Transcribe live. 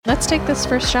Let's take this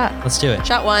first shot. Let's do it.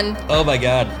 Shot 1. Oh my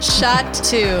God. Shot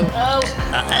 2.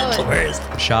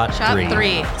 Shot Shot 3.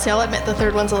 3. See, I'll admit the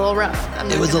third one's a little rough.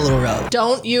 It was a little rough.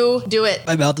 Don't you do it.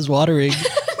 My mouth is watering.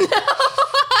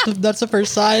 That's the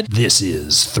first sign. This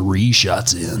is 3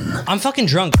 Shots In. I'm fucking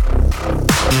drunk.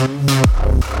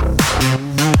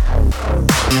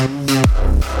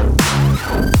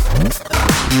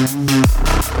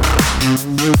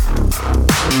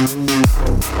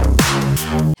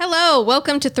 Hello,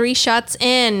 welcome to 3 Shots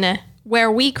In,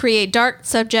 where we create dark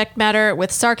subject matter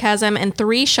with sarcasm and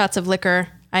 3 shots of liquor.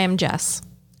 I am Jess.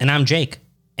 And I'm Jake.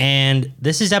 And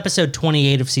this is episode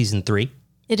 28 of season 3.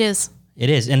 It is. It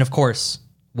is. And of course,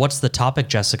 what's the topic,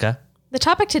 Jessica? The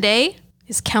topic today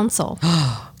is council.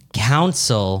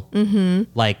 Council.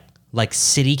 Mm-hmm. Like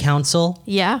city council?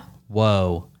 Yeah.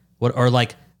 Whoa. What? Or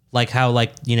like how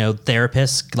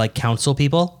therapists like counsel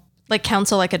people? Like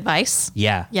counsel, like advice?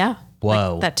 Yeah. Yeah.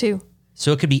 Whoa. Like that too.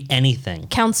 So it could be anything.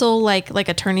 Counsel, like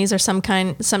attorneys are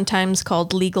sometimes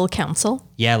called legal counsel.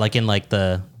 Yeah, like in like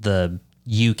the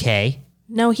UK.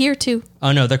 No, here too.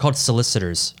 Oh no, they're called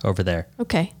solicitors over there.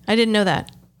 Okay. I didn't know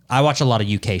that. I watch a lot of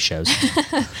UK shows.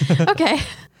 Okay.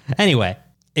 Anyway,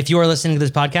 if you are listening to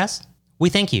this podcast, we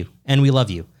thank you and we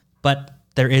love you. But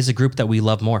there is a group that we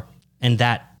love more, and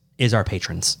that is our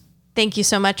patrons. Thank you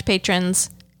so much,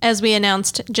 patrons. As we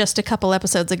announced just a couple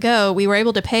episodes ago, we were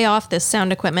able to pay off this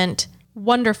sound equipment.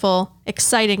 Wonderful,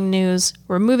 exciting news.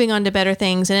 We're moving on to better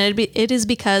things, and it is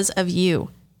because of you,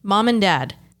 Mom and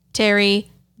Dad, Terry,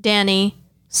 Danny,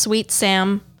 Sweet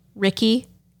Sam, Ricky,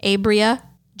 Abria,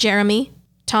 Jeremy,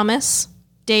 Thomas,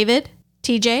 David,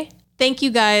 TJ. Thank you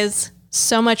guys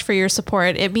so much for your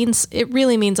support. It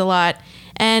really means a lot.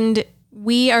 And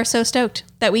we are so stoked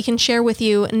that we can share with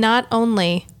you not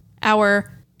only our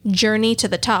journey to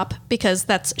the top, because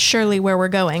that's surely where we're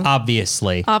going.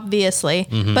 Obviously.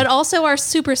 But also our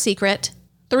super secret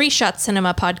 3 Shot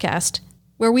Cinema podcast,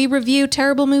 where we review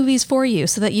terrible movies for you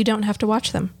so that you don't have to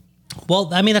watch them.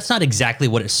 Well, I mean, that's not exactly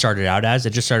what it started out as.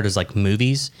 It just started as like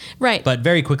movies. Right. But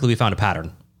very quickly we found a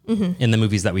pattern in the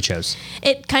movies that we chose.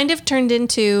 It kind of turned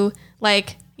into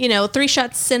like, 3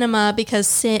 Shots Cinema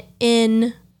because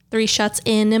in 3 Shots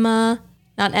Enema,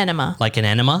 not enema. Like an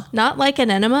enema? Not like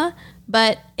an enema,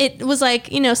 but it was like,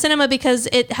 cinema because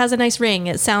it has a nice ring.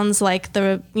 It sounds like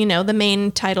the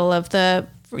main title of the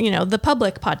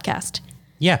public podcast.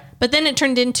 Yeah. But then it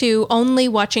turned into only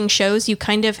watching shows. You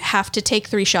kind of have to take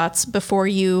 3 shots before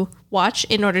you watch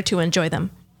in order to enjoy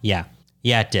them. Yeah.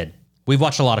 Yeah, it did. We've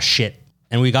watched a lot of shit,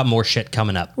 and we got more shit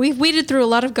coming up. We've weeded through a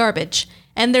lot of garbage,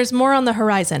 and there's more on the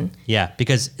horizon. Yeah,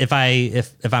 because if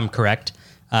I'm correct,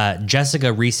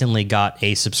 Jessica recently got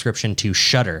a subscription to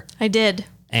Shudder. I did.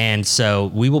 And so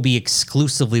we will be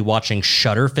exclusively watching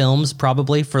Shudder films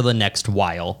probably for the next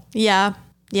while. Yeah.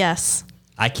 Yes.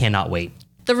 I cannot wait.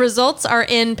 The results are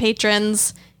in,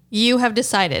 patrons. You have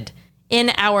decided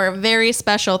in our very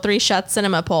special 3 Shot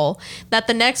Cinema poll that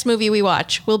the next movie we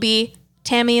watch will be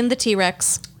Tammy and the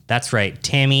T-Rex. That's right.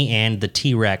 Tammy and the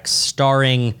T-Rex,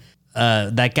 starring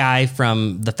that guy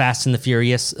from The Fast and the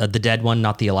Furious, the dead one,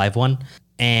 not the alive one.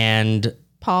 And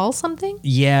Paul something?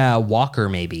 yeah, Walker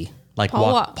maybe. Like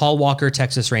Paul Walker,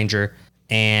 Texas Ranger.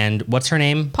 And what's her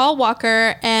name? Paul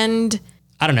Walker and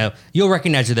I don't know. You'll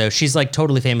recognize her though. She's like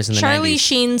totally famous in the 90s. Charlie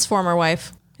Sheen's former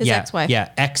wife. His ex-wife.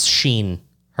 Yeah, ex-Sheen.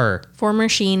 Her. Former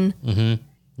Sheen. Mm-hmm.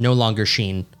 No longer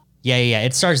Sheen. Yeah.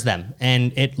 It stars them.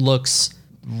 And it looks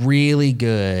really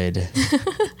good.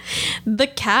 The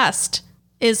cast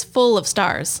is full of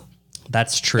stars.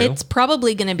 That's true. It's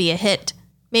probably going to be a hit.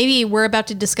 Maybe we're about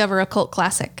to discover a cult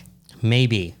classic.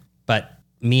 Maybe. But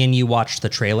me and you watched the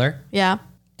trailer. Yeah.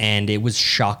 And it was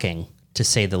shocking, to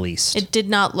say the least. It did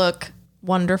not look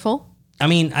wonderful. I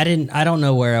mean, I don't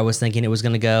know where I was thinking it was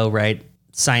going to go, right?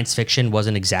 Science fiction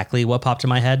wasn't exactly what popped in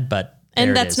my head, but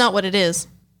and that's not what it is.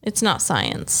 It's not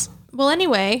science. Well,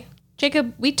 anyway,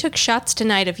 Jacob, we took shots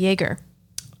tonight of Jaeger.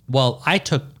 Well, I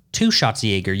took 2 shots of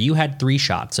Jaeger. You had 3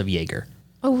 shots of Jaeger.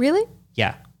 Oh, really?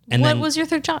 Yeah. And what then was your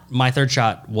third shot? My third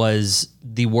shot was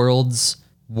the world's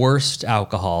worst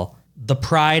alcohol, the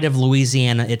pride of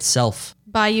Louisiana itself.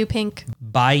 Bayou Pink.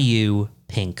 Bayou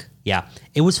Pink. Yeah.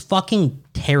 It was fucking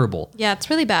terrible. Yeah, it's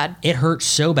really bad. It hurt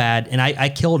so bad, and I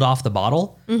killed off the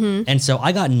bottle, and so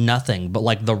I got nothing but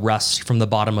like the rust from the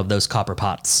bottom of those copper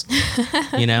pots.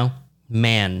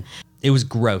 Man, it was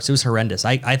gross. It was horrendous.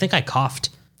 I think I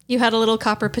coughed. You had a little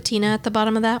copper patina at the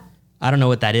bottom of that? I don't know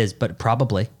what that is, but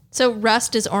probably. So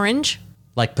rust is orange?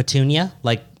 Like petunia?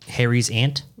 Like Harry's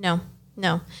aunt? No.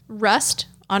 Rust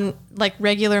on like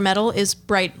regular metal is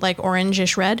bright, like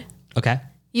orangish red. Okay.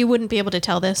 You wouldn't be able to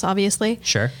tell this, obviously.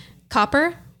 Sure.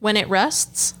 Copper, when it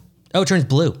rusts, Oh, it turns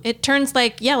blue. It turns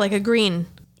like a green.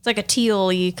 It's like a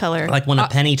teal-y color. Like when a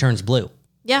penny turns blue.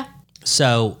 Yeah.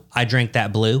 So I drank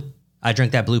that blue. I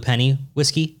drank that blue penny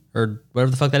whiskey or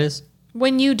whatever the fuck that is.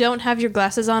 When you don't have your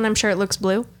glasses on, I'm sure it looks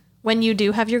blue. When you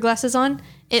do have your glasses on,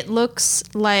 it looks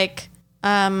like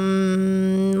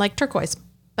turquoise.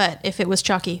 But if it was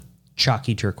chalky.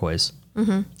 Chalky turquoise.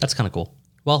 Mm-hmm. That's kind of cool.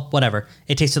 Well, whatever.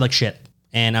 It tasted like shit.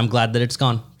 And I'm glad that it's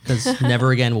gone because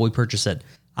never again will we purchase it.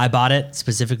 I bought it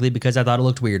specifically because I thought it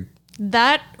looked weird.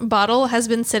 That bottle has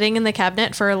been sitting in the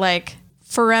cabinet for like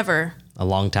forever. A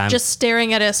long time. Just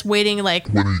staring at us, waiting like,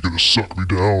 When are you going to suck me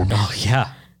down? oh,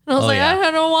 yeah. and I was yeah.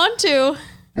 I don't want to.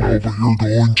 Oh, but you're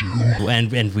going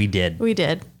to. And we did. We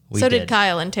did. We so did. did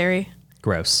Kyle and Terry.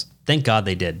 Gross. Thank God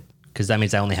they did because that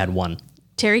means I only had one.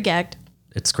 Terry gagged.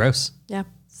 It's gross. Yeah.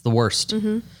 It's the worst.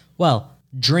 Mm-hmm. Well,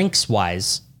 drinks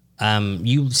wise,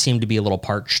 you seem to be a little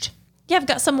parched. Yeah, I've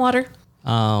got some water.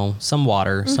 Oh, some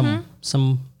water,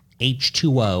 some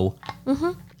H2O. Mm-hmm.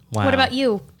 Wow. What about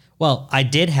you? Well, I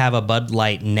did have a Bud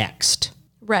Light Next,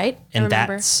 Right. I and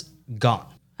remember. that's gone.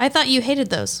 I thought you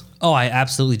hated those. Oh, I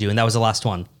absolutely do, and that was the last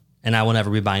one, and I will never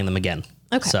be buying them again.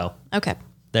 Okay. So Okay.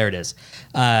 there it is.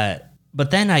 But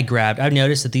then I've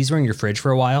noticed that these were in your fridge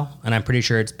for a while, and I'm pretty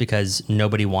sure it's because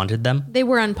nobody wanted them. They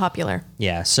were unpopular.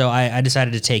 Yeah, so I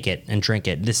decided to take it and drink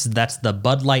it. That's the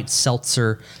Bud Light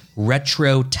Seltzer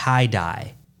Retro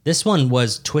Tie-Dye. This one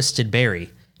was Twisted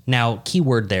Berry. Now,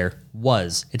 keyword there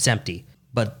was, it's empty.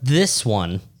 But this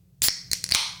one,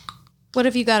 What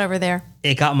have you got over there?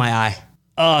 it got my eye.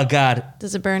 Oh, God.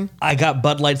 Does it burn? I got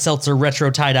Bud Light Seltzer Retro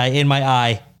Tie-Dye in my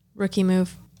eye. Rookie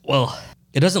move. Well,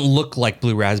 it doesn't look like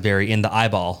blue raspberry in the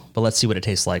eyeball, but let's see what it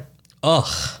tastes like. Ugh.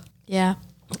 Yeah.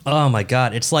 Oh my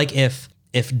God. It's like if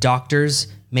doctors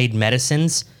made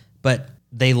medicines, but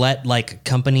they let like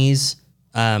companies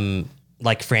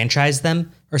like franchise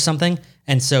them or something.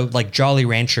 And so like Jolly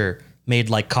Rancher made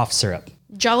like cough syrup.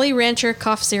 Jolly Rancher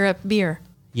cough syrup beer.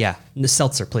 Yeah.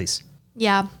 Seltzer, please.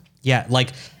 Yeah. Yeah. Like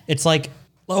it's like,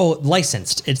 oh,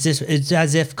 licensed. It's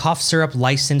as if cough syrup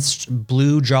licensed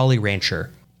blue Jolly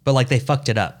Rancher, but like they fucked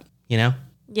it up, you know?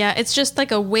 Yeah. It's just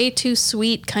like a way too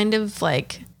sweet, kind of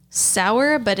like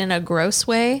sour, but in a gross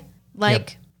way.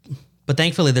 Like, But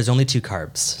thankfully there's only 2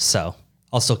 carbs. So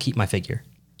I'll still keep my figure.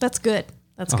 that's good.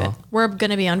 That's good. We're going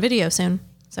to be on video soon.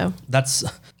 So That's,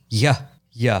 yeah.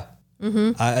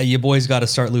 Mm-hmm. Your boy's got to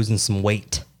start losing some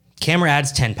weight. Camera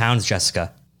adds 10 pounds,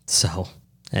 Jessica. So,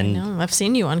 and no, I've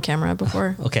seen you on camera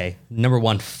before. okay, number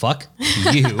 1, fuck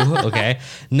you. Okay.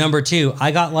 Number 2,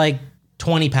 I got like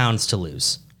 20 pounds to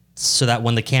lose so that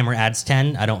when the camera adds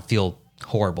 10, I don't feel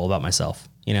horrible about myself,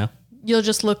 you know? You'll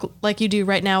just look like you do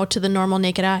right now to the normal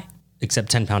naked eye. Except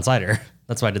 10 pounds lighter.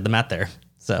 That's why I did the math there.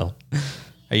 So,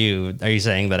 are you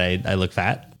saying that I look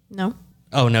fat? No,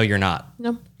 Oh, no, you're not.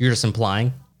 no. You're just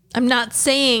implying. I'm not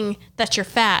saying that you're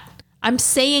fat. I'm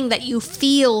saying that you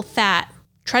feel fat.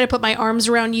 Try to put my arms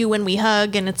around you when we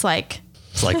hug, and it's like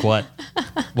what?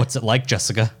 What's it like,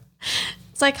 Jessica?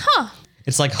 it's like, huh?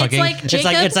 It's like hugging. like It's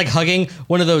Jacob- like hugging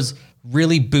one of those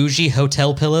really bougie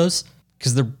hotel pillows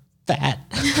because they're fat.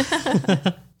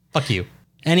 Fuck you.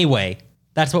 Anyway,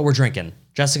 that's what we're drinking.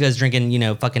 Jessica's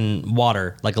drinking, fucking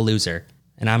water like a loser,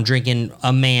 and I'm drinking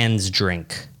a man's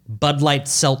drink. Bud Light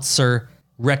Seltzer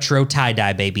Retro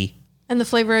Tie-Dye, baby. And the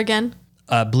flavor again?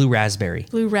 Blue raspberry.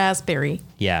 Blue raspberry.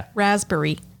 Yeah.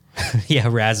 Raspberry. Yeah,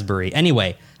 raspberry.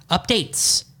 Anyway,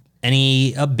 updates.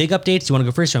 Any big updates? You want to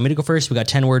go first? You want me to go first? We got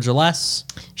 10 words or less.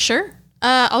 Sure.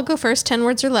 I'll go first. 10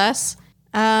 words or less.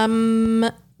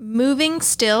 Moving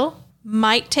still.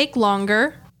 Might take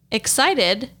longer.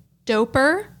 Excited.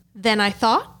 Doper than I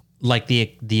thought. Like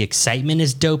the excitement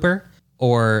is doper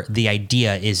or the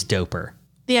idea is doper?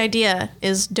 The idea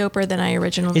is doper than I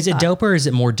originally Is it thought. dope or is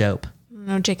it more dope?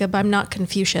 No, Jacob, I'm not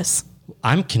Confucius.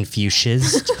 I'm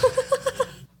Confucius.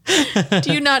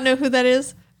 Do you not know who that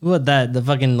is? What, the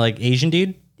fucking like Asian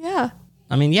dude? Yeah.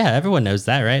 I mean, yeah, everyone knows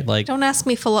that, right? Like Don't ask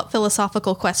me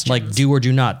philosophical questions. like do or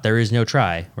do not. There is no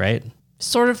try, right?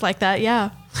 Sort of like that, yeah.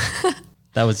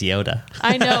 That was Yoda.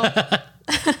 I know.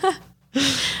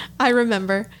 I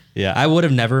remember. Yeah, I would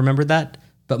have never remembered that,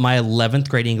 but my 11th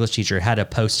grade English teacher had a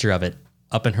poster of it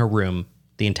up in her room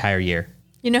the entire year.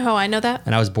 You know how I know that?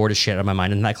 And I was bored as shit out of my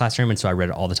mind in that classroom, and so I read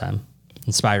it all the time.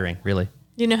 Inspiring, really.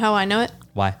 You know how I know it?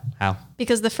 Why? How?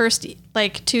 Because the first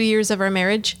 2 years of our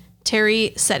marriage,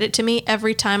 Terry said it to me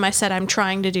every time I said I'm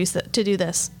trying to do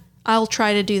this. I'll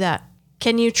try to do that.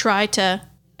 Can you try to?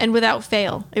 And without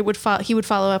fail, he would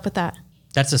follow up with that.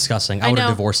 That's disgusting. I would have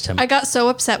know. divorced him. I got so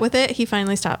upset with it, he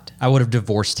finally stopped. I would have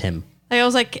divorced him. I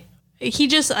was like, he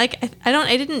just like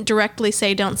I didn't directly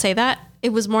say don't say that.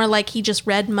 It was more like he just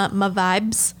read my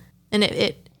vibes and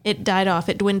it died off.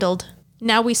 It dwindled.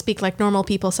 Now we speak like normal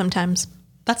people sometimes.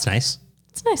 That's nice.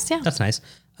 It's nice, yeah. That's nice.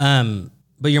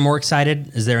 But you're more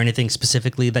excited. Is there anything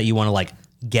specifically that you want to like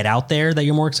get out there that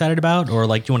you're more excited about, or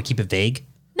like you want to keep it vague?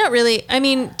 Not really. I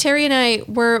mean, Terry and I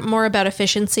were more about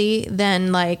efficiency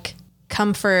than like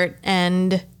comfort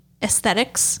and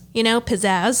aesthetics,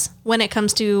 pizzazz when it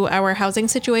comes to our housing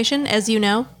situation. As you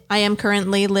know, I am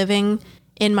currently living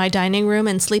in my dining room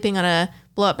and sleeping on a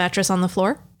blow-up mattress on the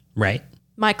floor. Right.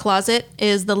 My closet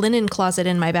is the linen closet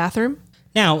in my bathroom.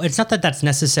 Now, it's not that that's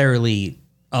necessarily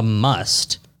a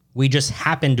must. We just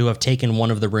happen to have taken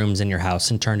one of the rooms in your house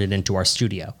and turned it into our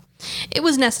studio. It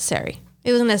was necessary.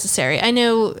 I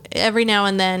know every now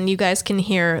and then you guys can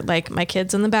hear like my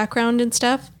kids in the background and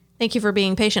stuff. Thank you for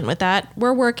being patient with that.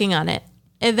 We're working on it.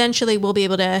 Eventually we'll be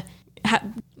able to,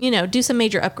 do some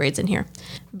major upgrades in here.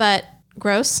 But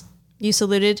gross, you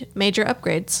saluted major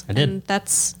upgrades. I did.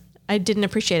 And I didn't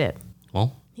appreciate it.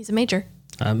 Well, he's a major.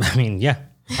 Yeah.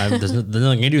 There's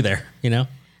nothing you do there,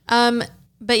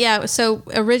 But yeah, so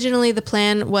originally the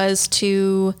plan was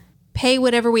to pay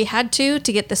whatever we had to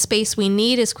get the space we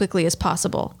need as quickly as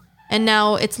possible. And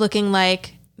now it's looking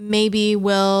like maybe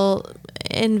we'll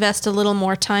invest a little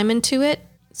more time into it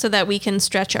so that we can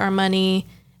stretch our money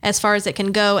as far as it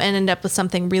can go and end up with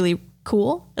something really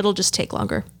cool. It'll just take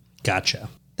longer. Gotcha.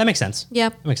 That makes sense. Yeah.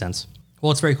 That makes sense.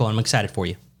 Well, it's very cool. I'm excited for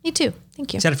you. Me too.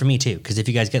 Thank you. Excited for me too, because if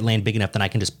you guys get land big enough, then I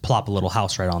can just plop a little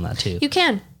house right on that too. You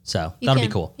can. So You that'll can.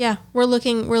 be cool. Yeah. We're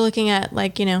looking at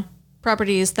like,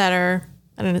 properties that are,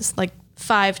 I don't know, it's like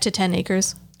 5 to 10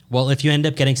 acres. Well, if you end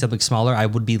up getting something smaller, I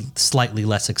would be slightly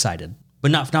less excited, but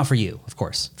not for you, of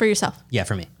course. For yourself. Yeah,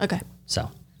 for me. Okay. So,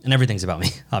 and everything's about me,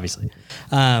 obviously.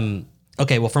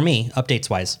 Okay, well, for me, updates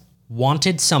wise,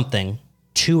 wanted something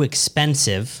too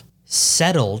expensive,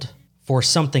 settled for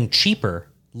something cheaper,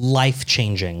 life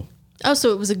changing. Oh,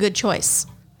 so it was a good choice.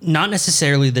 Not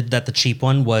necessarily that the cheap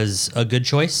one was a good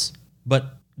choice,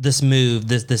 but this move,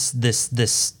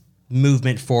 this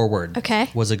movement forward, Okay.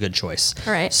 was a good choice.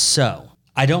 All right. So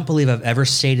I don't believe I've ever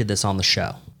stated this on the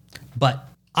show, but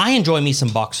I enjoy me some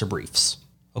boxer briefs.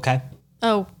 Okay.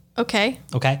 Oh, okay.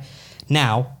 Okay.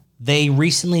 Now, they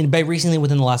recently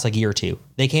within the last like year or two,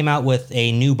 they came out with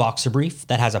a new boxer brief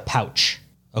that has a pouch.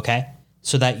 Okay.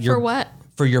 So that For what?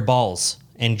 For your balls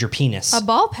and your penis A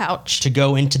ball pouch. to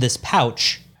go into this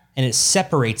pouch, and it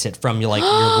separates it from your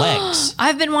legs.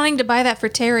 I've been wanting to buy that for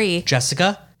Terry.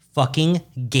 Jessica, fucking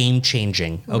game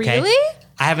changing. Okay. Really?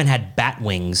 I haven't had bat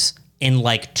wings in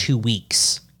like 2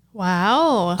 weeks.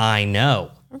 Wow. I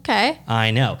know. Okay.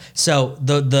 I know. So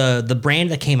the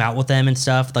brand that came out with them and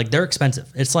stuff, like they're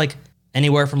expensive. It's like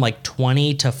anywhere from like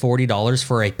 $20 to $40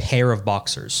 for a pair of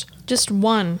boxers. Just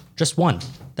one. Just one.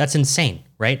 That's insane,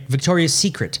 right? Victoria's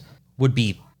Secret would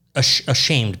be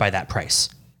ashamed by that price.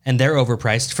 And they're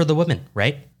overpriced for the women,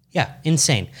 right? Yeah,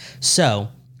 insane. So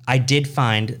I did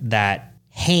find that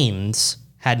Hanes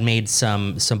had made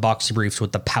some boxer briefs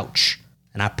with the pouch,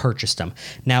 and I purchased them.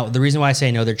 Now, the reason why I say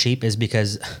I know they're cheap is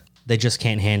because they just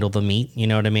can't handle the meat, you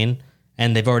know what I mean?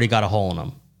 And they've already got a hole in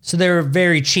them. So they're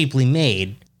very cheaply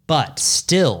made, but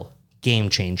still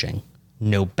game-changing.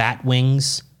 No bat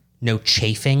wings, no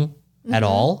chafing at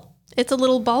all. It's a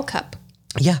little ball cup.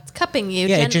 Yeah. Cupping you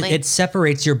Yeah, gently. it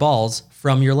separates your balls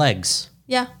from your legs.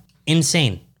 Yeah.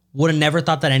 Insane. Would have never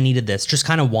thought that I needed this. Just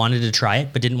kind of wanted to try it,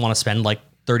 but didn't want to spend like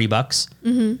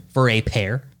 $30 for a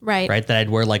pair. Right. Right. That I'd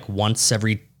wear like once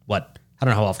every, I don't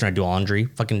know how often I do laundry.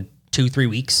 Fucking 2-3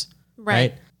 weeks.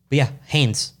 Right. But yeah,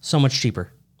 Hanes, so much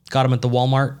cheaper. Got them at the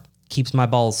Walmart. Keeps my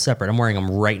balls separate. I'm wearing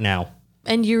them right now.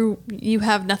 And you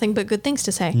have nothing but good things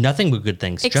to say. Nothing but good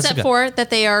things. Except Jessica. for that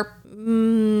they are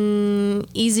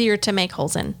easier to make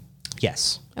holes in.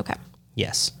 Yes. Okay.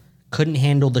 Yes. Couldn't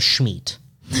handle the schmeat.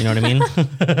 You know what I mean?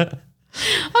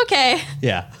 Okay.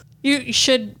 Yeah. You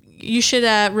should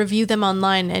review them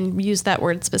online and use that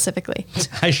word specifically.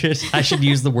 I should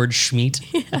use the word schmeat.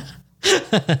 Yeah.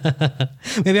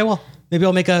 Maybe I will. Maybe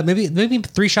I'll make maybe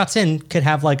 3 shots in could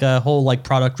have like a whole like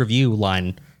product review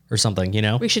line or something, you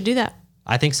know? We should do that.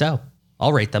 I think so.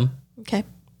 I'll rate them. Okay.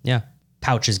 Yeah.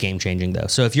 Pouch is game changing though.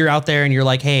 So if you're out there and you're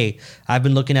like, hey, I've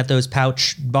been looking at those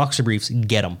pouch boxer briefs,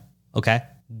 get them. Okay.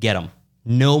 Get them.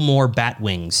 No more bat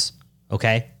wings.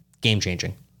 Okay. Game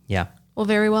changing. Yeah. Well,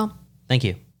 very well. Thank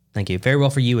you. Thank you. Very well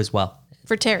for you as well.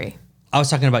 For Terry. I was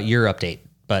talking about your update,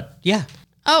 but yeah.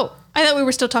 Oh, I thought we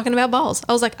were still talking about balls.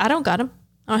 I was like, I don't got them.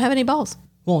 I don't have any balls.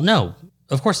 Well, no,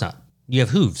 of course not. You have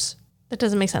hooves. That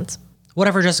doesn't make sense.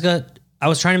 Whatever, Jessica. I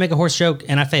was trying to make a horse joke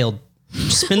and I failed.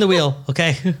 Spin the wheel,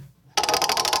 okay?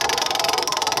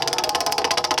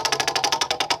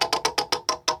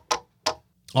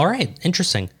 All right,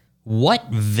 interesting. What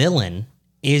villain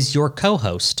is your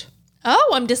co-host?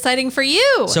 Oh, I'm deciding for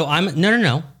you. So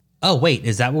no. Oh, wait,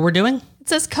 is that what we're doing? It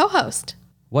says co-host.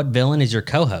 What villain is your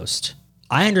co-host?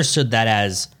 I understood that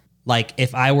as, like,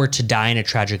 if I were to die in a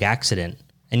tragic accident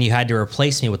and you had to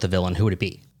replace me with a villain, who would it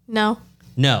be? No.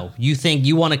 No, you think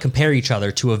you want to compare each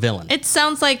other to a villain. It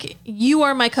sounds like you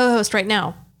are my co-host right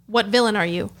now. What villain are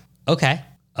you? Okay.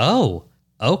 Oh,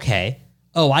 okay.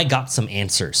 Oh, I got some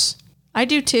answers. I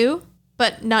do too,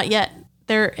 but not yet.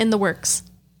 They're in the works.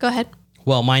 Go ahead.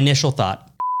 Well, my initial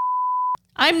thought,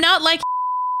 I'm not like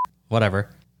whatever.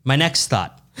 My next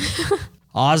thought,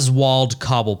 Oswald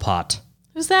Cobblepot,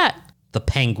 Who's that? the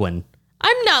penguin.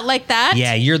 I'm not like that.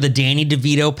 Yeah, you're the Danny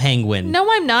DeVito penguin. No,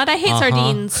 I'm not. I hate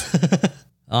sardines.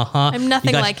 I'm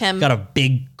nothing like him. Got a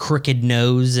big crooked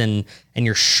nose and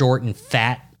you're short and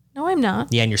fat. No, I'm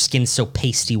not. Yeah, and your skin's so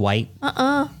pasty white.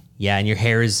 Yeah, and your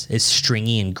hair is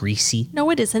stringy and greasy. No,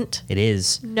 it isn't. It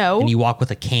is. No. And you walk with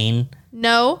a cane.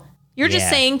 No. You're just Yeah.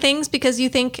 saying things because you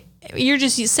think you're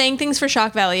just saying things for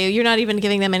shock value. You're not even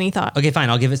giving them any thought. Okay, fine.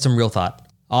 I'll give it some real thought.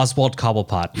 Oswald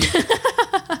Cobblepot.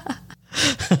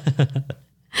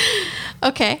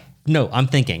 Okay. No, I'm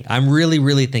thinking. I'm really,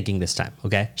 really thinking this time.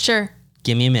 Okay? Sure.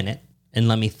 Give me a minute and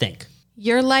let me think.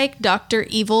 You're like Dr.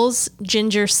 Evil's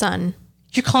ginger son.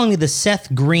 You're calling me the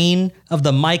Seth Green of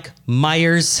the Mike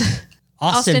Myers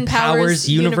Austin Powers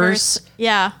universe?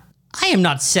 Yeah. I am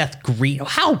not Seth Green.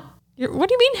 How? What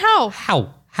do you mean how?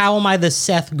 How am I the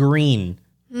Seth Green?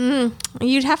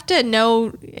 You'd have to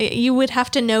know. You would have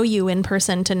to know you in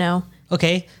person to know.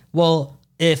 Okay. Well,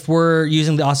 if we're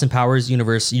using the Austin Powers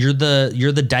universe, you're the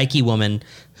dykey woman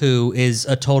who is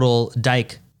a total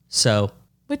dyke. So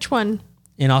Which one?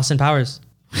 in Austin Powers,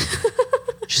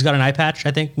 she's got an eye patch,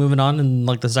 I think, moving on in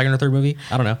like the second or third movie.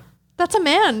 I don't know. That's a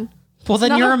man. Well, then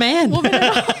Not you're a a man. woman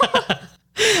at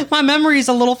all. My memory's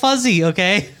a little fuzzy,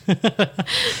 okay?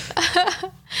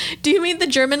 Do you mean the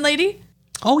German lady?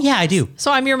 Oh, yeah, I do.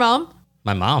 So I'm your mom?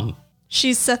 My mom.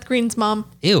 She's Seth Green's mom.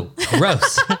 Ew,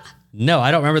 gross. No,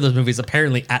 I don't remember those movies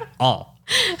apparently at all.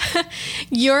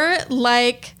 You're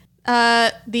like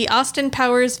the Austin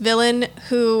Powers villain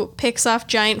who picks off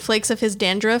giant flakes of his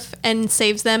dandruff and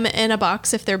saves them in a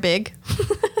box if they're big.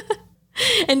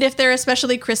 And if they're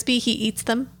especially crispy, he eats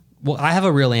them. Well, I have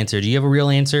a real answer. Do you have a real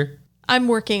answer? I'm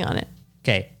working on it.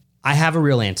 Okay, I have a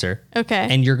real answer. Okay.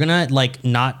 And you're gonna like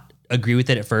not agree with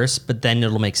it at first, but then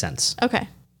it'll make sense. Okay.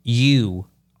 You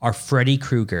are Freddy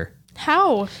Krueger.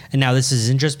 How? And now this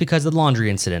isn't just because of the laundry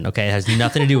incident, okay? It has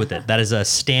nothing to do with it. That is a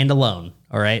standalone,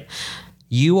 all right?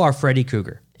 You are Freddy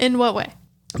Krueger. In what way?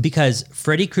 Because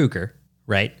Freddy Krueger,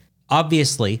 right,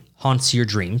 obviously haunts your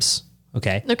dreams,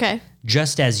 okay? Okay.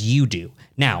 Just as you do.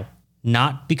 Now,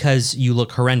 not because you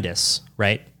look horrendous,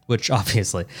 right? Which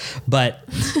obviously, but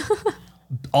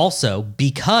also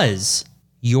because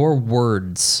your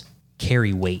words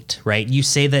carry weight, right? You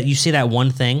say that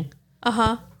one thing,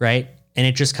 right? And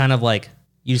it just kind of like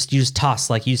you just toss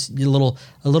like a little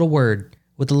word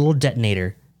with a little detonator,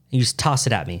 and you just toss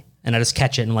it at me, and I just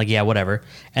catch it and I'm like, yeah, whatever.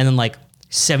 And then like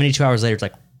 72 hours later, it's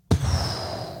like,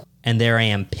 and there I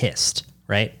am pissed,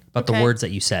 right? About the Okay. words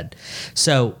that you said.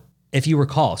 So if you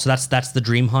recall, so that's the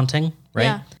dream haunting, right?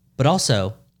 Yeah. But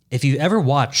also, if you've ever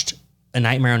watched A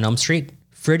Nightmare on Elm Street,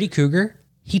 Freddy Krueger,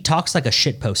 he talks like a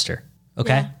shit poster. Okay?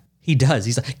 Yeah. He does.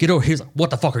 He's like, get over here. He's like, what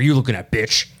the fuck are you looking at,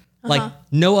 bitch? Like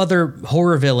no other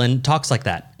horror villain talks like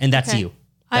that. And that's Okay. you.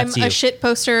 I'm That's you. a shit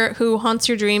poster who haunts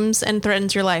your dreams and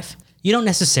threatens your life. You don't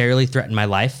necessarily threaten my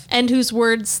life. And whose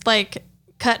words like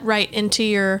cut right into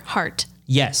your heart.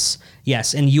 Yes.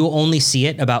 Yes. And you'll only see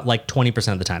it about like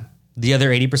 20% of the time. The other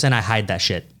 80%, I hide that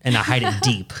shit. And I hide it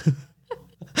deep.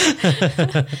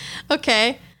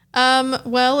 Okay.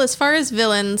 Well, as far as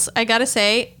villains, I gotta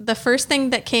say, the first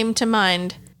thing that came to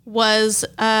mind was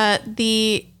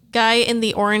the guy in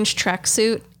the orange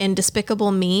tracksuit in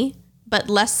Despicable Me, but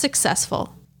less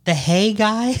successful. The hay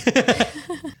guy?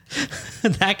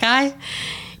 That guy?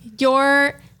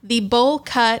 You're the bowl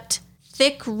cut,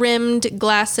 thick rimmed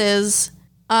glasses,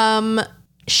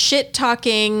 shit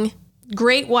talking,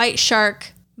 great white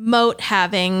shark, moat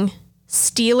having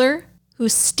stealer who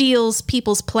steals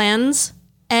people's plans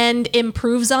and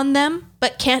improves on them,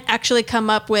 but can't actually come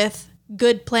up with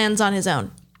good plans on his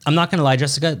own. I'm not going to lie,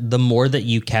 Jessica. The more that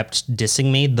you kept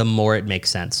dissing me, the more it makes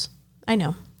sense. I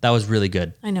know. That was really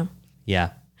good. I know.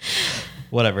 Yeah.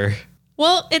 Whatever.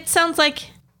 Well, it sounds like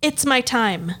it's my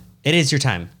time. It is your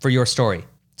time for your story.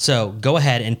 So go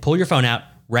ahead and pull your phone out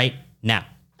right now.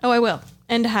 Oh, I will.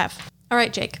 And have. All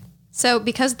right, Jake. So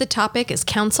because the topic is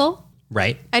counsel,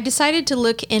 Right? I decided to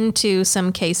look into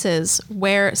some cases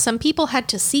where some people had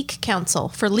to seek counsel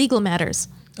for legal matters.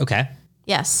 Okay.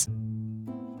 Yes.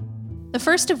 The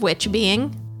first of which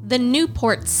being the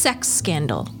Newport sex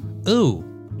scandal. Ooh,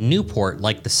 Newport,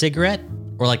 like the cigarette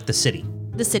or like the city?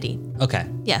 The city. Okay.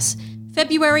 Yes.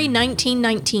 February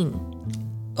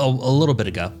 1919. Oh, a little bit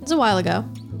ago. It was a while ago.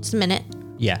 Just a minute.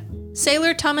 Yeah.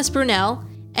 Sailor Thomas Brunel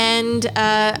and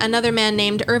another man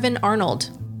named Irvin Arnold.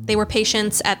 They were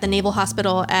patients at the Naval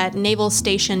Hospital at Naval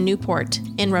Station Newport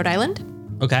in Rhode Island.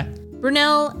 Okay.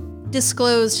 Brunel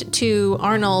disclosed to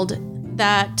Arnold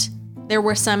that there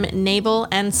were some naval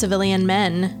and civilian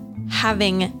men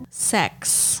having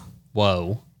sex.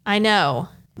 Whoa. I know.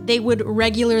 They would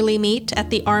regularly meet at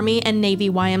the Army and Navy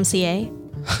YMCA.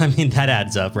 I mean, that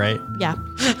adds up, right? Yeah.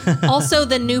 Also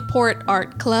the Newport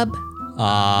Art Club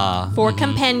for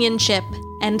companionship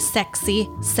and sexy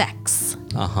sex.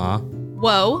 Uh-huh.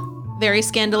 Whoa. Very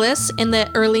scandalous in the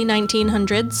early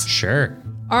 1900s. Sure.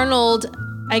 Arnold,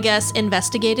 I guess,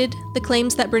 investigated the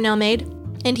claims that Brunel made,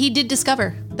 and he did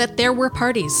discover that there were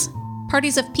parties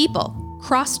of people,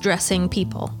 cross-dressing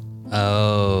people.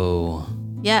 Oh.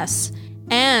 Yes,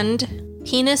 and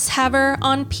penis haver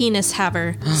on penis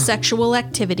haver sexual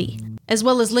activity, as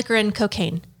well as liquor and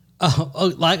cocaine.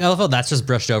 Oh, like I love how that's just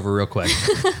brushed over real quick.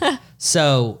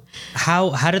 So,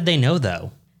 how did they know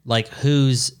though? Like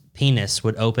whose penis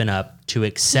would open up to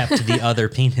accept the other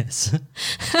penis?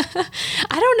 I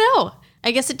don't know.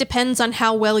 I guess it depends on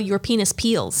how well your penis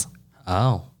peels.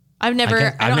 Oh. I've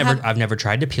never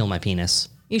tried to peel my penis.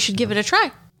 You should give it a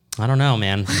try. I don't know,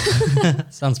 man.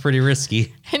 Sounds pretty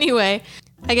risky. Anyway,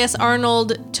 I guess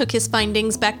Arnold took his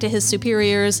findings back to his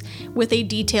superiors with a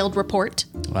detailed report.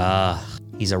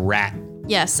 He's a rat.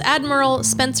 Yes, Admiral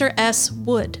Spencer S.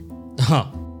 Wood. Huh.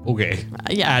 Okay.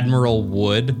 Yeah. Admiral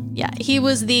Wood. Yeah, he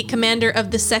was the commander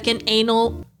of the 2nd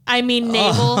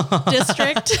Naval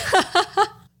District.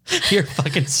 You're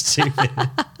fucking stupid.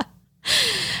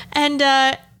 And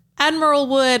Admiral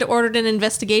Wood ordered an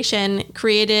investigation,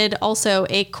 created also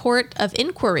a court of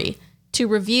inquiry to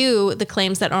review the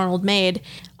claims that Arnold made.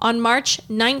 On March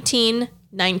 19,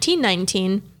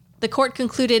 1919, the court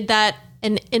concluded that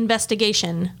an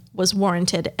investigation was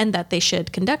warranted and that they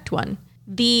should conduct one.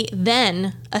 The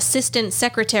then Assistant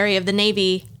Secretary of the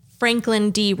Navy, Franklin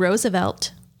D.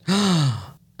 Roosevelt,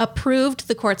 approved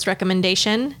the court's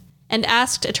recommendation and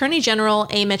asked Attorney General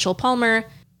A. Mitchell Palmer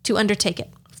to undertake it.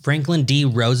 Franklin D.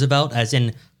 Roosevelt, as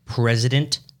in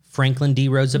President Franklin D.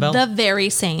 Roosevelt? The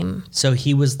very same. So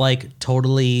he was like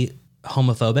totally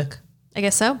homophobic? I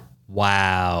guess so.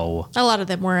 Wow. A lot of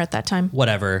them were at that time.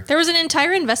 Whatever. There was an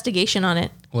entire investigation on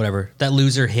it. Whatever. That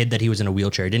loser hid that he was in a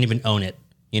wheelchair. Didn't even own it,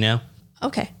 you know?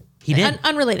 Okay. He did.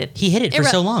 Unrelated. He hid it for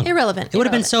so long. Irrelevant. It would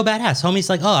have been so badass. Homie's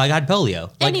like, oh, I got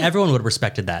polio. Like everyone would have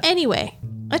respected that. Anyway,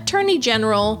 Attorney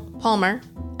General Palmer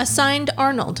assigned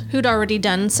Arnold, who'd already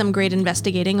done some great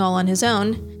investigating all on his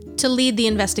own, to lead the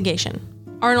investigation.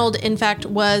 Arnold, in fact,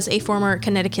 was a former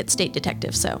Connecticut state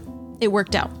detective, so it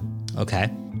worked out.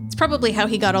 Okay. It's probably how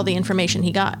he got all the information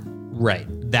he got. Right.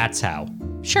 That's how.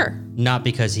 Sure. Not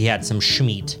because he had some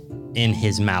schmeat in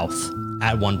his mouth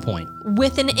at one point.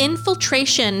 With an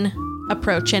infiltration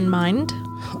approach in mind,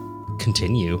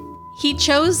 Continue. he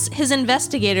chose his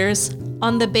investigators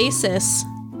on the basis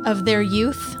of their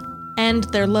youth and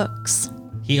their looks.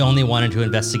 He only wanted to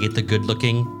investigate the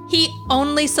good-looking. He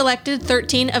only selected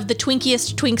 13 of the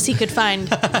twinkiest twinks he could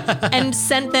find and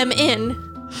sent them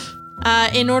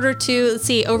in order to, let's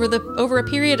see, over a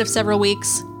period of several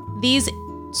weeks, these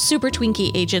super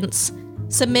twinkie agents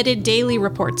submitted daily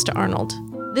reports to Arnold.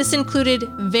 This included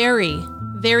very,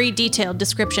 very detailed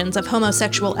descriptions of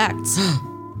homosexual acts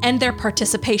and their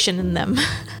participation in them.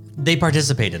 They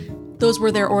participated. Those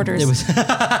were their orders.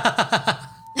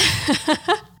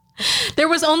 There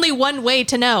was only one way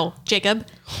to know, Jacob.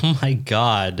 Oh my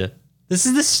God. This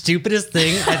is the stupidest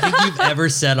thing I think you've ever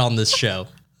said on this show.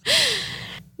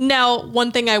 Now,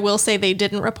 one thing I will say they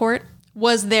didn't report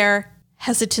was their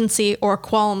hesitancy or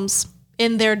qualms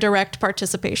in their direct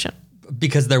participation.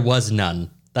 Because there was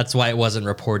none. That's why it wasn't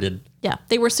reported. Yeah,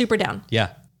 they were super down.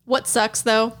 Yeah. What sucks,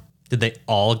 though? Did they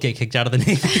all get kicked out of the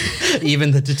Navy?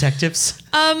 Even the detectives?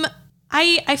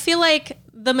 I feel like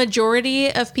the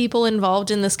majority of people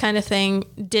involved in this kind of thing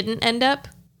didn't end up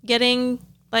getting,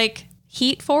 like,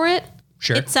 heat for it.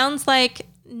 Sure. It sounds like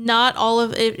not all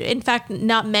of it, in fact,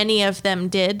 not many of them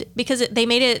did, because they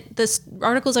made it, this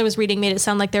articles I was reading made it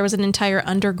sound like there was an entire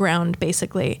underground,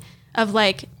 basically, of,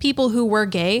 like, people who were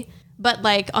gay, but,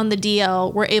 like, on the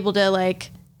DL were able to, like,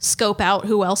 scope out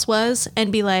who else was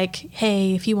and be like,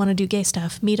 hey, if you want to do gay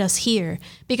stuff, meet us here.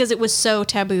 Because it was so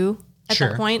taboo at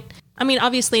that point. I mean,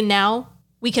 obviously now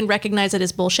we can recognize it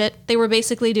as bullshit. They were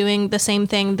basically doing the same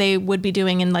thing they would be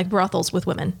doing in like brothels with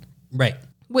women. Right.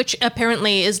 which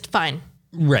apparently is fine.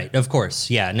 Right, of course.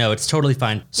 Yeah, no, it's totally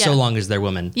fine so Yeah. long as they're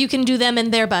women. You can do them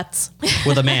in their butts.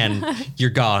 With a man, you're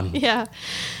gone. Yeah.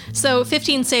 So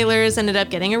 15 sailors ended up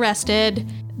getting arrested.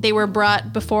 They were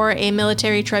brought before a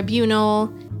military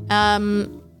tribunal.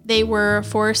 They were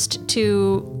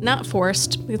not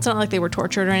forced, it's not like they were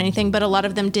tortured or anything, but a lot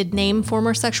of them did name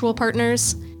former sexual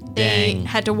partners. They Dang.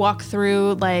 had to walk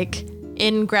through, like,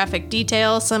 in graphic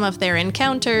detail, some of their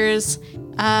encounters.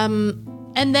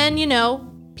 And then,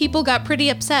 people got pretty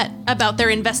upset about their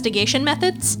investigation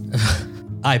methods.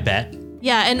 I bet.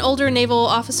 Yeah, an older naval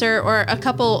officer or a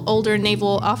couple older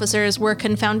naval officers were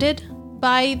confounded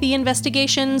by the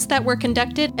investigations that were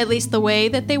conducted, at least the way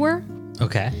that they were.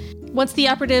 Okay. Once the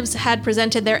operatives had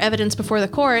presented their evidence before the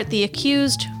court, the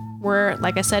accused were,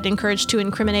 like I said, encouraged to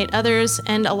incriminate others,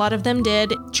 and a lot of them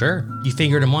did. Sure. You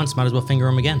fingered him once, might as well finger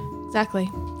him again. Exactly.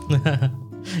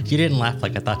 You didn't laugh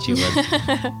like I thought you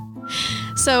would.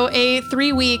 So a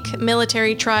 3-week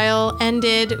military trial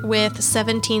ended with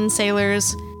 17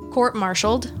 sailors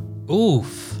court-martialed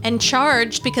Oof. and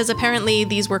charged, because apparently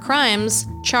these were crimes,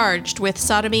 charged with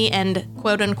sodomy and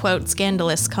quote-unquote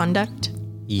scandalous conduct.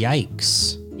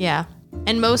 Yikes. Yeah.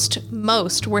 And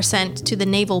most were sent to the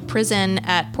naval prison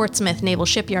at Portsmouth Naval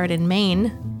Shipyard in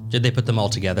Maine. Did they put them all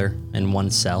together in one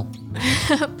cell?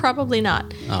 Probably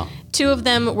not. Oh. 2 of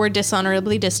them were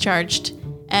dishonorably discharged,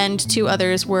 and 2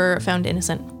 others were found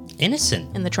innocent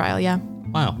Innocent. in the trial, yeah.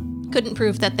 Wow. Couldn't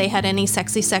prove that they had any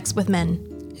sexy sex with men.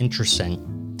 Interesting.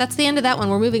 That's the end of that one.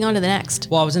 We're moving on to the next.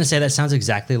 Well, I was going to say that sounds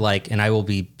exactly like, and I will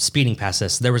be speeding past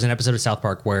this. There was an episode of South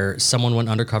Park where someone went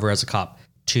undercover as a cop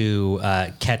to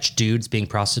catch dudes being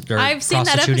I've seen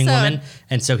that prostituting episode. women.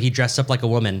 And so he dressed up like a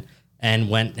woman and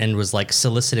went and was like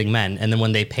soliciting men. And then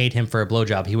when they paid him for a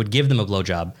blowjob, he would give them a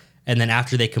blowjob. And then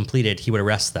after they completed, he would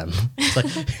arrest them.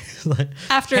 It's like,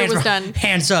 After it was done.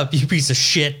 Hands up, you piece of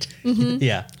shit.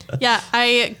 Yeah. Yeah,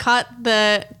 I caught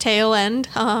the tail end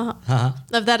of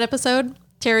that episode.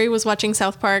 Terry was watching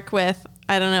South Park with,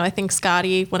 I don't know, I think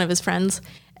Scotty, one of his friends.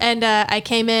 And I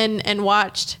came in and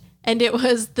watched, and it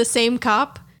was the same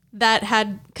cop that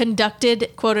had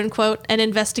conducted, quote unquote, an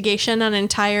investigation on an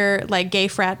entire like gay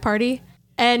frat party.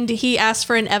 And he asked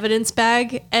for an evidence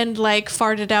bag and like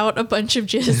farted out a bunch of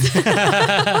jizz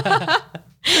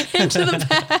into the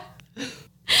bag.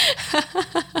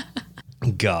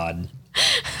 God.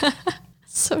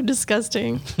 So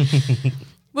disgusting.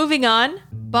 Moving on,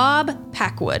 Bob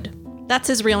Packwood. That's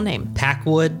his real name.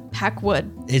 Packwood.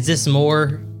 Packwood. Is this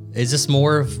more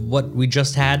of what we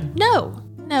just had? No,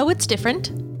 it's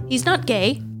different. He's not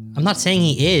gay. I'm not saying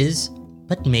he is,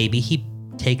 but maybe he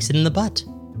takes it in the butt,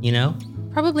 you know?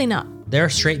 Probably not. There are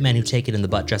straight men who take it in the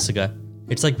butt, Jessica.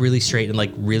 It's like really straight and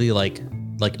like really like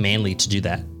manly to do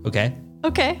that, okay?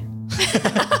 Okay.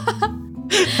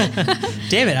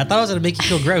 Damn it, I thought I was gonna make you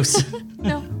feel gross.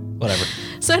 No. Whatever.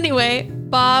 So anyway,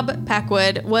 Bob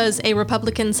Packwood was a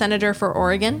Republican senator for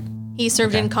Oregon. He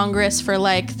served in Congress for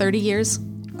like 30 years.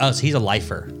 Oh, so he's a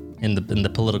lifer in the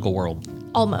political world.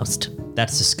 Almost.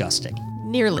 That's disgusting.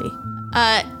 Nearly.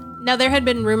 Now, there had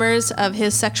been rumors of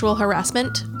his sexual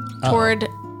harassment toward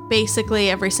basically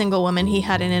every single woman he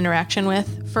had an interaction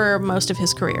with for most of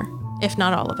his career, if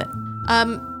not all of it.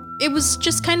 It was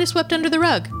just kind of swept under the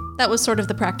rug. That was sort of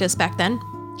the practice back then,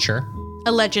 Sure.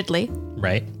 allegedly.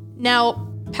 Right. Now,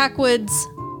 Packwood's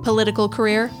political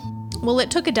career, well,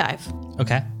 it took a dive.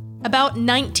 Okay. About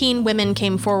 19 women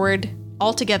came forward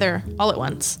all together, all at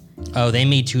once. Oh, they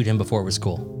Me Too'd him before it was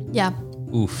cool. Yeah.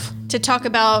 Oof. To talk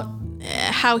about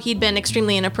how he'd been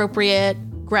extremely inappropriate,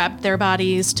 grabbed their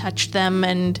bodies, touched them,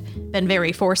 and been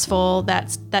very forceful,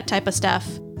 that type of stuff.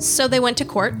 So they went to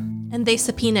court, and they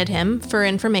subpoenaed him for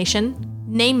information,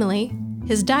 namely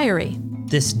his diary.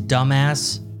 This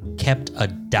dumbass kept a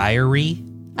diary?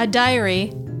 A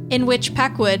diary in which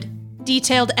Packwood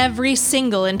detailed every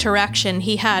single interaction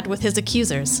he had with his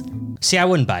accusers. See, I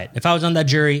wouldn't buy it. If I was on that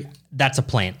jury, that's a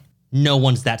plant. No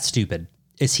one's that stupid.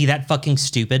 Is he that fucking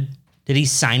stupid? Did he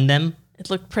sign them? It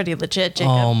looked pretty legit,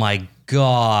 Jacob. Oh my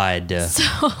God.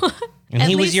 And at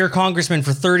he was least- your congressman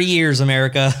for 30 years,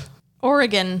 America.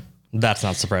 Oregon. That's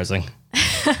not surprising.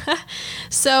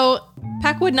 So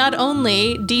Packwood not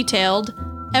only detailed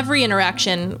every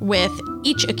interaction with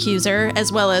each accuser,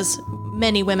 as well as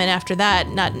many women after that,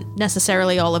 not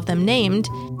necessarily all of them named.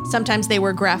 Sometimes they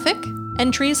were graphic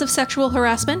entries of sexual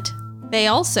harassment. They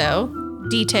also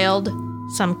detailed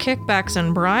some kickbacks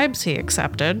and bribes he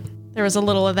accepted. There was a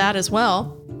little of that as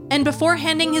well. And before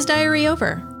handing his diary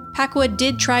over, Packwood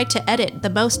did try to edit the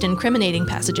most incriminating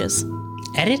passages.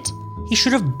 Edit? He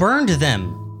should have burned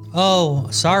them. Oh,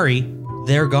 sorry.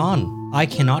 They're gone. I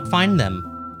cannot find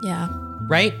them. Yeah.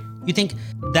 Right? You think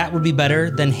that would be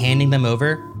better than handing them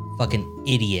over? Fucking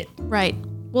idiot. Right.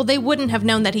 Well, they wouldn't have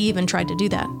known that he even tried to do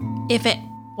that if it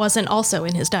wasn't also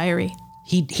in his diary.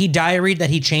 He diaried that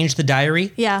he changed the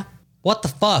diary? Yeah. What the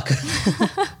fuck?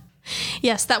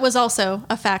 Yes, that was also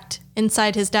a fact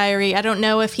inside his diary. I don't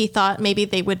know if he thought maybe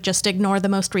they would just ignore the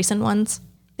most recent ones.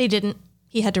 They didn't.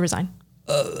 He had to resign.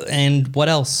 And what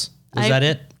else? Was that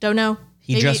it? Don't know.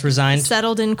 He just resigned?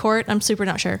 Settled in court. I'm super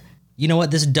not sure. You know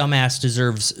what? This dumbass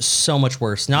deserves so much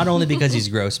worse. Not only because he's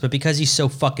gross, but because he's so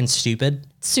fucking stupid.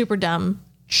 Super dumb.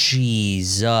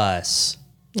 Jesus.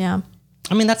 Yeah.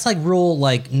 I mean, that's like rule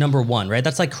like number 1, right?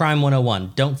 That's like crime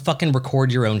 101. Don't fucking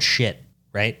record your own shit,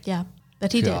 right? Yeah.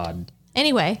 But he God. did.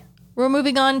 Anyway, we're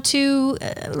moving on to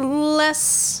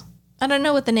less, I don't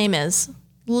know what the name is.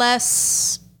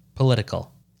 Less,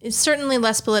 Political. it's certainly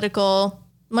less political,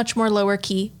 much more lower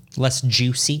key. Less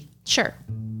juicy. Sure.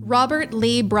 Robert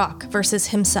Lee Brock versus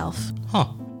himself. Huh.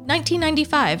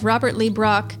 1995, Robert Lee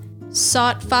Brock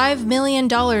sought $5 million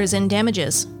in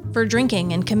damages for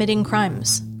drinking and committing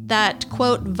crimes that,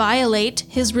 quote, violate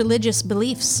his religious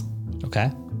beliefs.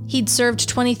 Okay. He'd served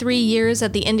 23 years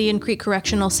at the Indian Creek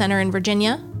Correctional Center in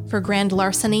Virginia for grand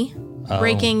larceny,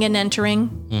 breaking and entering.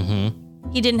 Mm-hmm.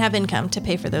 He didn't have income to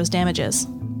pay for those damages,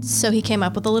 so he came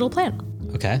up with a little plan.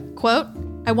 Okay. Quote,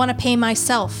 I want to pay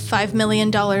myself $5 million,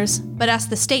 but ask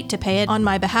the state to pay it on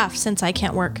my behalf since I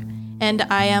can't work, and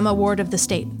I am a ward of the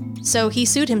state. So he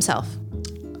sued himself.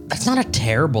 That's not a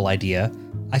terrible idea.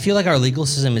 I feel like our legal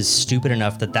system is stupid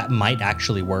enough that might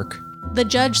actually work. The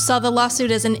judge saw the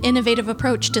lawsuit as an innovative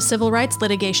approach to civil rights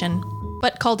litigation,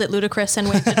 but called it ludicrous and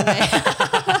waved it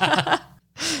away.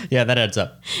 Yeah, that adds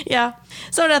up. Yeah,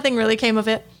 so nothing really came of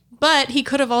it. But he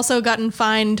could have also gotten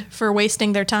fined for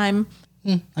wasting their time.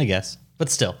 I guess. But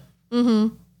still.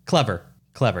 Mm-hmm. Clever.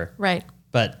 Right,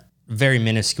 But very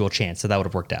minuscule chance that would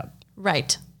have worked out.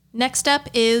 right. Next up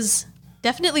is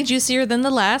definitely juicier than the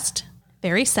last.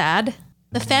 Very sad.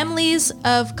 The families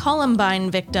of Columbine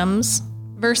victims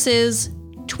versus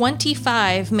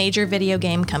 25 major video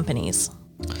game companies.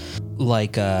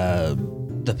 Like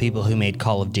the people who made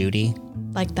Call of Duty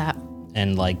Like that.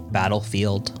 and like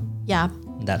Battlefield, Yeah.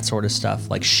 that sort of stuff,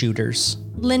 like shooters.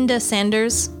 Linda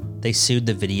Sanders, They sued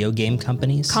the video game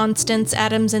companies. Constance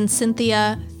Adams, and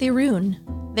Cynthia Theroux.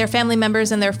 Their family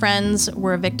members and their friends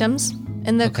were victims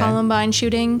in the Columbine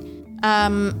shooting.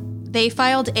 They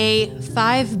filed a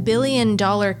 $5 billion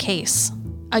case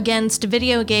against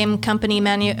video game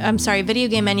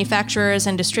manufacturers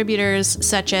and distributors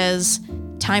such as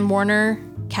Time Warner,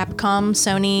 Capcom,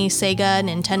 Sony, Sega,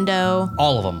 Nintendo.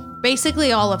 All of them.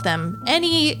 Basically all of them.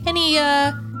 Any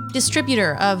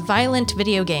distributor of violent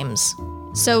video games.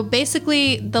 So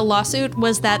basically the lawsuit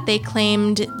was that they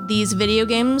claimed these video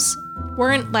games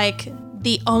weren't like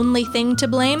the only thing to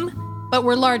blame, but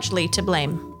were largely to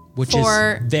blame. Which is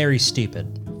very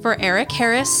stupid. For Eric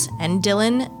Harris and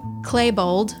Dylan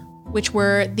Klebold, which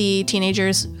were the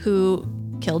teenagers who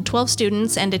killed 12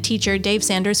 students, and a teacher, Dave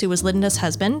Sanders, who was Linda's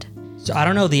husband. So I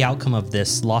don't know the outcome of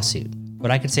this lawsuit.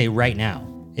 What I could say right now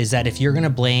is that if you're going to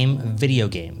blame video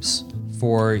games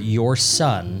for your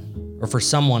son or for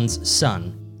someone's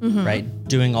son, right,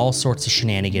 doing all sorts of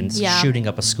shenanigans, shooting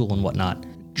up a school and whatnot,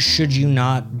 should you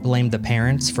not blame the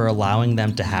parents for allowing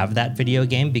them to have that video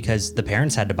game because the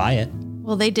parents had to buy it?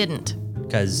 Well, they didn't.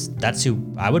 Because that's who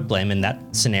I would blame in that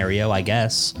scenario, I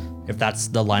guess, if that's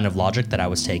the line of logic that I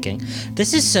was taking.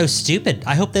 This is so stupid.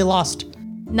 I hope they lost.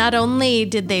 Not only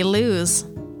did they lose,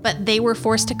 but they were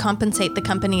forced to compensate the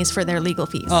companies for their legal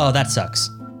fees. Oh, that sucks.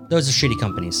 Those are shitty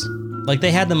companies. Like,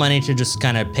 they had the money to just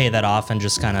kind of pay that off and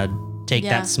just kind of take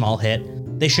that small hit.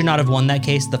 They should not have won that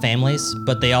case, the families,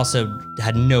 but they also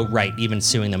had no right even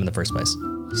suing them in the first place.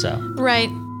 So. Right.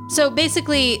 So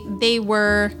basically, they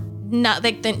were not,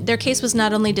 like, their case was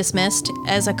not only dismissed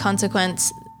as a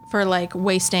consequence for, like,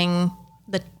 wasting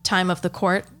the time of the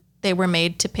court, they were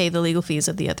made to pay the legal fees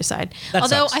of the other side. That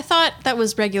Although sucks. I thought that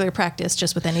was regular practice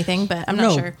just with anything, but I'm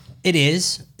not sure. It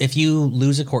is. If you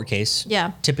lose a court case,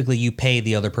 Yeah. typically you pay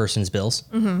the other person's bills,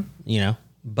 you know,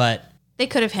 but They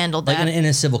could have handled like that. in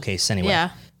a civil case anyway. Yeah.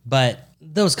 But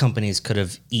those companies could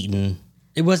have eaten.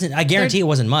 It wasn't, I guarantee it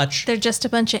wasn't much. They're just a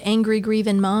bunch of angry,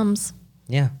 grieving moms.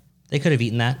 Yeah. They could have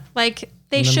eaten that. Like,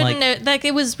 they And then, shouldn't have, like,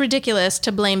 it was ridiculous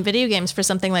to blame video games for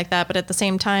something like that, but at the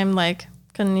same time, like,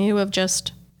 couldn't you have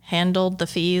just handled the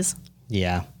fees?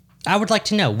 Yeah. I would like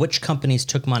to know which companies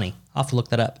took money. I'll have to look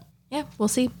that up. Yeah, we'll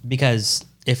see. Because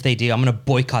if they do, I'm going to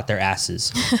boycott their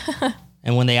asses.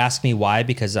 And when they ask me why,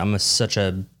 because I'm such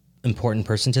a important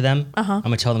person to them, I'm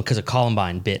gonna tell them because of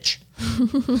Columbine, bitch.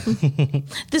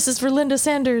 This is for Linda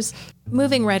Sanders.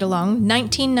 Moving right along,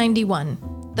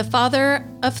 1991. A father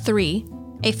of three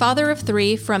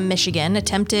from Michigan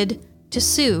attempted to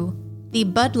sue the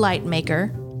Bud Light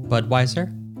maker,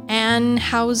 Budweiser?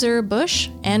 Anheuser-Busch?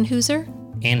 Anheuser?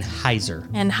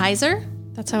 Anheuser.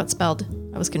 That's how it's spelled.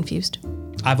 I was confused.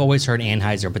 I've always heard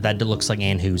Anheuser, but that looks like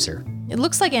Anheuser. It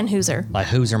looks like Anheuser, Like,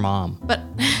 who's her mom? but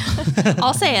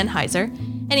I'll say Anheuser.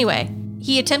 Anyway,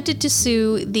 he attempted to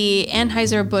sue the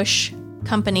Anheuser-Busch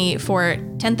company for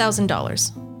 $10,000.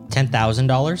 $10,000?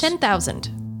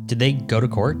 $10,000. Did they go to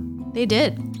court? They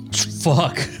did.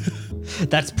 Fuck.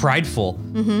 That's prideful.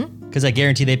 Mm-hmm. Because I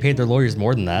guarantee they paid their lawyers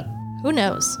more than that. Who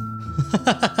knows?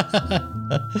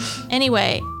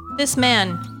 Anyway, this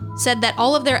man said that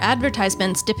all of their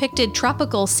advertisements depicted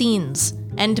tropical scenes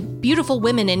and beautiful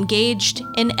women engaged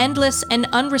in endless and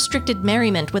unrestricted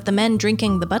merriment with the men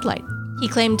drinking the Bud Light. He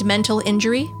claimed mental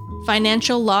injury,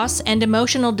 financial loss, and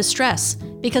emotional distress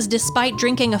because despite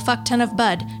drinking a fuck ton of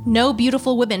Bud, no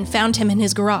beautiful women found him in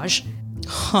his garage.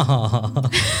 I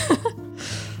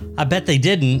bet they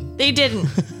didn't. They didn't.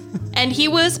 And he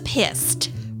was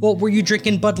pissed. Well, were you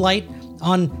drinking Bud Light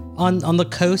on the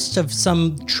coast of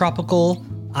some tropical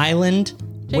island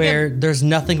where there's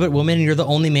nothing but women and you're the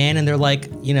only man and they're like,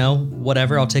 you know,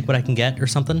 whatever, I'll take what I can get or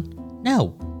something?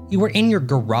 No. You were in your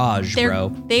garage, bro.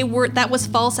 That was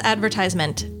false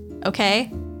advertisement.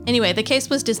 Okay? Anyway, the case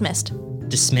was dismissed.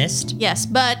 Dismissed? Yes,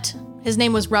 but his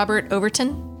name was Robert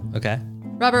Overton. Okay.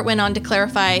 Robert went on to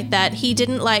clarify that he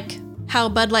didn't like how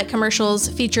Bud Light commercials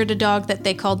featured a dog that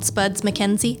they called Spuds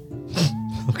McKenzie.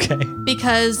 Okay.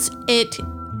 Because it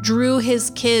drew his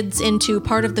kids into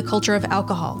part of the culture of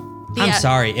alcohol. I'm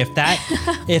sorry, if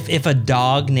if a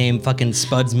dog named fucking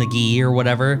Spuds McGee or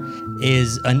whatever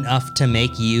is enough to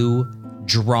make you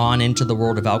drawn into the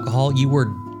world of alcohol, you were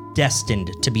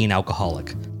destined to be an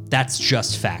alcoholic. That's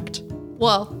just fact.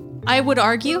 Well, I would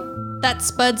argue that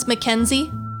Spuds McKenzie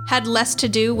had less to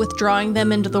do with drawing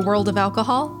them into the world of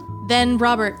alcohol than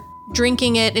Robert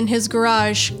drinking it in his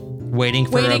garage. Waiting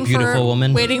for a beautiful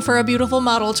woman? Waiting for a beautiful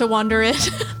model to wander in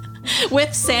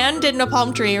with sand and a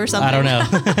palm tree or something. I don't know.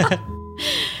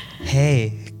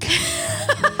 Hey,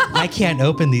 I can't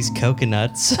open these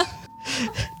coconuts.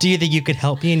 Do you think you could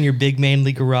help me in your big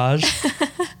manly garage?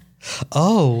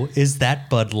 Oh, is that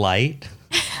Bud Light?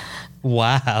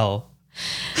 Wow.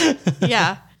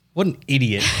 Yeah. What an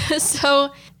idiot.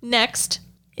 So next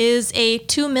is a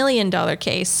 $2 million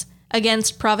case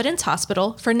against Providence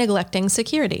Hospital for neglecting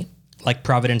security. Like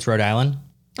Providence, Rhode Island?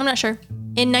 I'm not sure.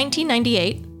 In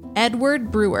 1998,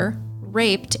 Edward Brewer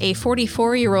raped a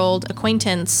 44-year-old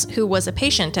acquaintance who was a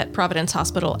patient at Providence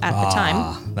Hospital at the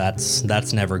time.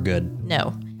 That's never good.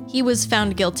 No. He was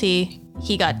found guilty.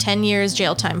 He got 10 years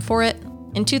jail time for it.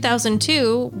 In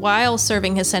 2002, while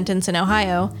serving his sentence in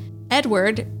Ohio,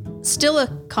 Edward, still a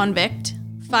convict,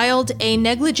 filed a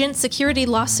negligent security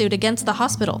lawsuit against the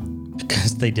hospital.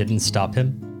 Because they didn't stop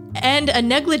him? And a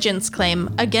negligence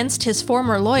claim against his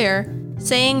former lawyer,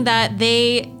 saying that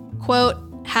they, quote,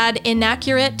 had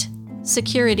inaccurate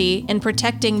security in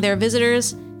protecting their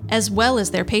visitors as well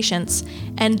as their patients,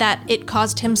 and that it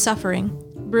caused him suffering.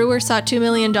 Brewer sought $2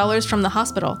 million from the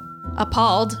hospital.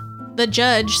 Appalled, the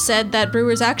judge said that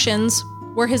Brewer's actions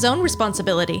were his own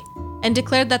responsibility and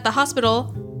declared that the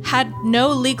hospital had no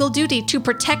legal duty to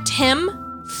protect him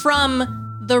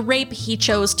from the rape he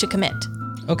chose to commit.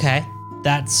 Okay,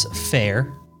 that's fair.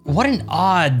 What an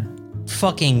odd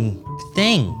fucking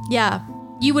thing. Yeah.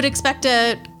 You would expect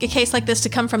a case like this to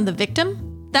come from the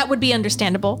victim? That would be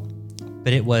understandable.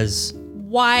 But it was...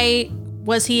 Why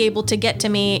was he able to get to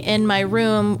me in my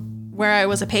room where I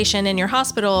was a patient in your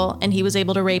hospital and he was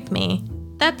able to rape me?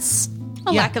 That's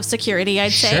a lack of security,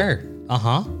 I'd say. Sure.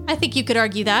 Uh-huh. I think you could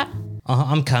argue that. Uh-huh.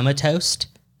 I'm comatose,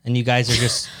 and you guys are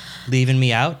just leaving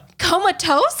me out.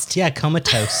 Comatose? Yeah,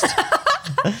 comatose.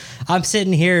 I'm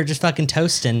sitting here just fucking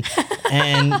toasting,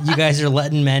 and you guys are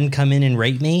letting men come in and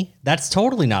rape me? That's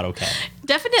totally not okay.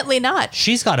 Definitely not.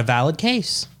 She's got a valid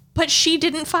case. But she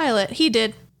didn't file it. He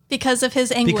did because of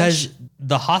his anguish. Because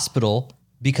the hospital,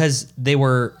 because they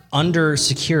were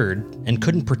under-secured and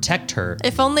couldn't protect her.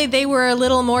 If only they were a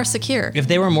little more secure. If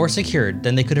they were more secured,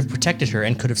 then they could have protected her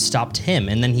and could have stopped him,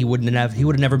 and then he would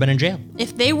have never been in jail.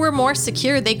 If they were more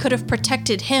secure, they could have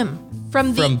protected him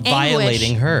from the anguish,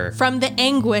 violating her. From the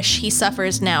anguish he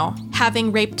suffers now,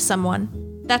 having raped someone.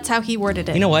 That's how he worded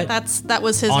it. You know what? That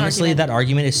was his Honestly, argument. that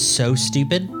argument is so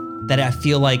stupid that I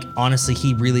feel like, honestly,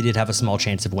 he really did have a small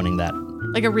chance of winning that.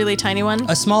 Like a really tiny one?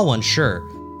 A small one, sure.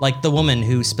 Like the woman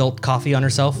who spilt coffee on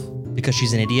herself because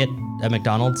she's an idiot at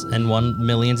McDonald's and won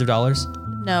millions of dollars.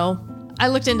 No. I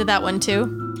looked into that one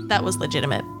too. That was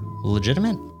legitimate.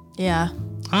 Legitimate? Yeah.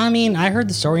 I mean, I heard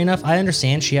the story enough. I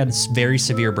understand she had very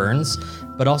severe burns,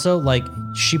 but also, like,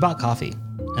 she bought coffee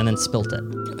and then spilt it.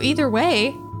 Either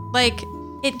way, like,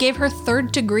 it gave her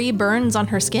 3rd-degree burns on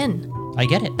her skin. I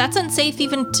get it. That's unsafe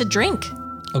even to drink.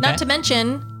 Okay. Not to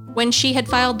mention, when she had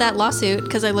filed that lawsuit,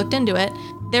 because I looked into it,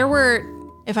 there were,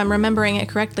 if I'm remembering it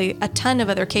correctly, a ton of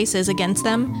other cases against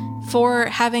them for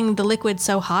having the liquid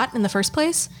so hot in the first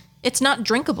place. It's not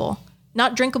drinkable.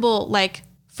 Not drinkable, like,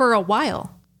 for a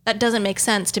while. That doesn't make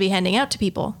sense to be handing out to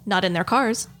people, not in their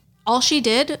cars. All she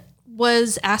did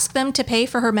was ask them to pay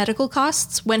for her medical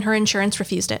costs when her insurance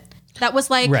refused it. That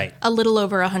was like a little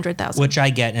over $100,000. Which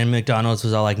I get, and McDonald's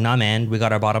was all like, nah, man, we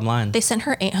got our bottom line. They sent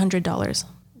her $800.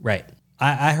 Right.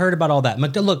 I heard about all that.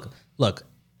 Look,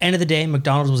 end of the day,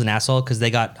 McDonald's was an asshole because they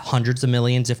got hundreds of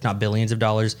millions, if not billions of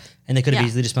dollars, and they could have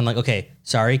easily just been like, okay,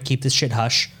 sorry, keep this shit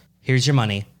hush. Here's your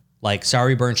money. Like,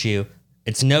 sorry, burnt you.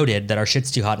 It's noted that our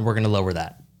shit's too hot and we're going to lower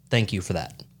that. Thank you for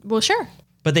that. Well, sure.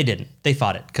 But they didn't. They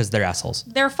fought it because they're assholes.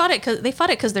 They fought it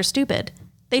because they're stupid.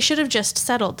 They should have just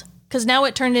settled because now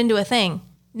it turned into a thing.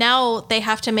 Now they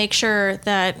have to make sure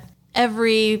that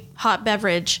every hot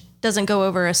beverage doesn't go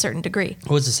over a certain degree. It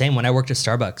was the same when I worked at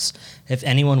Starbucks. If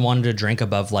anyone wanted to drink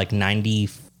above like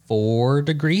 94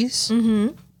 degrees,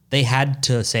 they had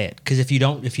to say it. Because if you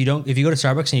go to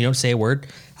Starbucks and you don't say a word,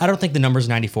 I don't think the number is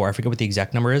 94. I forget what the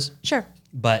exact number is. Sure.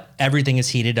 But everything is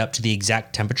heated up to the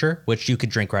exact temperature, which you could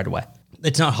drink right away.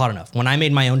 It's not hot enough. When I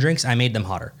made my own drinks, I made them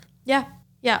hotter. Yeah.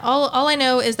 Yeah. All I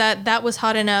know is that was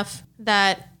hot enough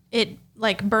that it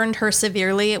like burned her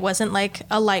severely. It wasn't like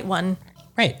a light one.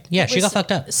 Right. Yeah. She got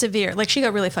fucked up. Severe. Like she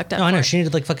got really fucked up. No, I know. She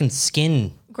needed like fucking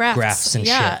skin grafts and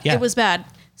shit. Yeah. It was bad.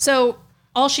 So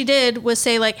all she did was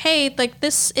say like, hey, like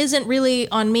this isn't really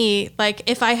on me. Like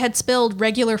if I had spilled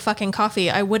regular fucking coffee,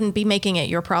 I wouldn't be making it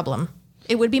your problem.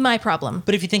 It would be my problem.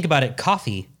 But if you think about it,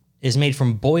 coffee is made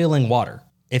from boiling water.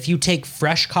 If you take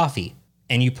fresh coffee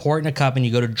and you pour it in a cup and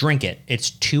you go to drink it, it's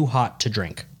too hot to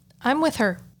drink. I'm with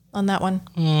her on that one.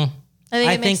 I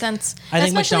think it makes sense.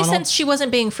 Especially since she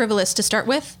wasn't being frivolous to start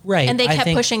with. Right. And they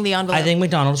kept pushing the envelope. I think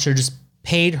McDonald's should have just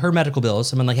paid her medical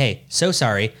bills and been like, hey, so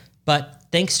sorry, but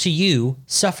thanks to you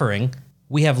suffering,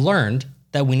 we have learned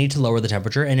that we need to lower the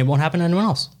temperature and it won't happen to anyone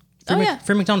else.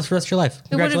 For McDonald's for the rest of your life.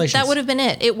 Congratulations. That would have been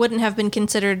it. It wouldn't have been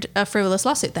considered a frivolous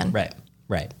lawsuit then.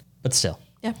 Right. But still.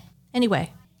 Yeah.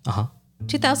 Anyway.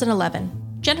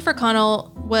 2011. Jennifer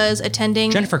Connell was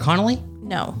attending... Jennifer Connelly?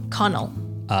 No, Connell.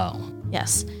 Oh.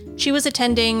 Yes. She was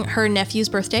attending her nephew's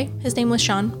birthday. His name was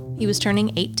Sean. He was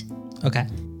turning 8. Okay.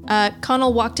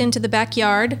 Connell walked into the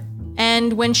backyard,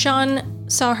 and when Sean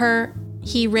saw her,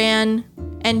 he ran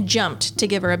and jumped to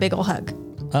give her a big ol' hug.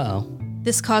 Uh-oh.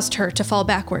 This caused her to fall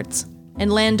backwards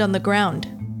and land on the ground,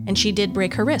 and she did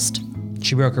break her wrist.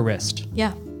 She broke her wrist?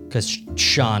 Yeah. Because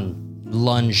Sean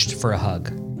lunged for a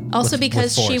hug. Also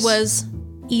because she was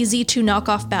easy to knock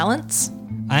off balance.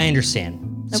 I understand.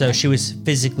 Okay. So she was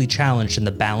physically challenged in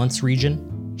the balance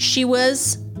region? She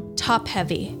was top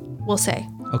heavy, we'll say.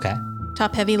 Okay.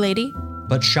 Top heavy lady.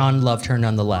 But Sean loved her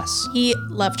nonetheless. He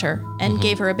loved her and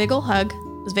gave her a big ol' hug.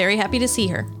 Was very happy to see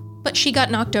her. But she got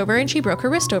knocked over and she broke her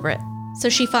wrist over it. So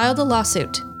she filed a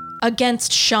lawsuit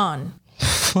against Sean.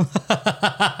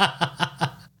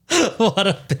 What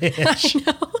a bitch. I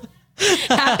know.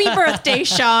 Happy birthday,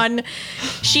 Sean.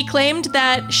 She claimed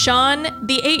that Sean,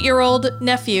 the 8-year-old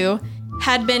nephew,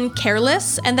 had been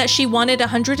careless and that she wanted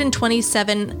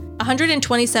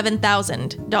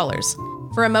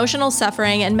 $127,000 for emotional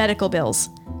suffering and medical bills.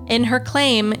 In her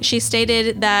claim, she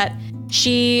stated that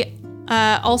she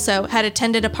also had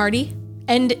attended a party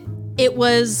and it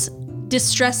was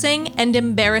distressing and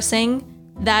embarrassing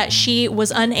that she was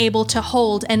unable to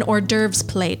hold an hors d'oeuvres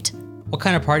plate. What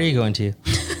kind of party are you going to?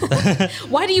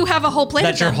 Why do you have a whole plate?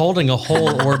 That you're holding a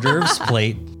whole hors d'oeuvres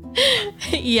plate.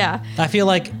 Yeah. I feel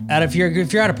like if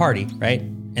you're at a party, right,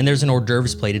 and there's an hors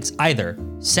d'oeuvres plate, it's either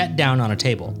set down on a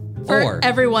table for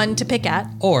everyone to pick at,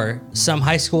 or some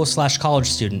high school / college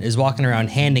student is walking around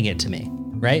handing it to me,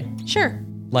 right? Sure.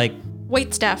 Like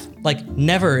wait staff. Like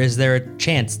never is there a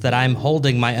chance that I'm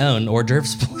holding my own hors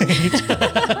d'oeuvres plate.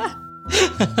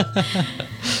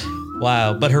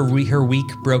 Wow, but her weak,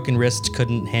 broken wrist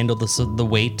couldn't handle the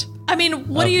weight. I mean,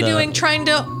 what are you doing trying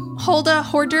to hold a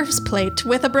hors d'oeuvres plate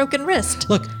with a broken wrist?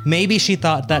 Look, maybe she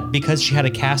thought that because she had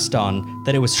a cast on,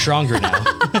 that it was stronger now.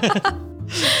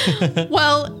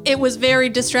 Well, it was very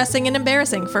distressing and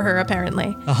embarrassing for her, apparently.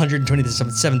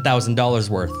 $127,000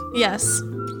 worth. Yes.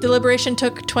 Deliberation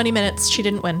took 20 minutes. She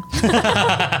didn't win.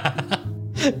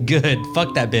 Good.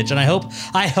 Fuck that bitch. And I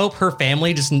hope her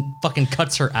family just fucking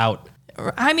cuts her out.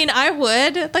 I mean, I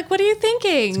would. Like, what are you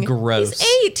thinking? Gross.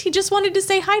 He's 8. He just wanted to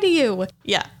say hi to you.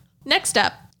 Yeah. Next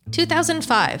up,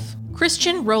 2005.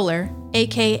 Christian Roller,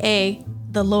 a.k.a.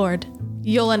 The Lord.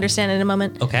 You'll understand in a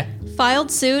moment. Okay. Filed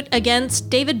suit against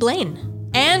David Blaine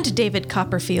and David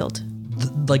Copperfield.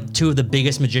 Like 2 of the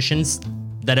biggest magicians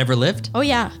that ever lived? Oh,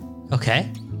 yeah. Okay.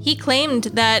 He claimed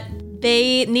that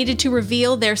they needed to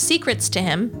reveal their secrets to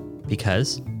him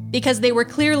Because? because they were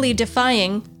clearly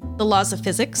defying the laws of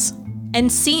physics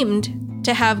and seemed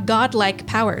to have godlike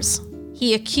powers.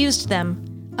 He accused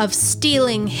them of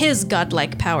stealing his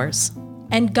godlike powers.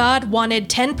 And God wanted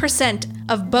 10%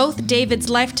 of both David's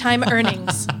lifetime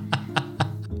earnings,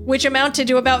 which amounted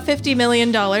to about $50 million.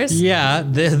 Yeah,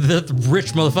 the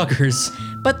rich motherfuckers.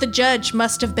 But the judge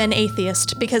must have been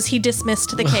atheist because he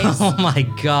dismissed the case. Oh my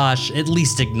gosh, at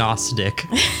least agnostic.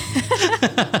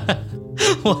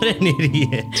 What an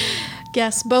idiot.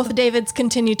 Yes, both Davids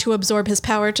continue to absorb his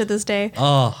power to this day.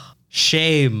 Oh,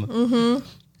 shame. Mm-hmm.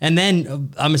 And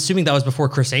then I'm assuming that was before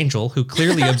Chris Angel, who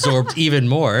clearly absorbed even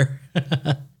more.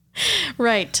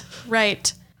 Right.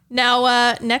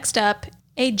 Now, next up,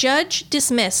 a judge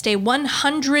dismissed a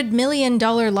 $100 million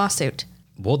lawsuit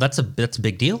Well, that's a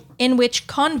big deal. in which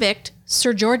convict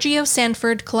Sir Giorgio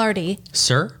Sanford Clardy,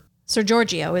 Sir? Sir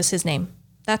Giorgio is his name.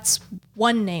 That's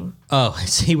one name. Oh,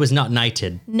 so he was not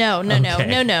knighted. No.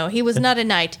 He was not a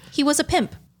knight. He was a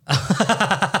pimp.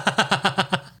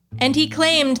 And he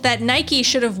claimed that Nike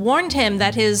should have warned him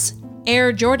that his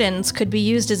Air Jordans could be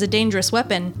used as a dangerous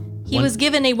weapon. He was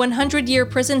given a 100-year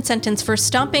prison sentence for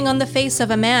stomping on the face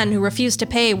of a man who refused to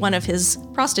pay one of his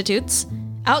prostitutes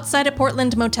outside a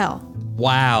Portland motel.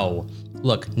 Wow.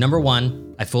 Look, number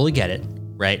one, I fully get it,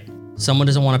 right? Someone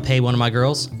doesn't want to pay one of my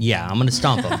girls? Yeah, I'm going to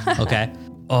stomp him, okay?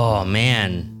 Oh,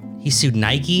 man. He sued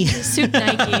Nike Sued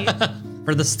Nike.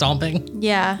 for the stomping?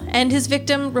 Yeah, and his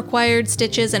victim required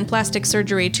stitches and plastic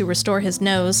surgery to restore his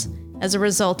nose as a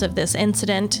result of this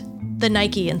incident, the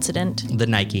Nike incident. The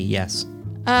Nike, yes.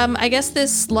 I guess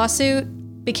this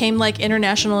lawsuit became like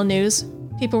international news.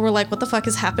 People were like, what the fuck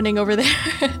is happening over there?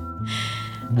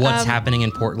 What's happening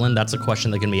in Portland? That's a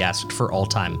question that can be asked for all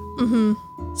time.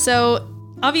 So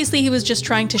obviously he was just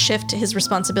trying to shift his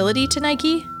responsibility to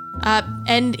Nike.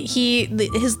 And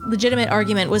his legitimate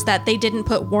argument was that they didn't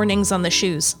put warnings on the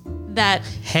shoes. That,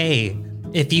 Hey,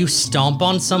 if you stomp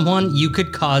on someone, you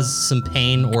could cause some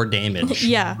pain or damage.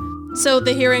 yeah. So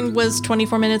the hearing was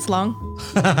 24 minutes long.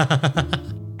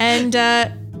 And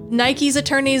Nike's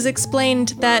attorneys explained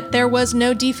that there was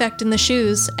no defect in the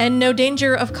shoes and no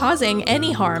danger of causing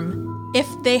any harm if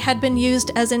they had been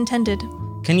used as intended.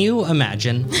 Can you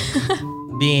imagine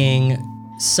being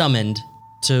summoned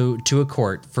to a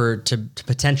court to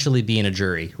potentially be in a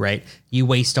jury, right? You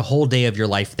waste a whole day of your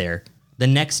life there. The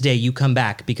next day you come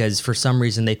back because for some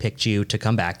reason they picked you to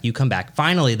come back. You come back.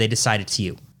 Finally, they decide it's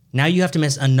you. Now you have to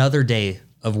miss another day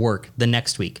of work the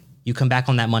next week. You come back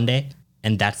on that Monday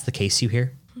and that's the case you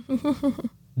hear?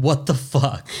 What the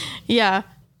fuck? Yeah.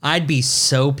 I'd be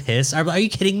so pissed. Are you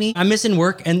kidding me? I'm missing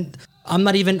work and I'm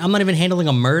not even handling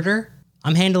a murder.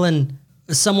 I'm handling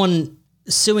someone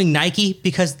suing Nike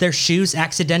because their shoes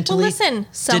accidentally. Well, listen,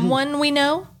 someone we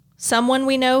know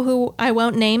who I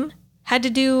won't name had to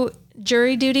do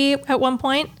jury duty at one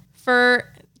point for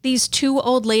these 2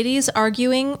 old ladies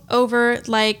arguing over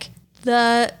like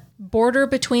the border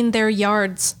between their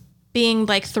yards being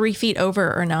like 3 feet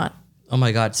over or not. Oh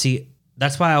my God. See,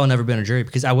 that's why I will never be on a jury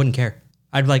because I wouldn't care.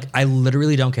 I'd be like, I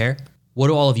literally don't care. What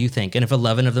do all of you think? And if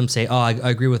 11 of them say, oh, I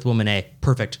agree with woman A,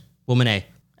 perfect. Woman A.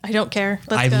 I don't care.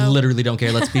 I Let's go. literally don't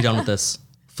care. Let's be done with this.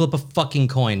 Flip a fucking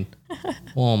coin.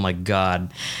 Oh my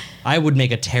God. I would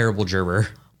make a terrible juror.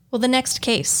 Well, the next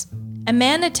case. A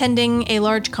man attending a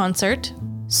large concert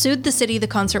sued the city the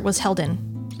concert was held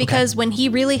in because when he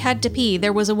really had to pee,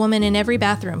 there was a woman in every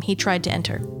bathroom he tried to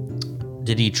enter.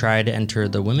 Did he try to enter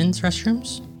the women's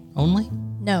restrooms only?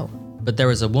 No. But there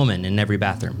was a woman in every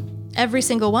bathroom Every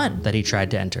single one. that he tried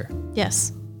to enter.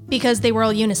 Yes. Because they were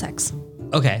all unisex.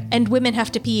 Okay, And women have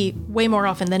to pee way more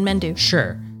often than men do.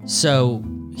 sure. So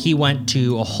he went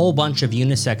to a whole bunch of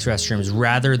unisex restrooms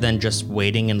rather than just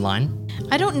waiting in line?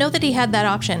 I don't know that he had that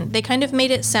option. They kind of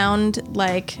made it sound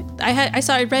like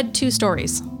I read 2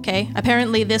 stories, okay?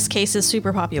 Apparently this case is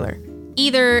super popular.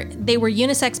 Either they were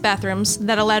unisex bathrooms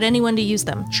that allowed anyone to use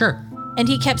them, Sure. and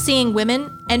he kept seeing women,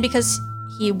 and because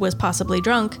he was possibly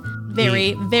drunk,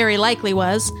 very likely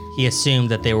was He assumed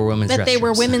that they were women's that they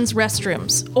were restrooms. women's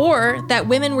restrooms, or that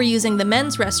women were using the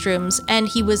men's restrooms, and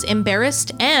he was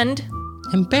embarrassed and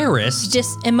Embarrassed?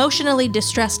 emotionally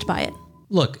distressed by it.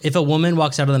 Look, if a woman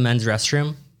walks out of the men's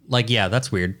restroom, like, yeah,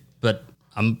 that's weird, but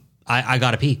I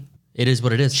gotta pee. It is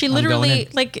what it is. She I'm going literally, in.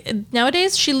 like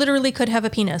nowadays, she literally could have a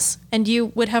penis and you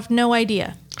would have no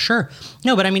idea. Sure.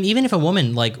 No, but I mean, even if a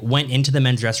woman like went into the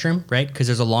men's restroom, right? Because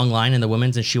there's a long line in the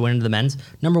women's and she went into the men's.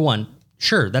 Number one,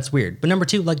 sure, that's weird. But number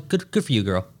two, like, good for you,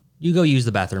 girl. You go use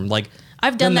the bathroom. Like,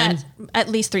 I've done that at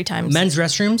least 3 times. men's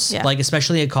restrooms, Yeah. like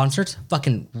especially at concerts,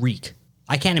 fucking reek.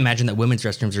 I can't imagine that women's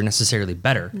restrooms are necessarily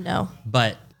better. No.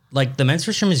 But like the men's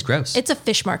restroom is gross. It's a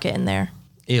fish market in there.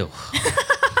 Ew.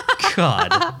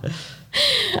 God.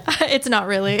 It's not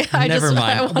really. Never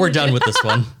mind. We're done with this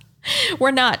one.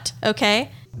 We're not,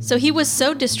 okay? So he was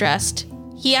so distressed,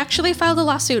 he actually filed a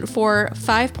lawsuit for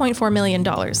 $5.4 million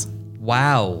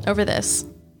Wow. over this.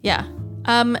 Yeah.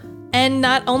 And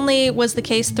not only was the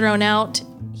case thrown out,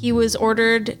 he was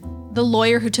ordered, the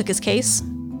lawyer who took his case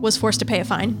was forced to pay a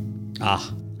fine.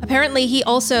 Ah. Apparently, he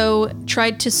also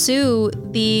tried to sue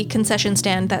the concession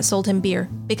stand that sold him beer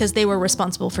because they were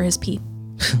responsible for his pee.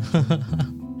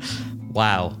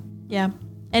 Wow. Yeah.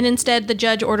 And instead, the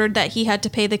judge ordered that he had to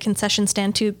pay the concession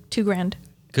stand $2,000.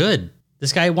 Good.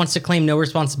 This guy wants to claim no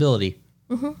responsibility.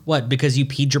 Mm-hmm. What? Because you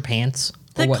peed your pants?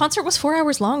 Or The what? concert was 4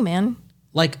 hours long, man.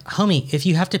 Like, homie, if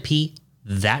you have to pee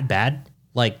that bad,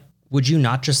 like, would you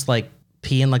not just like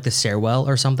pee in like the stairwell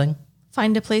or something?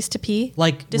 Find a place to pee.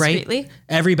 Like, discreetly. right?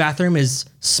 Every bathroom is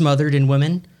smothered in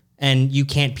women and you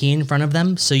can't pee in front of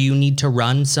them, so you need to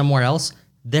run somewhere else.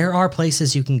 There are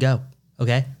places you can go,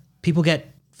 okay? People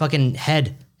get fucking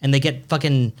head and they get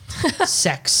fucking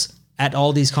sex at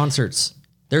all these concerts.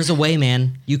 There's a way,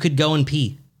 man. You could go and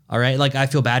pee, all right? Like, I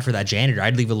feel bad for that janitor.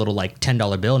 I'd leave a little, like,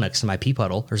 $10 bill next to my pee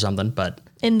puddle or something, but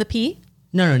In the pee?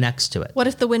 no, next to it. What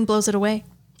if the wind blows it away?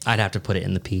 I'd have to put it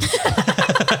in the pee.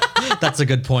 That's a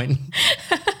good point.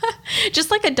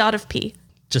 Just like a dot of pee.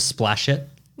 Just splash it.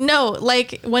 No,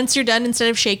 like once you're done, instead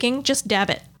of shaking, just dab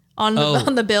it on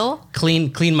the bill.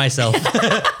 Clean myself with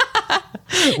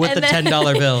the then-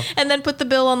 $10 bill. And then put the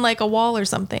bill on like a wall or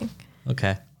something.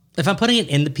 Okay. If I'm putting it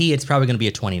in the pee, it's probably going to be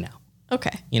a 20 now,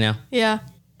 Okay. you know? Yeah.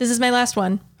 This is my last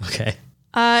one. Okay.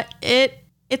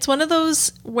 It's one of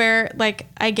those where like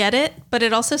I get it, but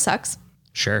it also sucks.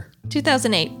 Sure.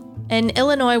 2008, an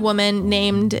Illinois woman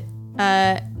named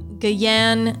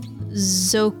Gayan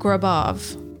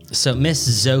Zokrabov. So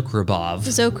Miss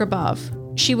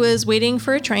Zokrabov. She was waiting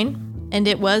for a train, and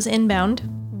it was inbound,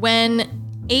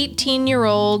 when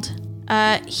 18-year-old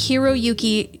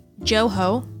Hiroyuki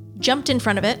Joho jumped in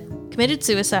front of it, committed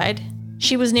suicide.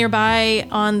 She was nearby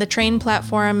on the train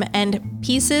platform, and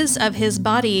pieces of his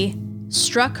body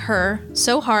struck her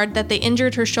so hard that they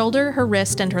injured her shoulder, her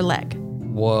wrist, and her leg.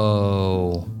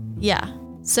 Whoa. Yeah.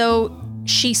 So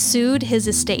she sued his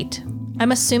estate.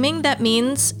 I'm assuming that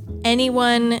means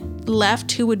anyone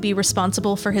left who would be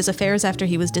responsible for his affairs after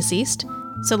he was deceased.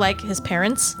 So like his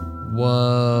parents.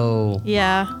 Whoa.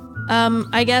 Yeah.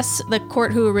 I guess the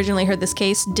court who originally heard this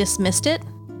case dismissed it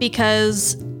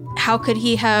because how could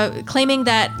he have, claiming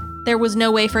that there was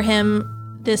no way for him,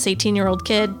 this 18-year-old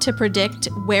kid, to predict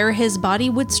where his body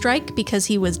would strike because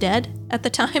he was dead at the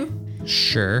time.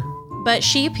 Sure. But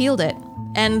she appealed it,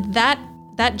 and that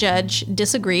judge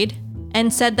disagreed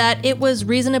and said that it was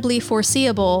reasonably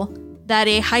foreseeable that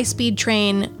a high-speed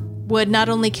train would not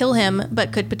only kill him,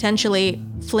 but could potentially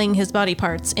fling his body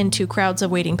parts into crowds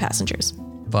of waiting passengers.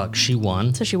 Fuck, she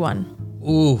won. So she won.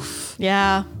 Oof.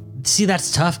 Yeah. See,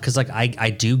 that's tough because like I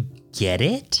do get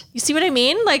it. You see what I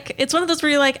mean? Like, it's one of those where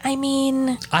you're like, I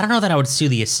mean... I don't know that I would sue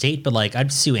the estate, but like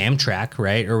I'd sue Amtrak,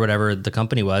 right? Or whatever the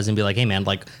company was and be like, hey man,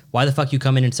 like why the fuck you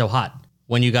coming in so hot?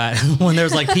 When you got, when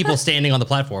there's like people standing on the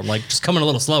platform, like just coming a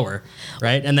little slower,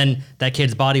 right? And then that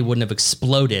kid's body wouldn't have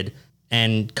exploded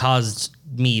and caused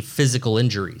me physical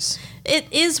injuries.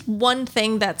 It is one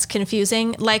thing that's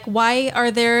confusing. Like, why are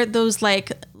there those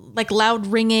like loud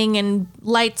ringing and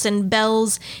lights and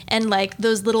bells and like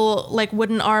those little like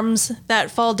wooden arms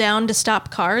that fall down to stop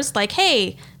cars? Like,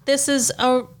 hey, this is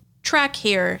a track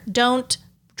here. Don't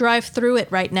drive through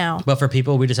it right now. But for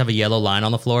people, we just have a yellow line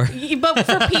on the floor. But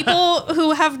for people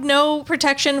who have no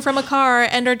protection from a car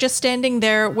and are just standing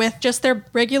there with just their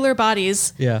regular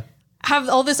bodies, Yeah. have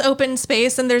all this open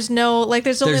space and there's no, like,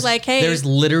 there's only like, hey. There's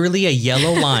literally a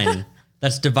yellow line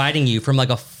that's dividing you from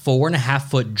like a 4.5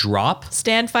 foot drop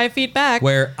Stand 5 feet back.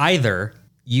 where either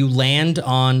you land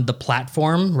on the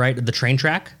platform, right, the train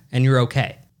track, and you're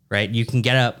okay, right? You can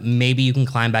get up, maybe you can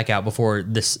climb back out before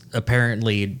this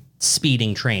apparently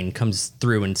speeding train comes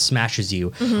through and smashes you.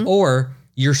 Mm-hmm. Or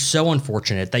you're so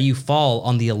unfortunate that you fall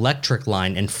on the electric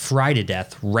line and fry to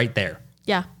death right there.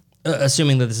 Yeah.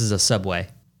 Assuming that this is a subway,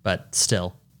 but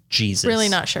still, Jesus. Really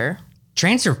not sure.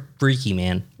 Trains are freaky,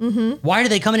 man. Mm-hmm. Why are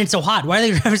they coming in so hot? Why are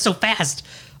they driving so fast?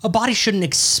 A body shouldn't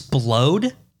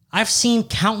explode. I've seen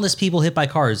countless people hit by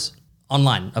cars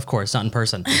online, of course, not in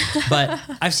person, but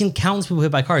I've seen countless people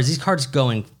hit by cars. These cars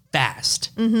going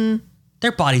fast. Mm-hmm.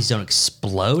 Their bodies don't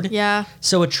explode. Yeah.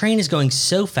 So a train is going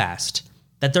so fast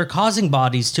that they're causing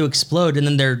bodies to explode, and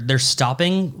then they're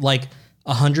stopping like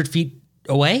 100 feet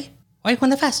away. Why are you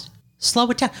going that fast? Slow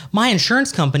it down. My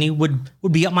insurance company would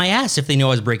be up my ass if they knew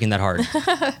I was braking that hard.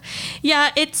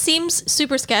 Yeah, it seems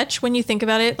super sketch when you think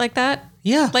about it like that.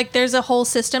 Yeah. Like there's a whole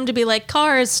system to be like,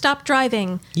 cars, stop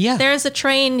driving. Yeah. There's a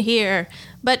train here.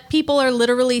 But people are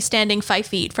literally standing 5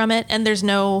 feet from it and there's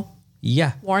no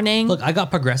Yeah. warning. Look, I got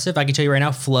Progressive. I can tell you right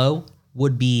now, Flo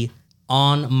would be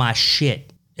on my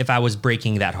shit if I was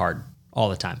braking that hard all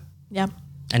the time. Yeah.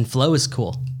 And Flo is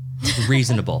cool,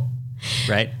 reasonable,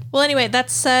 right? Well, anyway,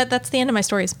 that's the end of my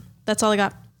stories. That's all I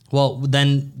got. Well,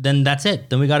 then that's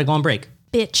it. Then we got to go on break.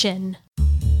 Bitchin'.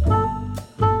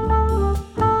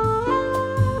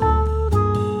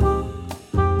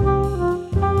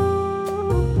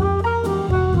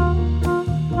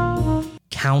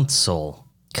 Counsel.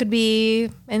 Could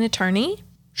be an attorney.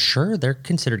 Sure, they're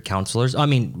considered counselors. I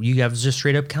mean, you have just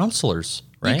straight up counselors,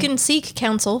 right? You can seek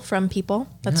counsel from people.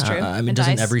 That's true. I mean, Advice.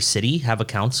 doesn't every city have a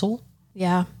council?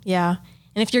 Yeah, yeah.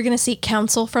 And if you're going to seek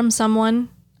counsel from someone,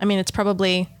 I mean, it's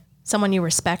probably someone you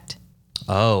respect.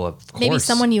 Oh, of course. Maybe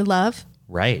someone you love.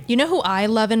 Right. You know who I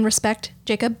love and respect,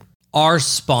 Jacob? Our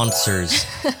sponsors.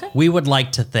 We would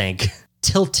like to thank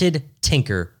Tilted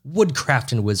Tinker,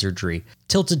 Woodcraft and Wizardry.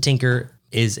 Tilted Tinker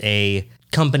is a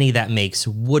company that makes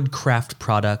woodcraft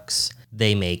products.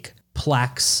 They make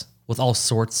plaques with all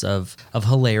sorts of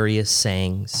hilarious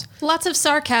sayings. Lots of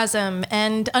sarcasm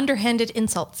and underhanded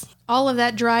insults. All of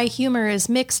that dry humor is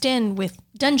mixed in with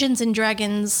Dungeons and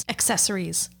Dragons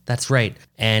accessories. That's right.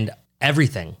 And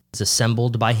everything is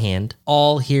assembled by hand,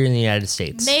 all here in the United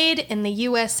States. Made in the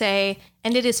USA,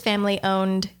 and it is family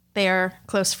owned. They are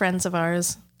close friends of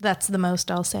ours. That's the most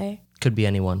I'll say. Could be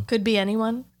anyone. Could be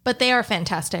anyone. But they are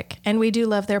fantastic, and we do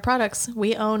love their products.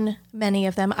 We own many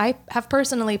of them. I have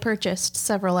personally purchased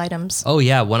several items. Oh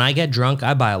yeah, when I get drunk,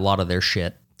 I buy a lot of their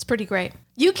shit. It's pretty great.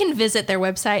 You can visit their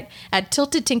website at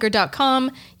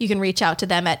tiltedtinker.com. You can reach out to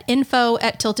them at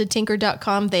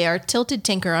info@tiltedtinker.com. They are Tilted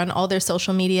Tinker on all their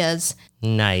social medias.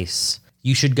 Nice.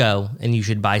 You should go and you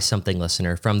should buy something,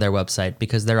 listener, from their website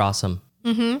because they're awesome.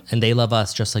 Mm-hmm. And they love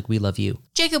us just like we love you.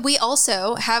 Jacob, we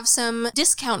also have some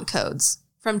discount codes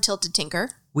from Tilted Tinker.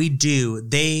 We do.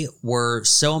 They were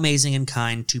so amazing and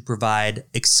kind to provide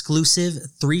exclusive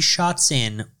 3 shots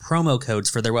in promo codes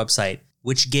for their website,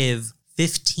 which give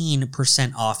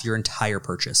 15% off your entire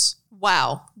purchase.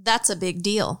 Wow, that's a big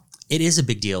deal. It is a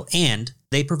big deal. And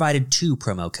they provided 2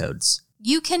 promo codes.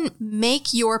 You can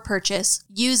make your purchase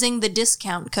using the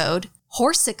discount code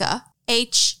HORSICA,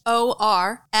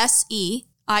 HORSEICA.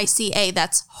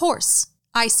 That's horse,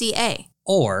 ICA.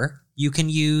 Or you can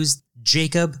use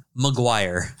Jacob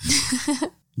Maguire.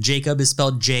 Jacob is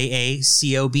spelled Jacob.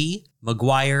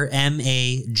 Maguire,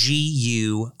 Maguire.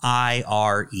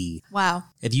 Wow.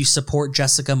 If you support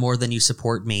Jessica more than you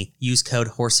support me, use code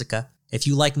HORSICA. If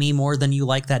you like me more than you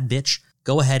like that bitch,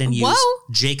 go ahead and use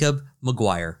Whoa. Jacob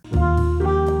Maguire.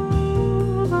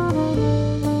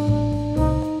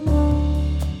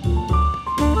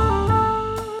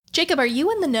 Jacob, are you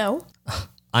in the know?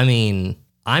 I mean,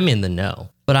 I'm in the know,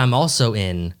 but I'm also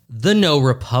in the No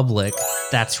Republic.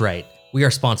 That's right. We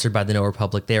are sponsored by the No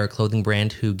Republic. They are a clothing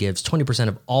brand who gives 20%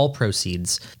 of all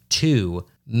proceeds to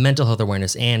mental health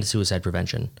awareness and suicide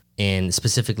prevention in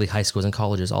specifically high schools and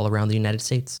colleges all around the United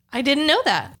States. I didn't know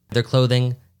that. Their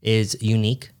clothing is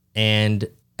unique and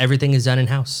everything is done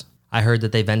in-house. I heard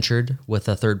that they ventured with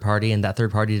a third party and that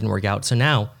third party didn't work out. So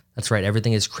now, that's right,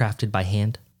 everything is crafted by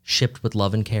hand, shipped with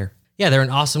love and care. Yeah, they're an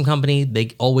awesome company.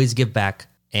 They always give back.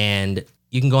 And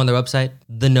you can go on their website,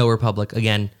 The No Republic.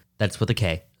 Again, that's with a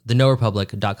K.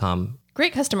 TheNoRepublic.com.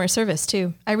 Great customer service,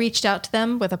 too. I reached out to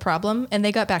them with a problem, and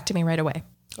they got back to me right away.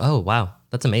 Oh, wow.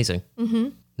 That's amazing. Mm-hmm.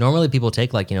 Normally people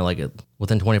take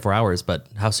within 24 hours, but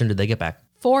how soon did they get back?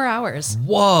 4 hours.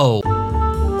 Whoa.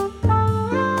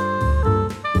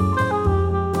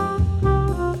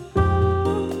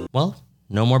 Well,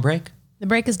 no more break. The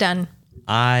break is done.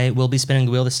 I will be spinning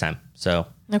the wheel this time. So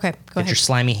Okay, go get ahead. your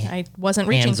slimy I wasn't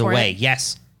reaching hands for away. it.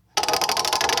 Yes.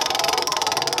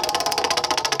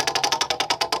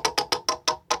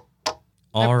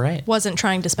 All right. Wasn't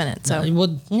trying to spin it, so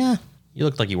Well, yeah, you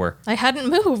looked like you were. I hadn't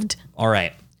moved. All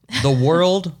right. The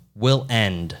world will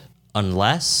end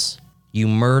unless you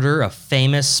murder a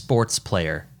famous sports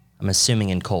player. I'm assuming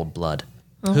in cold blood.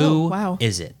 Who wow.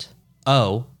 is it?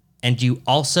 Oh, and you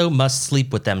also must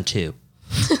sleep with them too.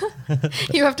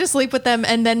 You have to sleep with them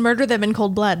and then murder them in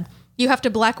cold blood. You have to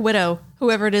Black Widow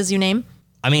whoever it is you name.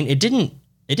 I mean, it didn't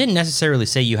necessarily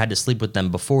say you had to sleep with them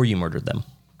before you murdered them.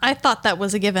 I thought that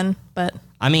was a given, but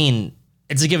I mean,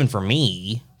 it's a given for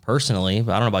me personally,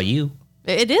 but I don't know about you.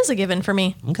 it is a given for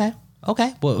me. Okay.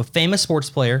 Well, a famous sports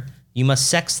player, you must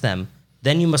sex them,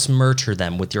 then you must murder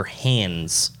them with your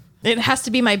hands. It has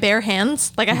to be my bare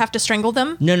hands. Like I have to strangle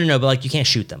them. No, but like you can't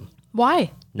shoot them.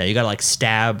 Why? No, you gotta like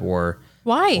stab or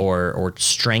Why? or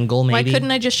strangle Why maybe.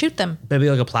 couldn't I just shoot them? Maybe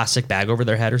like a plastic bag over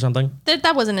their head or something.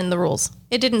 That wasn't in the rules.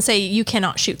 It didn't say you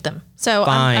cannot shoot them. So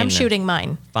I'm Fine. shooting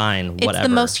mine. Fine, It's whatever.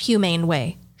 the most humane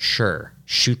way. Sure.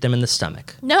 Shoot them in the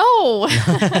stomach. No.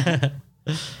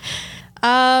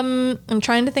 I'm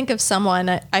trying to think of someone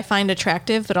I find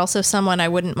attractive, but also someone I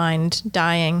wouldn't mind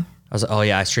dying. I was like, oh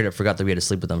yeah, I straight up forgot that we had to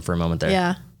sleep with them for a moment there.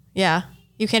 Yeah. Yeah.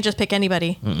 You can't just pick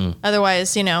anybody.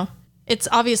 Otherwise, it's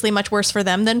obviously much worse for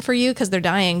them than for you because they're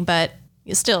dying, but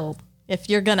still, if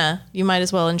you're you might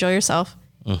as well enjoy yourself.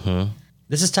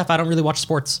 This is tough. I don't really watch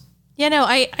sports. Yeah, no,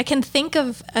 I can think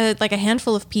of like a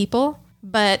handful of people,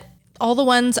 but all the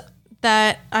ones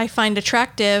that I find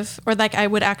attractive or like I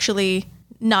would actually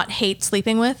not hate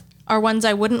sleeping with are ones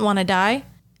I wouldn't want to die.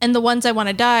 And the ones I want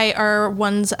to die are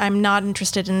ones I'm not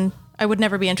interested in. I would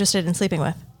never be interested in sleeping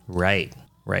with. Right.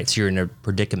 So you're in a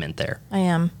predicament there. I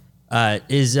am.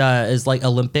 Is like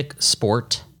Olympic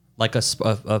sport like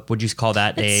would you call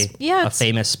that a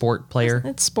famous sport player?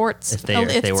 It's sports. If they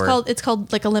It's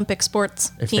called like Olympic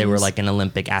sports. If teams. they were like an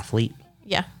Olympic athlete.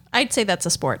 Yeah, I'd say that's a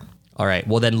sport. All right.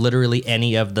 Well, then literally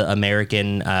any of the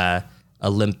American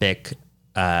Olympic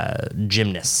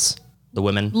gymnasts, the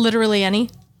women. Literally any.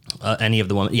 Any of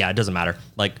the women. Yeah, it doesn't matter.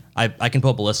 Like I can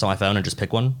pull up a list on my phone and just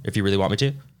pick one if you really want me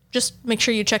to. Just make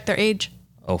sure you check their age.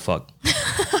 Oh, fuck.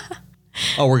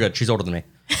 Oh, we're good. She's older than me.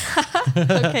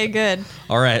 Okay, good.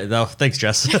 All right. No, thanks,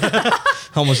 Jess.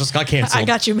 Almost just got canceled. I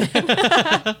got you,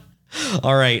 man.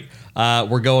 All right.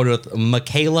 We're going with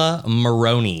Michaela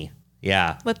Maroney.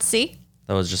 Yeah. Let's see.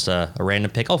 That was just a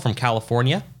random pick. Oh, from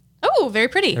California. Oh, very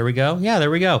pretty. There we go. Yeah,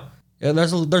 there we go. Yeah,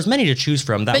 there's many to choose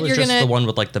from. That But was you're just gonna- the one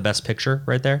with like the best picture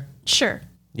right there. Sure.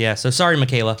 Yeah. So sorry,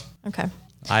 Michaela. Okay.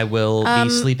 I will be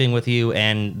sleeping with you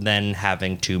and then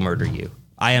having to murder you.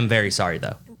 I am very sorry,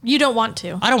 though. You don't want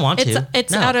to. I don't want to.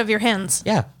 It's No. out of your hands.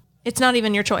 Yeah. It's not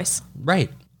even your choice.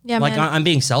 Right. Yeah, like man. I'm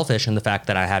being selfish in the fact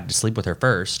that I had to sleep with her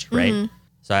first, right?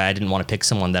 So I didn't want to pick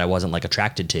someone that I wasn't like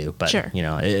attracted to, but Sure.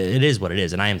 it is what it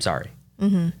is, and I am sorry.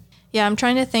 Yeah, I'm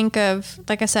trying to think of,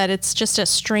 like I said, it's just a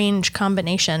strange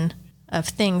combination of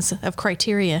things, of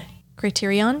criteria.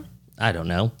 Criterion? I don't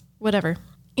know. Whatever.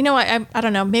 I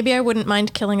don't know. Maybe I wouldn't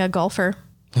mind killing a golfer.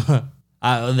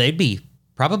 They'd be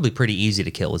probably pretty easy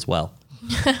to kill as well.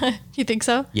 You think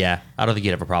so? Yeah, I don't think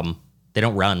you'd have a problem. They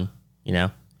don't run,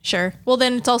 Sure. Well,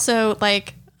 then it's also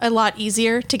like a lot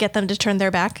easier to get them to turn their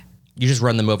back. You just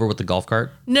run them over with the golf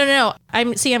cart. No.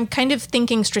 I'm kind of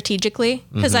thinking strategically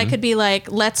because I could be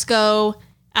like, let's go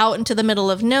out into the middle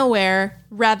of nowhere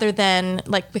rather than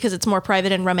like, because it's more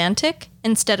private and romantic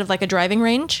instead of like a driving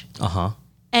range. Uh-huh.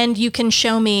 And you can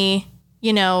show me,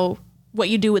 what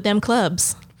you do with them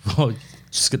clubs.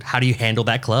 How do you handle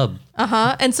that club?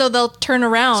 And so they'll turn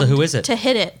around. So who is it? To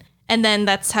hit it. And then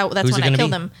that's Who's when it I gonna kill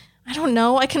be? them. I don't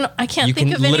know. I can't You think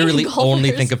can of any literally golfers.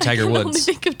 only think of Tiger I can only Woods.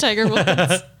 think of Tiger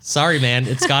Woods. Sorry, man.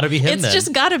 It's got to be him It's then.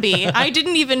 just gotta be. I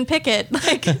didn't even pick it.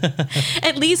 Like,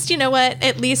 at least, you know what?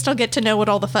 At least I'll get to know what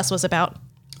all the fuss was about.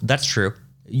 That's true.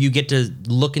 You get to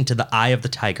look into the eye of the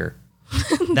tiger.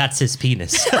 That's his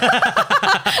penis.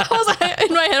 I was like,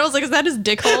 in my head, I was like, is that his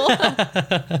dick hole?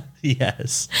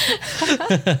 Yes.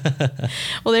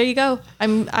 Well, there you go.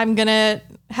 I'm gonna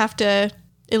have to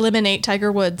eliminate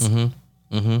Tiger Woods.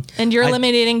 And you're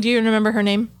eliminating. Do you remember her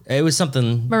name? It was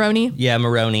something. Maroney. Yeah,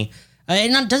 Maroney.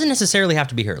 It doesn't necessarily have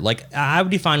to be her. Like, I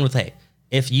would be fine with, hey,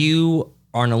 if you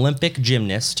are an Olympic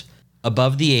gymnast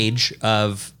above the age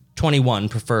of 21,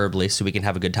 preferably, so we can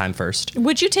have a good time first.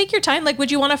 Would you take your time? Like,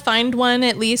 would you want to find one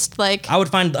at least? Like, I would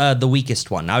find the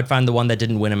weakest one. I would find the one that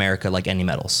didn't win America, like, any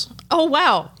medals. oh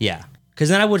wow. Yeah. Because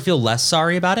then I would feel less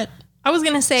sorry about it. I was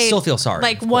gonna say, Still feel sorry,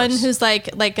 Like of one course. who's like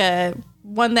a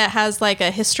one that has like a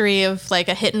history of like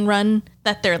a hit and run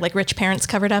that their like rich parents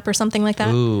covered up or something like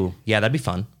that. Ooh. Yeah, that'd be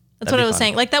fun. That's what I was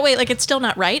saying. Like that way, like it's still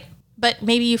not right, but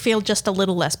maybe you feel just a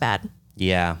little less bad.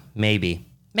 Yeah, maybe.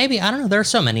 Maybe. I don't know. There are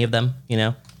so many of them,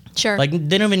 Sure. Like,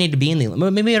 they don't even need to be in the...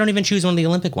 Maybe I don't even choose one of the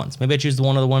Olympic ones. Maybe I choose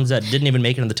one of the ones that didn't even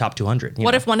make it in the top 200.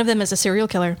 What if one of them is a serial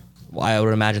killer? Well, I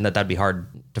would imagine that'd be hard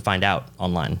to find out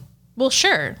online. Well,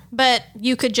 sure, but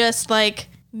you could just like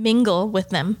mingle with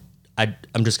them.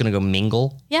 I'm just going to go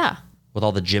mingle Yeah. with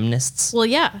all the gymnasts. Well,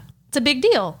 yeah. It's a big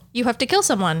deal. You have to kill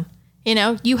someone. You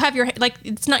know, you have your, like,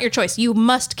 it's not your choice. You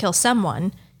must kill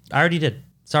someone. I already did.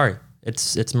 Sorry.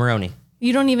 It's Maroney.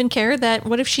 You don't even care that,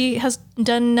 what if she has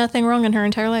done nothing wrong in her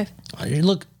entire life?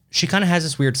 Look, she kind of has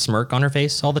this weird smirk on her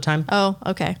face all the time. Oh,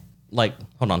 okay. Like,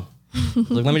 hold on.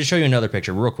 Look, let me just show you another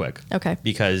picture real quick. Okay.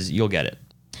 Because you'll get it.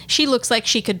 She looks like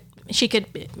she could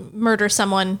murder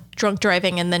someone drunk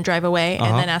driving and then drive away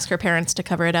and then ask her parents to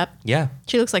cover it up. Yeah.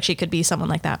 She looks like she could be someone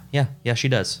like that. Yeah. Yeah, she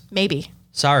does. Maybe.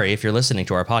 Sorry if you're listening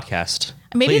to our podcast.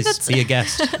 Maybe Please that's- be a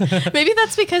guest. Maybe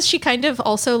that's because she kind of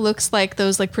also looks like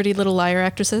those like Pretty Little Liar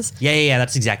actresses. Yeah.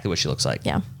 That's exactly what she looks like.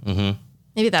 Yeah. Mm-hmm.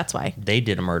 Maybe that's why. They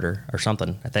did a murder or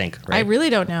something, I think, right? I really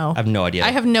don't know. I have no idea. I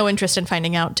have no interest in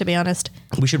finding out, to be honest.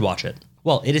 We should watch it.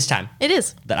 Well, it is time It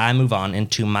is. that I move on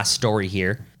into my story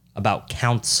here about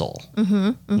council.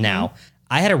 Now,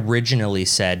 I had originally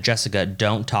said, Jessica,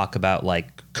 don't talk about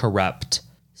like corrupt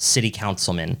city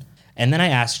councilmen. And then I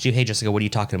asked you, hey, Jessica, what are you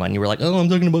talking about? And you were like, oh, I'm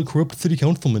talking about corrupt city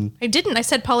councilmen. I didn't. I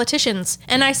said politicians.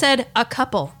 And I said a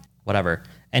couple. Whatever.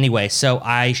 Anyway, so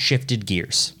I shifted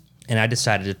gears and I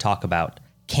decided to talk about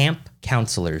camp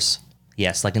counselors.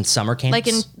 Yes, like in summer camps. Like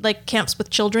in like camps with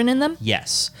children in them?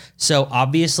 Yes. So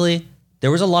obviously,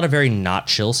 there was a lot of very not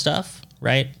chill stuff,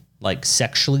 right? Like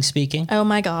sexually speaking. Oh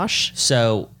my gosh.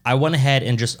 So I went ahead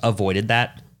and just avoided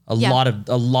that. A Yeah.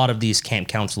 lot of these camp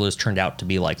counselors turned out to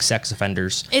be like sex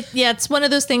offenders. It's one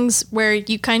of those things where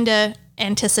you kind of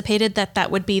anticipated that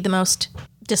would be the most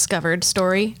discovered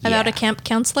story about Yeah. a camp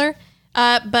counselor.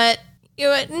 But you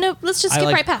know what? No, let's just skip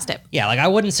like- right past it. Yeah, like I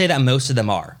wouldn't say that most of them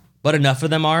are, but enough of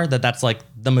them are that that's like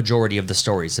the majority of the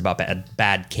stories about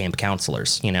bad camp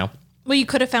counselors, you know? Well, you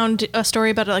could have found a story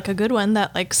about like a good one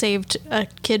that like saved a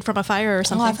kid from a fire or Well,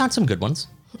 something. I found some good ones,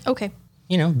 Okay.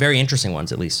 you know, very interesting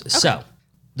ones at least. So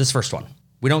this first one,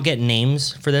 we don't get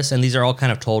names for this, and these are all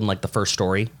kind of told in like the first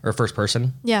story or first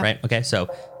person. Yeah. Right. Okay. So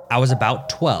I was about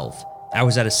 12. I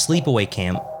was at a sleepaway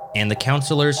camp, and the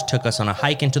counselors took us on a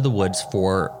hike into the woods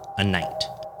for a night.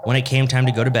 When it came time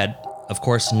to go to bed, of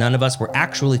course, none of us were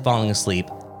actually falling asleep,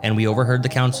 and we overheard the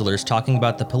counselors talking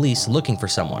about the police looking for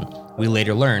someone. We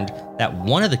later learned that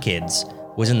one of the kids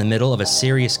was in the middle of a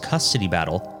serious custody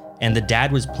battle, and the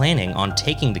dad was planning on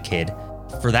taking the kid.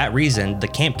 For that reason, the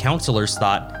camp counselors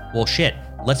thought, well, shit,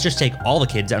 let's just take all the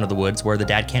kids out of the woods where the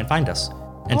dad can't find us.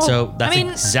 And Well, so that's I mean-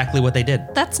 exactly what they did.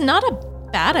 That's not a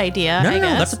bad idea. No, I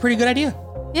guess. that's a pretty good idea.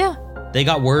 Yeah. They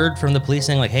got word from the police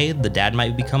saying like, hey, the dad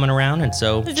might be coming around. And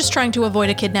so They're just trying to avoid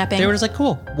a kidnapping. they were just like,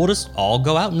 cool, we'll just all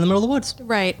go out in the middle of the woods.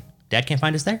 Right. Dad can't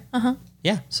find us there. Uh-huh.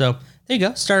 Yeah. So there you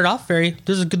go. Started off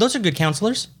those are good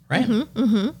counselors, right?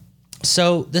 Mm-hmm.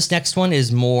 So this next one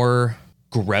is more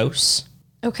gross.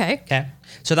 Okay. Okay.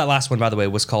 So that last one, by the way,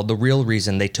 was called The Real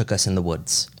Reason They Took Us in the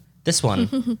Woods. This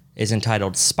one is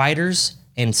entitled Spiders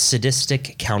and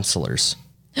Sadistic Counselors.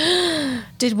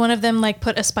 Did one of them like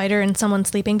put a spider in someone's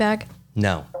sleeping bag?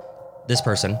 No. This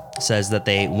person says that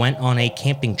they went on a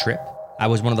camping trip. I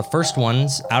was one of the first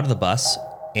ones out of the bus,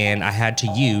 and I had to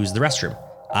use the restroom.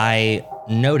 I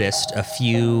noticed a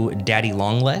few daddy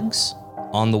long legs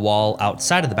on the wall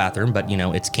outside of the bathroom, but you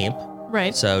know, it's camp,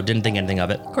 Right. so didn't think anything of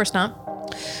it. Of course not.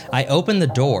 I open the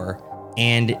door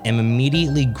and am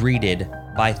immediately greeted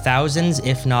by thousands,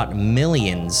 if not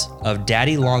millions, of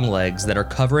daddy long legs that are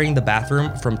covering the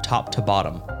bathroom from top to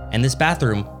bottom. And this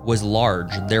bathroom was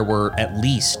large. There were at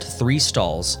least 3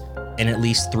 stalls and at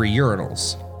least 3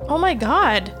 urinals. Oh my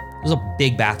God. It was a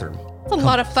big bathroom. That's a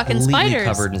lot of fucking Completely spiders.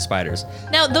 covered in spiders.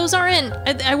 Now, those aren't,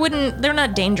 I wouldn't, they're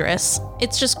not dangerous.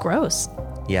 It's just gross.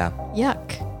 Yeah.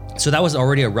 Yuck. So that was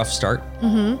already a rough start,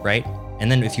 right? And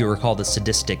then if you recall the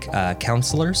sadistic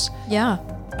counselors, Yeah.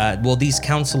 well, these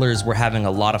counselors were having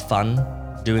a lot of fun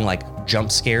doing like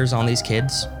jump scares on these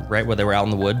kids, right? Where they were out in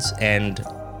the woods, and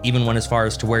even went as far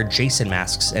as to wear Jason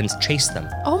masks and chase them.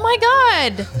 Oh my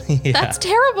God. Yeah. That's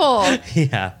terrible.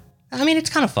 Yeah. I mean, it's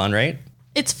kind of fun, right?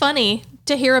 It's funny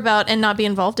to hear about and not be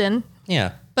involved in,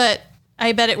 Yeah. but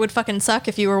I bet it would fucking suck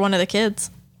if you were one of the kids.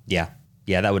 Yeah.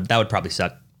 Yeah, that would probably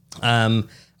suck.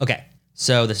 Okay.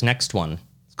 So this next one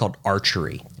is called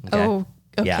archery. Oh,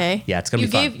 okay. Yeah, it's gonna you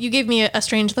be fun. You gave me a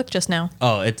strange look just now.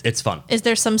 Oh, it's fun. Is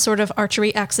there some sort of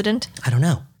archery accident? I don't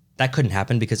know. That couldn't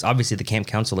happen because obviously the camp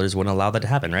counselors wouldn't allow that to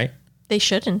happen, right? They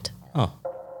shouldn't. Oh.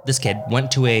 This kid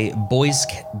went to a Boys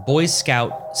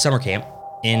Scout summer camp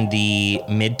in the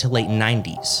mid to late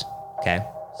 90s. Okay.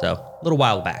 So a little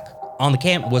while back. On the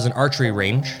camp was an archery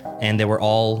range, and they were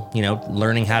all, you know,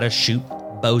 learning how to shoot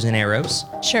bows and arrows.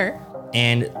 Sure.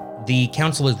 And the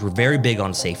counselors were very big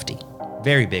on safety.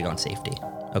 Very big on safety.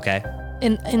 Okay.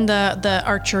 In the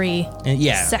archery And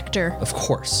yeah. sector. Of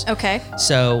course. Okay.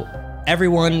 So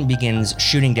everyone begins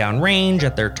shooting down range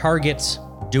at their targets,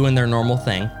 doing their normal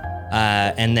thing.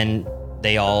 And then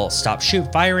they all stop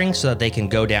firing so that they can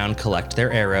go down, collect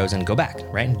their arrows, and go back,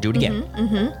 right? And do it again.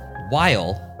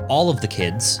 While all of the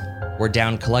kids were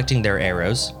down collecting their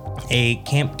arrows, a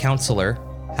camp counselor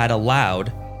had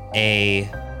allowed a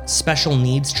special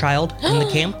needs child in the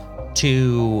camp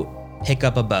to pick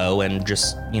up a bow and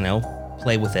just,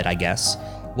 play with it, I guess.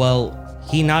 Well,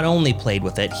 he not only played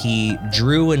with it, he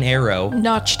drew an arrow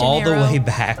Notched an all the arrow. way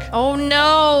back Oh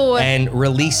no! and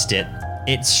released it.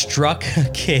 It struck a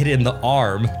kid in the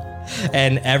arm,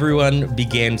 and everyone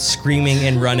began screaming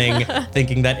and running,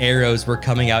 thinking that arrows were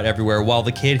coming out everywhere, while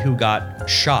the kid who got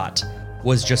shot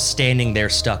was just standing there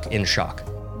stuck in shock.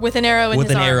 With an arrow in with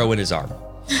his an arm. arrow in his arm.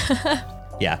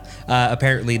 Yeah.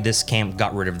 Apparently, this camp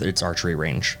got rid of its archery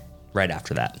range right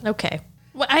after that. Okay.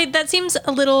 Well, that seems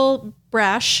a little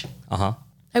brash. Uh-huh.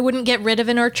 I wouldn't get rid of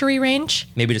an archery range.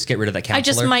 Maybe just get rid of that counselor. I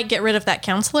just might get rid of that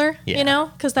counselor, Yeah,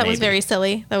 because that was maybe. very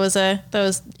silly. That was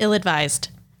ill-advised.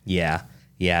 Yeah.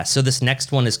 Yeah. So this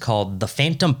next one is called the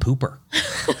Phantom Pooper.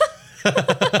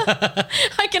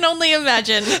 I can only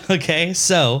imagine. Okay.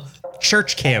 So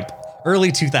church camp,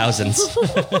 early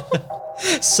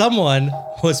 2000s. Someone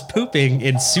was pooping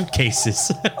in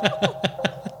suitcases.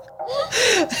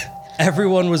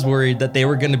 Everyone was worried that they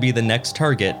were going to be the next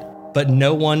target, but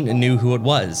no one knew who it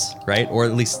was, right? Or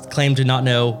at least claimed to not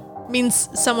know. Means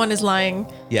someone is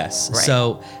lying. Yes. Right.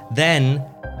 So then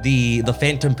the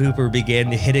Phantom Pooper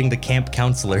began hitting the camp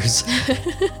counselors,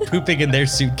 pooping in their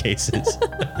suitcases.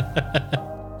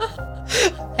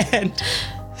 And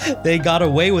they got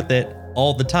away with it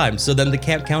all the time. So then the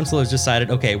camp counselors decided,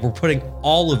 okay, we're putting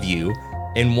all of you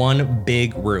in one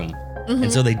big room.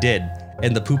 And so they did.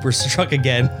 And the pooper struck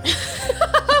again.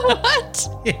 What?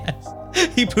 Yes.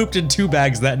 He pooped in 2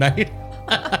 bags that night.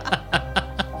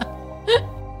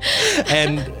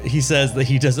 And he says that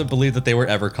he doesn't believe that they were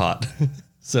ever caught.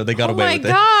 So they got away with it.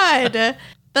 Oh my God.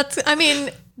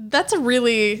 That's a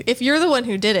really, if you're the one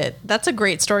who did it, that's a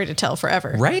great story to tell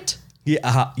forever. Right?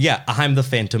 Yeah, yeah, I'm the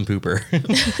Phantom Pooper.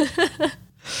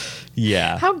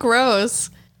 Yeah. How gross.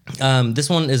 This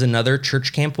one is another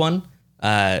church camp one.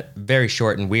 Very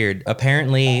short and weird.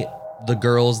 Apparently, the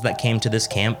girls that came to this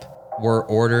camp were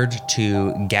ordered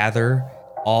to gather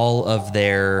all of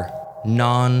their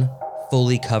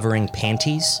non-fully covering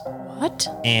panties What?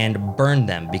 and burn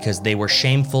them because they were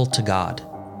shameful to God.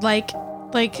 Like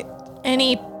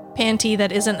any panty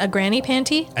that isn't a granny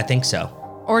panty? I think so.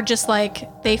 Or just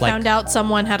like they found out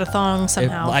someone had a thong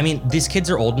somehow? I mean, these kids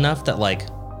are old enough that like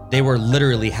they were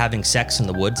literally having sex in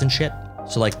the woods and shit.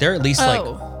 So like they're at least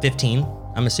Oh. like 15,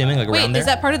 I'm assuming, like around Wait, there. is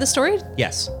that part of the story?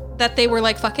 Yes. That they were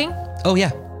like fucking? Oh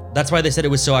yeah. That's why they said it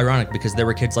was so ironic, because there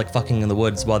were kids like fucking in the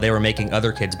woods while they were making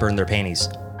other kids burn their panties.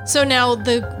 So now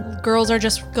the girls are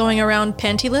just going around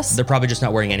pantyless? They're probably just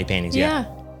not wearing any panties Yeah.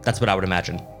 yet. That's what I would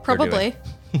imagine. they're doing. Probably.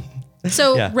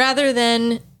 So Yeah. rather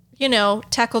than,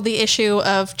 tackle the issue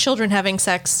of children having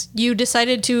sex, you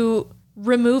decided to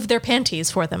remove their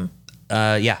panties for them.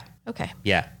 Yeah. Okay.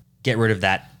 Yeah. Get rid of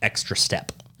that extra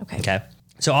step. Okay. Okay.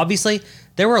 So obviously,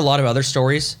 there were a lot of other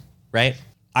stories, right?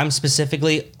 I'm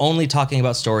specifically only talking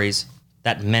about stories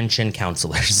that mention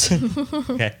counselors.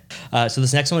 Okay. So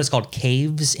this next one is called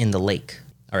Caves in the Lake.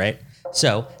 All right.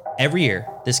 So every year,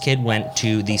 this kid went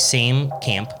to the same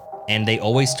camp, and they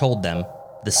always told them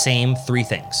the same 3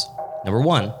 things. Number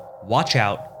 1, watch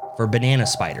out for banana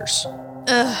spiders.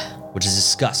 Which is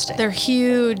disgusting. They're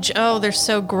huge. Oh, they're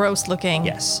so gross looking.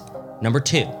 Yes. Number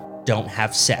 2, don't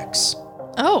have sex.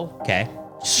 Oh. Okay.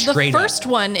 The Straight up. first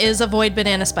one is avoid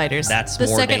banana spiders. That's the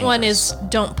more second one dangerous. is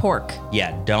don't pork.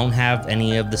 Yeah, don't have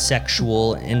any of the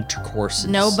sexual intercourses.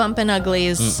 No bumping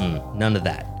uglies. None of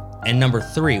that. And number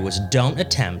 3 was don't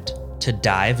attempt to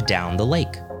dive down the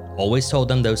lake. Always told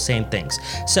them those same things.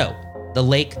 So the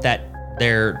lake that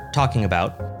they're talking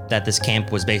about, that this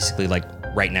camp was basically like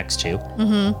right next to,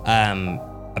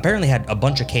 apparently had a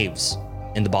bunch of caves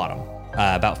in the bottom,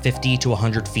 about 50 to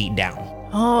 100 feet down,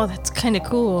 Oh, that's kind of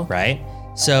cool. right?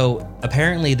 So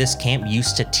apparently this camp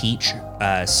used to teach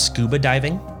scuba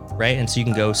diving, right? And so you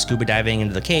can go scuba diving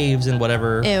into the caves and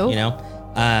whatever, Ew.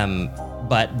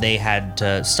 but they had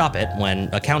to stop it when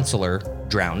a counselor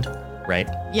drowned, right?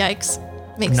 Yikes.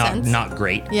 Makes sense. Not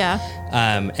great. Yeah.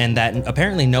 And that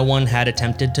apparently no one had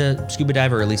attempted to scuba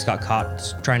dive, or at least got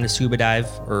caught trying to scuba dive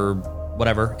or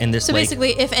whatever in this So lake.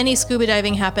 basically, if any scuba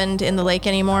diving happened in the lake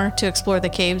anymore to explore the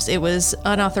caves, it was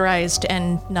unauthorized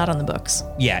and not on the books.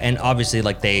 Yeah, and obviously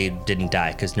like they didn't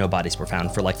die because no bodies were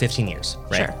found for like 15 years,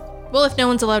 right? Sure. Well, if no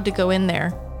one's allowed to go in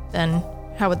there, then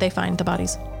how would they find the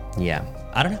bodies? Yeah,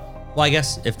 I don't know. Well, I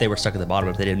guess if they were stuck at the bottom,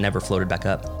 if they never floated back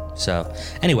up. So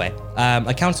anyway,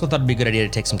 a counselor thought it'd be a good idea to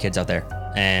take some kids out there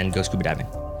and go scuba diving.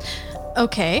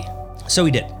 Okay. So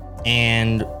he did.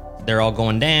 And they're all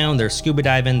going down. They're scuba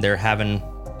diving. They're having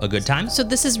a good time. So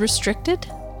this is restricted?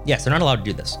 Yes, they're not allowed to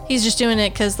do this. He's just doing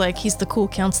it because, like, he's the cool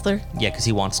counselor. Yeah, because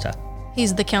he wants to.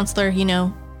 He's the counselor, you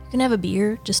know. You can have a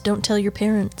beer, just don't tell your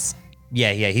parents.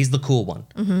 Yeah, he's the cool one.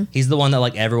 Mm-hmm. He's the one that,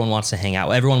 like, everyone wants to hang out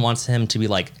with. Everyone wants him to be,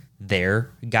 like, their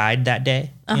guide that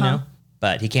day, you know?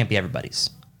 But he can't be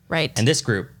everybody's. Right. And this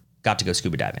group got to go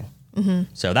scuba diving. Mm-hmm.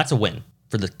 So that's a win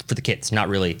for the kids, not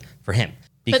really for him.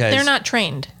 But they're not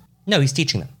trained. No, he's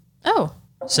teaching them. Oh.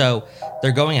 So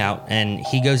they're going out, and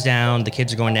he goes down. The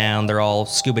kids are going down. They're all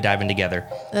scuba diving together.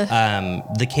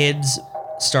 The kids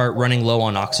start running low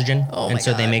on oxygen, and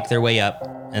so they make their way up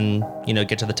and, you know,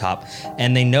 get to the top.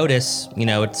 And they notice, you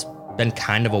know, it's been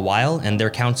kind of a while, and their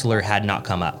counselor had not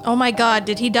come up. Oh my God,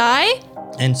 did he die?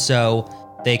 And so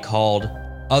they called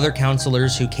other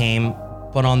counselors who came,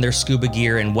 put on their scuba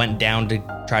gear, and went down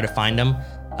to try to find him.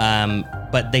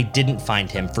 But they didn't find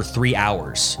him for 3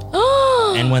 hours.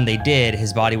 And when they did,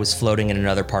 his body was floating in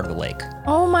another part of the lake.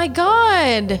 Oh my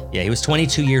God. Yeah, he was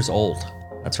 22 years old.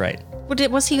 That's right.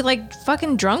 Was he like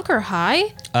fucking drunk or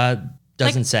high? Doesn't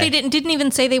Like, say. They didn't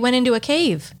even say they went into a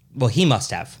cave. Well, he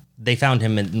must have. They found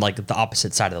him in like the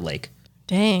opposite side of the lake.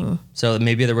 Dang. So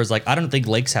maybe there was like, I don't think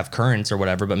lakes have currents or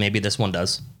whatever, but maybe this one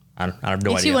does. I have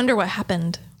no Makes idea. you wonder what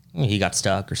happened. He got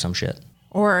stuck or some shit.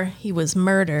 Or he was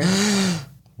murdered.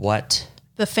 What?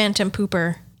 The Phantom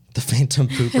Pooper. The Phantom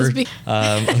Pooper.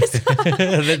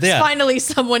 Yeah. Finally,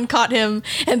 someone caught him,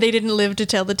 and they didn't live to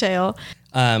tell the tale.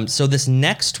 So this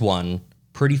next one,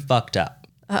 pretty fucked up.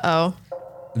 Uh-oh.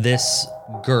 This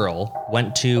girl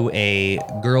went to a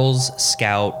Girls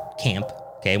Scout camp,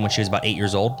 okay, when she was about 8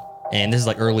 years old. And this is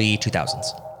like early 2000s.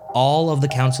 All of the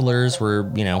counselors were,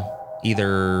 you know,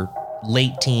 either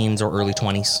late teens or early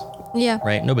 20s, Yeah.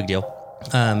 right? No big deal.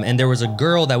 And there was a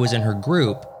girl that was in her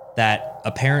group that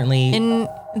apparently... In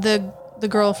the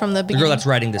girl from the the beginning. girl that's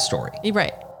writing this story.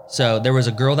 Right. So there was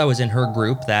a girl that was in her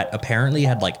group that apparently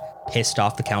had like pissed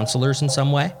off the counselors in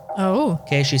some way. Oh.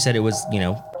 Okay, she said it was, you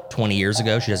know, 20 years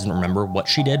ago. She doesn't remember what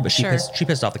she did, but Sure. she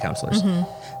pissed off the counselors.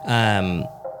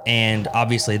 And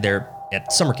obviously they're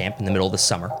at summer camp in the middle of the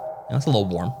summer. You know, it's a little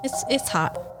warm. It's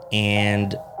hot.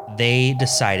 And they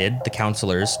decided, the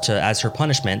counselors, to, as her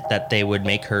punishment, that they would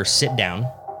make her sit down,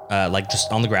 like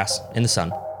just on the grass in the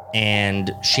sun.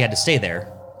 And she had to stay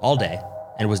there all day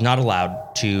and was not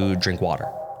allowed to drink water.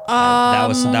 That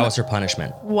was her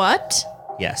punishment. What?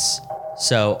 Yes.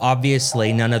 So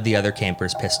obviously none of the other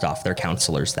campers pissed off their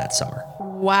counselors that summer.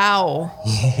 Wow.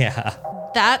 Yeah.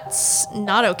 That's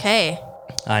not okay.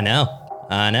 I know.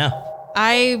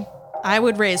 I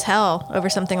would raise hell over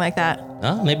something like that.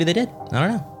 Oh, maybe they did. I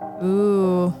don't know.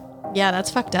 Ooh. Yeah,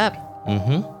 that's fucked up.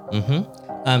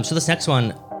 So this next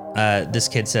one, this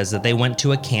kid says that they went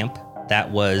to a camp that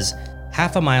was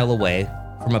half a mile away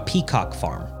from a peacock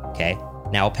farm. Okay.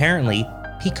 Now, apparently,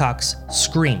 peacocks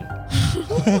scream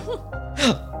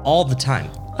all the time,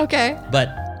 Okay. but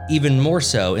even more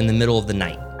so in the middle of the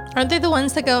night. Aren't they the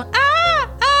ones that go, ah,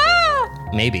 ah?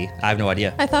 Maybe. I have no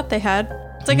idea. I thought they had.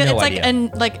 It's like No it's idea.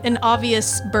 like an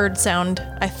obvious bird sound,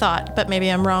 I thought, but maybe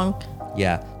I'm wrong.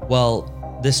 Yeah.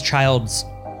 Well, this child's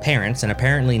parents, and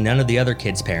apparently none of the other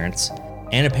kids' parents,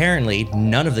 and apparently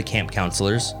none of the camp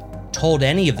counselors told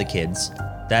any of the kids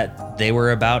that they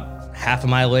were about half a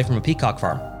mile away from a peacock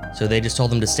farm. So they just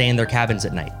told them to stay in their cabins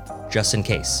at night, just in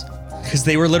case. Because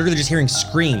they were literally just hearing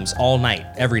screams all night,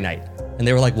 every night. And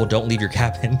they were like, well, don't leave your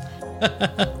cabin.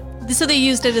 So they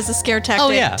used it as a scare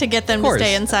tactic to get them of to course.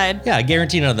 stay inside. Yeah, I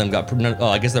guarantee none of them got,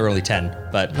 I guess they were only 10.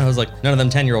 But I was like, none of them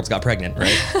 10-year-olds got pregnant,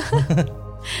 right?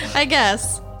 I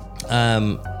guess.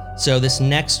 So this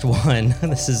next one,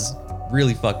 this is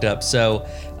really fucked up. So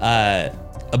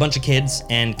a bunch of kids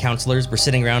and counselors were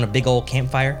sitting around a big old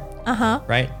campfire,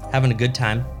 right? Having a good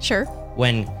time. Sure.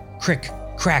 When crick,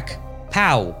 crack,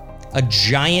 pow, a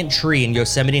giant tree in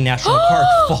Yosemite National Park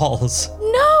falls.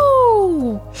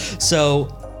 No.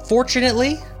 So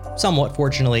fortunately, somewhat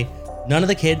fortunately, none of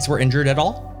the kids were injured at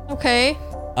all. Okay.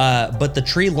 But the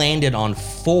tree landed on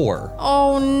 4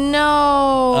 Oh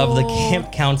no. of the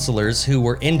camp counselors who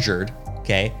were injured.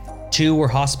 Okay. 2 were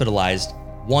hospitalized.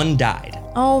 1 died.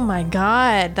 Oh my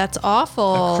God, that's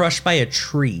awful. Crushed by a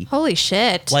tree. Holy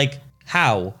shit. Like,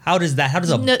 how? How does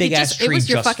a No, big ass tree it was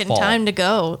your just fucking fall? time to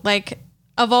go. Like,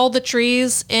 of all the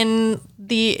trees in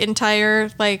the entire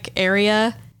like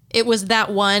area, it was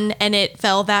that one, and it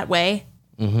fell that way.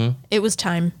 Mm-hmm. It was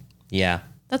time. Yeah.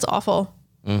 That's awful.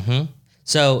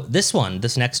 So this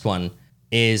next one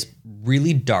is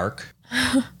really dark.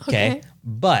 Okay.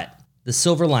 But the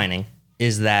silver lining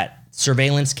is that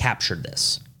surveillance captured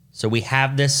this. So we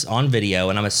have this on video,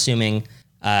 and I'm assuming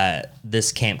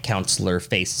this camp counselor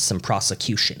faced some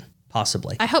prosecution,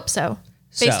 possibly. I hope so.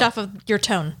 Based So- off of your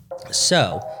tone.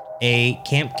 So, a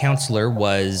camp counselor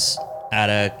was at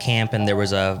a camp, and there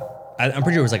was I'm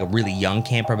pretty sure it was like a really young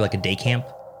camp, probably like a day camp,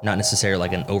 not necessarily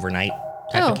like an overnight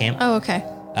type of camp. Oh, okay.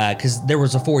 Because there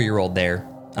was a 4-year-old there.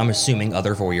 I'm assuming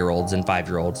other 4-year-olds and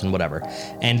 5-year-olds and whatever.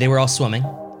 And they were all swimming.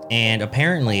 And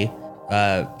apparently,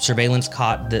 surveillance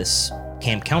caught this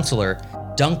camp counselor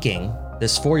dunking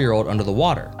this 4-year-old under the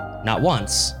water. Not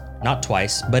once, not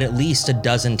twice, but at least a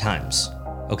dozen times.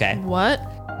 Okay? What?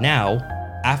 Now,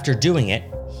 after doing it,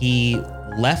 he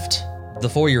left the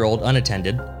 4-year-old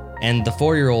unattended, and the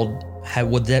 4-year-old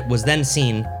was then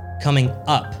seen coming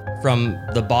up from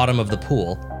the bottom of the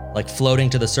pool, like floating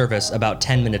to the surface about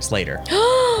 10 minutes later.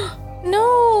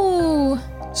 No.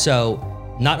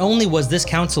 So, not only was this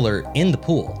counselor in the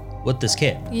pool with this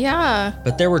kid, Yeah.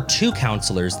 but there were 2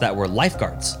 counselors that were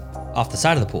lifeguards off the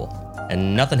side of the pool,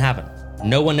 and nothing happened.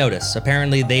 No one noticed.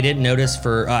 Apparently, they didn't notice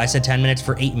for, I said 10 minutes,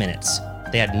 for 8 minutes.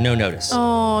 They had no notice.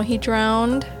 Oh, he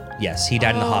drowned. Yes, he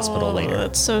died in the hospital later.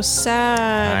 That's so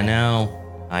sad. I know.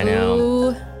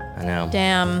 Ooh, I know.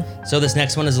 damn. So this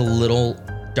next one is a little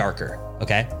darker,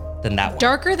 okay, than that one.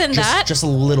 Darker than that? Just a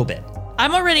little bit.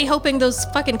 I'm already hoping those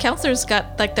fucking counselors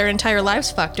got like their entire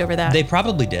lives fucked over that. They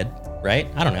probably did, right?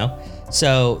 I don't know.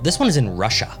 So this one is in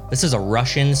Russia. This is a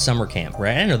Russian summer camp,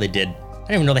 right? I didn't know they did. I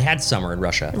didn't even know they had summer in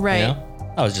Russia. Right. You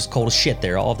know? I was just cold as shit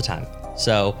there all the time.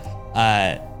 So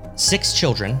 6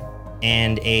 children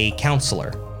and a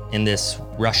counselor in this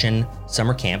Russian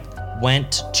summer camp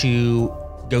went to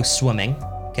go swimming,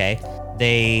 okay?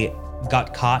 They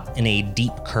got caught in a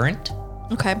deep current,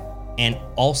 Okay. and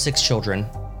all 6 children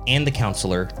and the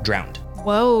counselor drowned.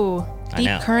 Whoa. I Deep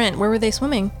know. current. Where were they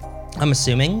swimming? I'm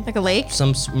assuming Like a lake?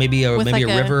 maybe a With like a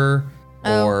a- river,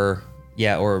 Oh. or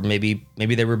maybe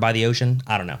they were by the ocean.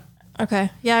 I don't know. Okay.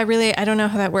 Yeah, I don't know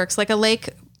how that works. Like a lake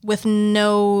with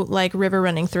no like river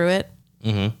running through it.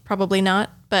 Mm-hmm. Probably not,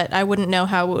 but I wouldn't know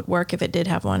how it would work if it did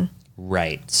have one.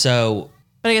 Right. So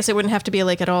But I guess it wouldn't have to be a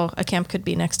lake at all. A camp could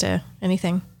be next to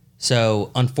anything.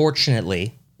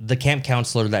 unfortunately, the camp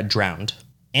counselor that drowned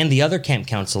and the other camp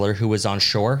counselor who was on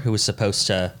shore, who was supposed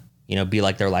to, be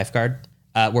like their lifeguard,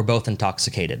 were both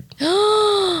intoxicated.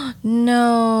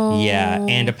 No. Yeah,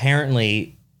 and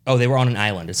apparently, they were on an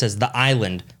island. It says the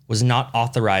island was not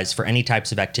authorized for any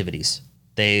types of activities.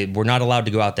 They were not allowed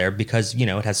to go out there because,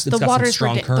 it's got some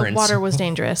strong currents. The water was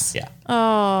dangerous. Yeah.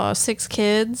 Oh, 6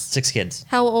 kids. 6 kids.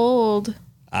 How old?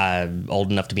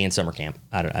 Old enough to be in summer camp.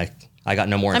 I got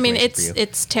no more I mean, information for you.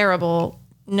 it's terrible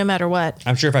no matter what.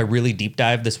 I'm sure if I really deep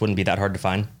dive, this wouldn't be that hard to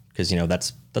find because,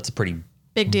 that's a pretty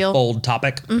Big deal. bold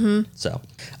topic. Mm-hmm.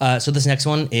 So this next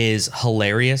one is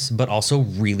hilarious, but also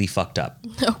really fucked up.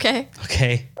 Okay.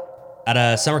 Okay. At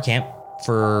a summer camp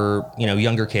for,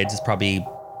 younger kids, it's probably,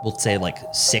 we'll say like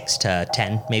 6 to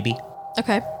 10, maybe.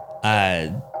 Okay.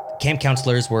 Camp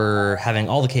counselors were having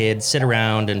all the kids sit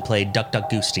around and play Duck, Duck,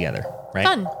 Goose together, right?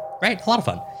 Fun. Right, a lot of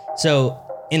fun. So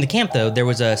in the camp, though, there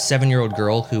was a 7-year-old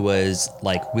girl who was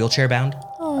like wheelchair bound.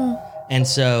 Oh. And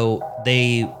so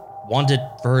they wanted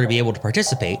for her to be able to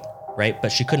participate, right?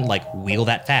 But she couldn't like wheel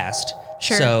that fast.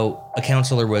 Sure. So a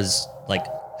counselor was like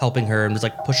helping her and was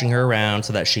like pushing her around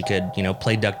so that she could,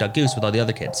 play Duck, Duck, Goose with all the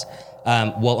other kids.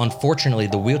 Well, unfortunately,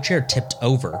 the wheelchair tipped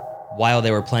over while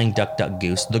they were playing Duck, Duck,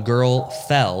 Goose. The girl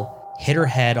fell, hit her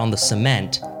head on the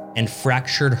cement, and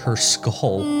fractured her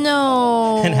skull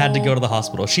No. and had to go to the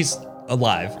hospital. She's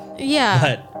alive. Yeah.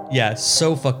 But yeah,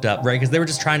 so fucked up, right? Because they were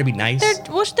just trying to be nice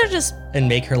They're just and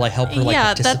make her help her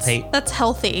participate. that's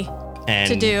healthy and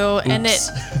to do, and oops.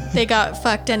 they got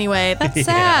fucked anyway. That's Yeah.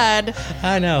 sad.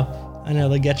 I know,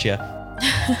 they get you.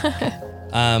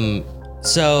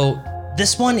 So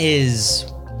this one is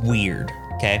weird.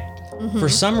 Okay, for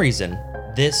some reason,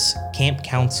 this camp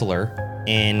counselor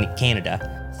in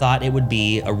Canada thought it would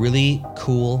be a really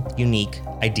cool, unique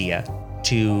idea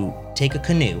to take a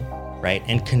canoe, right,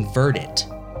 and convert it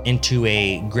into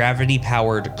a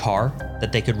gravity-powered car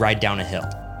that they could ride down a hill.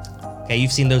 Okay,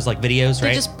 you've seen those like videos, They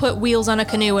right? just put wheels on a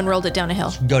canoe and rolled it down a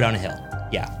hill. Go down a hill.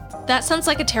 Yeah. That sounds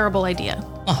like a terrible idea.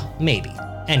 Maybe.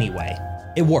 Anyway,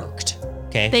 it worked.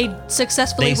 Okay. They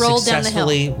successfully rolled down the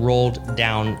hill. rolled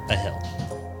down a hill.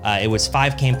 It was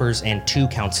 5 campers and 2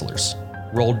 counselors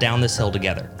rolled down this hill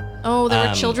together. Oh, there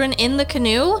were children in the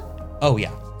canoe? Oh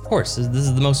yeah, of course. This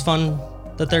is the most fun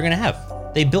that they're gonna have.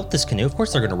 They built this canoe. Of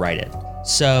course they're gonna ride it.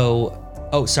 So,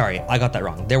 sorry, I got that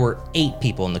wrong. There were 8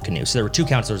 people in the canoe. So there were 2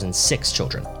 counselors and 6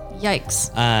 children.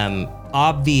 Yikes.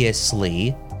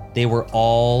 Obviously, they were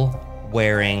all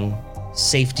wearing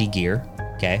safety gear.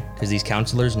 Okay, because these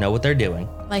counselors know what they're doing.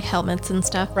 Like helmets and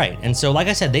stuff. Right. And so, like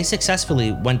I said, they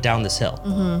successfully went down this hill.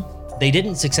 They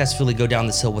didn't successfully go down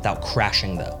this hill without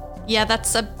crashing, though. Yeah,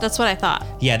 that's what I thought.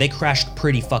 Yeah, they crashed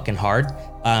pretty fucking hard.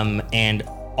 And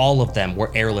all of them were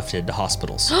airlifted to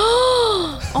hospitals.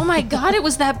 Oh my God, it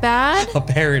was that bad?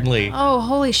 Apparently. Oh,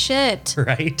 holy shit.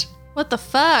 Right? What the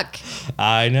fuck?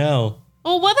 I know.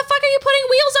 Well, what the fuck are you putting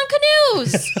wheels on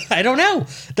canoes? I don't know.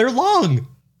 They're long.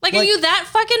 Like, are you that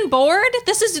fucking bored?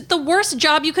 This is the worst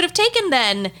job you could have taken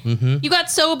then. You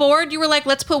got so bored, you were like,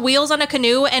 let's put wheels on a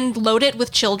canoe and load it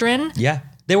with children. Yeah.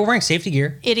 They were wearing safety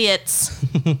gear. Idiots.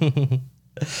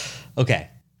 Okay.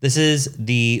 This is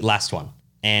the last one.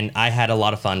 And I had a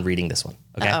lot of fun reading this one.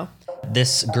 Okay. Uh-oh.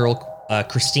 This girl,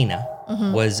 Christina,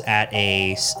 was at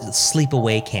a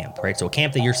sleepaway camp, right? So a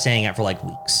camp that you're staying at for like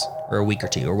weeks or a week or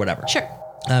two or whatever. Sure.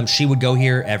 She would go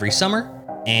here every summer.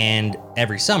 And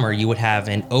every summer you would have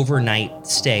an overnight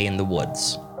stay in the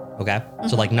woods. Okay.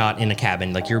 So like not in a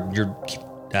cabin, like you're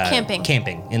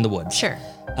camping in the woods. Sure.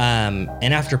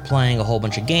 And after playing a whole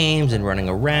bunch of games and running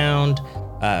around,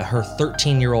 her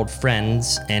 13-year-old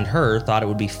friends and her thought it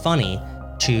would be funny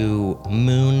to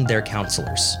moon their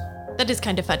counselors. That is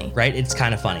kind of funny. Right? It's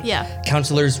kind of funny. Yeah.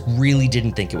 Counselors really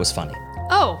didn't think it was funny.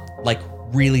 Oh, Like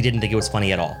really didn't think it was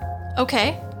funny at all.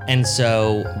 okay. And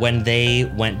so when they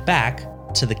went back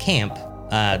to the camp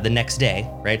the next day,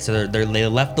 right? So they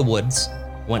left the woods,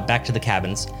 went back to the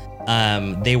cabins.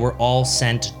 They were all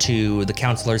sent to, the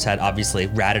counselors had obviously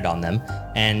ratted on them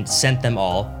and sent them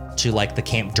all to like the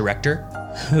camp director,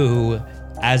 who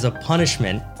as a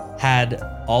punishment had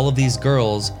all of these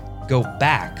girls go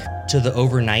back to the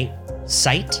overnight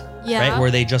site, Yeah. right? Where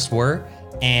they just were.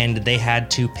 And they had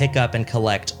to pick up and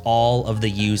collect all of the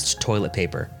used toilet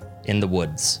paper in the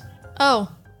woods. Oh,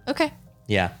 okay.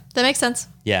 Yeah. That makes sense.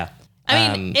 Yeah.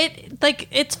 I mean,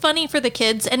 it's funny for the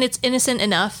kids and it's innocent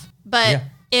enough, but Yeah.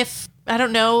 if, I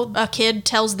don't know, a kid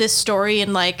tells this story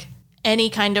in like any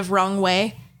kind of wrong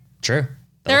way, True.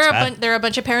 there are a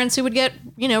bunch of parents who would get,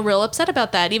 real upset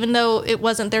about that, even though it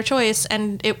wasn't their choice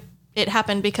and it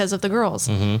happened because of the girls.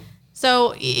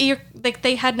 So you're like,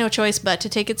 they had no choice but to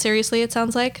take it seriously, it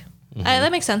sounds like.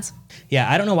 That makes sense. Yeah,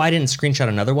 I don't know why I didn't screenshot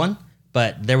another one,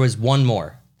 but there was one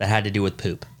more that had to do with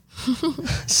poop.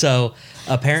 So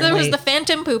apparently, So there was the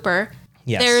Phantom Pooper.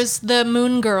 Yes. There's the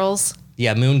Moon Girls.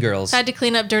 yeah, Moon Girls. Had to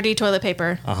clean up dirty toilet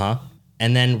paper.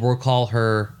 And then we'll call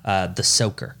her the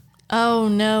Soaker. Oh,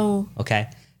 no. Okay.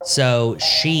 So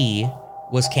she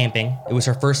was camping. It was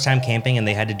her first time camping, and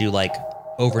they had to do like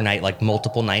overnight, like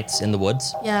multiple nights in the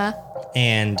woods. Yeah.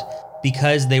 And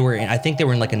because I think they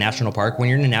were in like a national park. When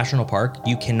you're in a national park,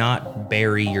 you cannot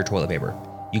bury your toilet paper.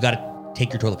 You got to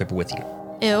take your toilet paper with you.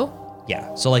 Ew.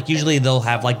 Yeah. So like usually they'll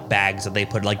have like bags that they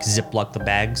put like Ziploc the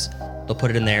bags. They'll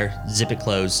put it in there, zip it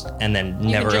closed, and then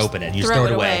never just open it. You just throw throw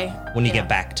it it away away. when you Yeah. get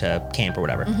back to camp or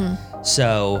whatever.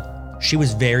 So she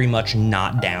was very much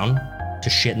not down to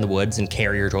shit in the woods and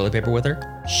carry her toilet paper with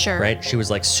her. Sure. Right? She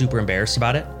was like super embarrassed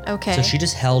about it. Okay. So she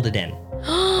just held it in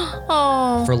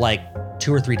Oh, for like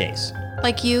 2 or 3 days.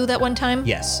 like you that one time?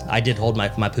 Yes, I did hold my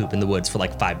poop in the woods for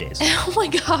like 5 days. Oh my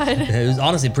God. It was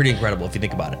honestly pretty incredible if you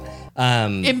think about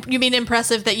it. You mean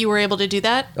impressive that you were able to do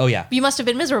that? Oh yeah. You must have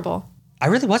been miserable. I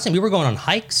really wasn't. We were going on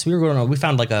hikes. We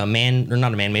found like a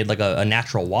not a man-made, like a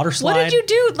natural water slide. What did you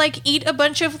do? Like eat a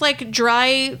bunch of like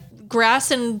dry grass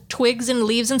and twigs and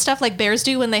leaves and stuff like bears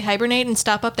do when they hibernate and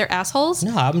stop up their assholes?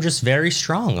 No, I'm just very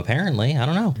strong, apparently. I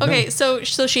don't know. Okay, No.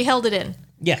 so she held it in.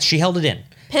 Yes, she held it in.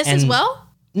 Piss as And- well?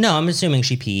 No, I'm assuming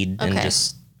she peed and Okay.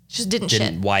 just Just didn't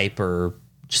didn't shit. wipe or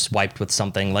just wiped with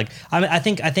something. Like I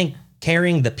think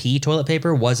carrying the pee toilet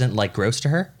paper wasn't like gross to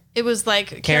her. It was like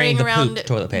Carrying carrying the around poop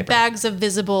toilet paper. bags of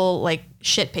visible like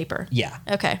shit paper. Yeah.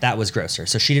 Okay. That was grosser.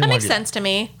 So she didn't That want makes to do sense to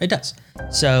me. It does.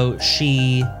 So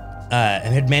she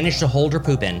had managed to hold her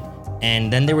poop in,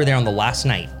 and then they were there on the last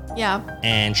night, Yeah.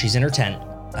 and she's in her tent.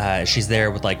 She's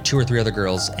there with like 2 or 3 other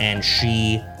girls, and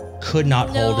she could not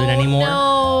hold it anymore.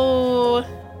 No.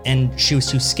 And she was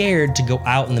too scared to go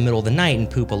out in the middle of the night and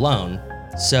poop alone.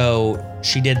 So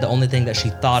she did the only thing that she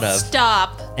thought of,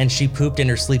 Stop. and she pooped in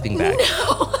her sleeping bag.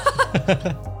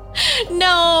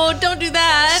 No, don't do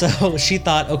that. So she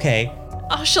thought, okay,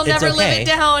 Oh, she'll it's never okay. live it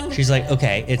down. She's like,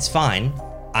 okay, it's fine.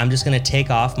 I'm just gonna take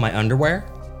off my underwear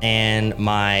and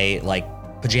my like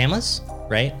pajamas,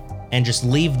 right? And just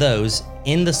leave those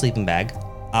in the sleeping bag.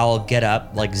 I'll get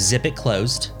up, like zip it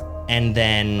closed, and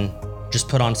then just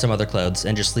put on some other clothes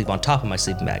and just sleep on top of my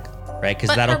sleeping bag, right? Because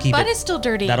But that'll her keep butt it is still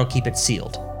dirty. that'll keep it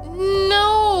sealed.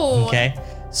 No. Okay.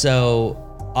 So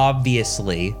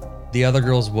obviously, The other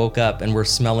girls woke up and were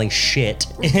smelling shit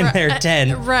in their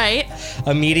tent. Right.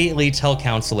 Immediately tell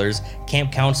counselors.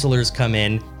 Camp counselors come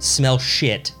in, smell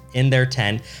shit in their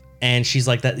tent. And she's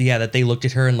like, that they looked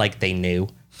at her and like they knew,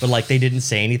 but like they didn't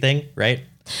say anything, right?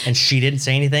 And she didn't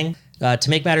say anything. To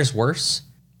make matters worse,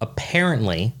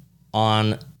 apparently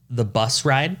on the bus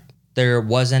ride, there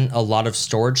wasn't a lot of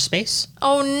storage space.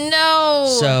 Oh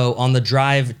no. So on the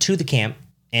drive to the camp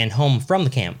and home from the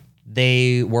camp,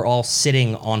 they were all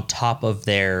sitting on top of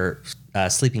their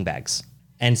sleeping bags.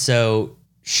 And so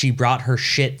she brought her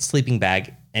shit sleeping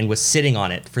bag and was sitting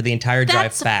on it for the entire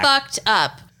drive back. That's fucked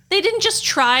up. They didn't just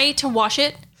try to wash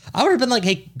it. I would have been like,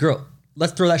 hey, girl,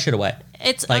 let's throw that shit away.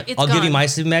 It's like, it's I'll give you gone. my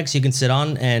sleeping bag so you can sit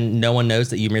on and no one knows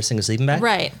that you're missing a sleeping bag.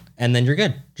 Right. And then you're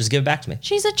good. Just give it back to me.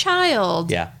 She's a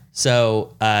child. Yeah.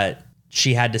 So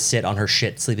she had to sit on her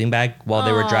shit sleeping bag while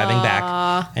they were driving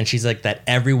back. And she's like that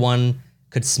everyone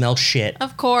could smell shit.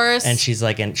 Of course. And she's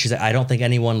like, I don't think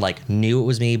anyone like knew it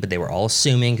was me, but they were all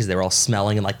assuming because they were all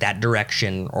smelling in like that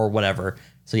direction or whatever.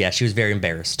 So yeah, she was very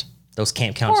embarrassed. Those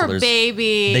camp Poor counselors,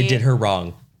 baby. they did her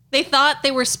wrong. They thought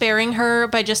they were sparing her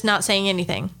by just not saying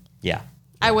anything. Yeah.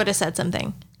 I would have said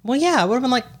something. Well, yeah, I would have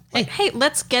been like, hey, Hey,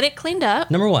 let's get it cleaned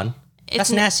up. number one, It's that's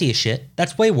n- nasty as shit.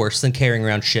 That's way worse than carrying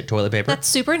around shit toilet paper. That's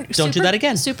super. Don't do that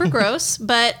again. Super gross,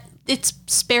 but it's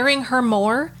sparing her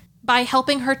more by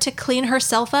helping her to clean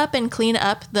herself up and clean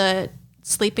up the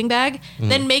sleeping bag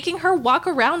than making her walk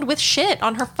around with shit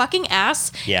on her fucking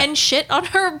ass Yeah. and shit on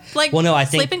her like Well, no, I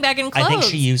think sleeping bag and clothes. I think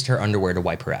she used her underwear to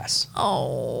wipe her ass.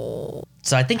 Oh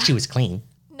So I think she was clean.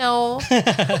 no,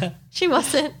 she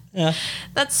wasn't.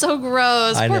 That's so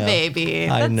gross. I Poor know. baby.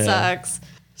 I That know. sucks.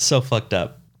 So fucked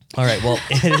up. All right, well,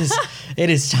 it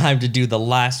is time to do the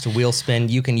last wheel spin.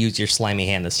 You can use your slimy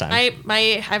hand this time. I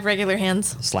have regular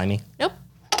hands. Slimy. Nope.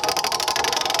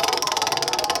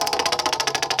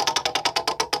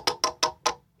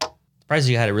 Surprised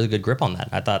you had a really good grip on that.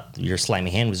 I thought your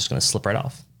slimy hand was just going to slip right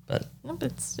off. But Nope.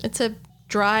 It's a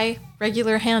dry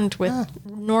regular hand with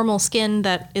normal skin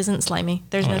that isn't slimy.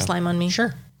 There's no slime on me.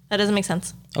 sure. That doesn't make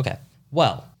sense. Okay.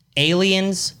 Well,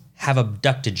 aliens have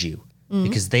abducted you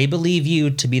because they believe you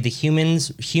to be the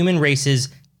human race's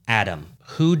Adam.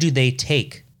 Who do they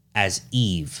take as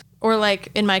Eve? Or like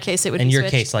in my case, it would In be your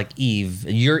switched. case, like Eve.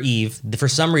 You're Eve. For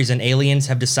some reason, aliens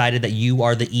have decided that you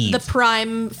are the Eve. The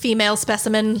prime female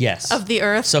specimen Yes. of the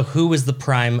earth. So who is the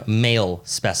prime male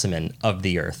specimen of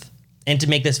the earth? And to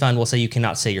make this fun, we'll say you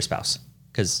cannot say your spouse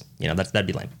because, that'd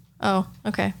be lame. Oh,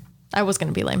 okay. I was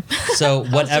going to be lame. So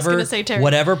whatever gonna say Terry.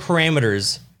 whatever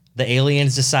parameters the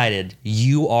aliens decided,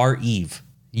 you are Eve.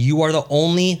 You are the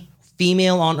only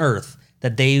female on Earth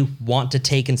that they want to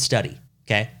take and study.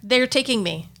 Okay, They're taking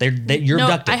me. you're No,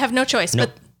 abducted. I have no choice.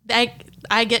 Nope. But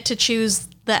I get to choose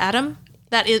the Adam.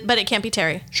 But it can't be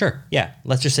Terry. Sure, yeah.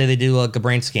 Let's just say they do like a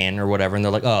brain scan or whatever, and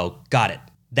they're like, "Oh, got it.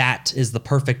 That is the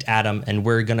perfect Adam, and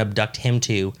we're gonna abduct him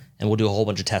too, and we'll do a whole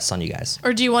bunch of tests on you guys."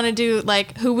 Or do you want to do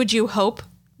like who would you hope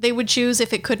they would choose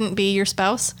if it couldn't be your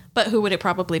spouse? But who would it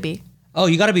probably be? Oh,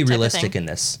 you got to be of realistic thing. in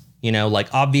this.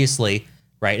 Like obviously,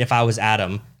 right? If I was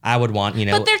Adam, I would want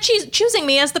But they're choosing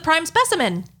me as the prime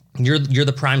specimen. you're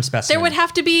the prime specimen. There would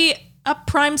have to be a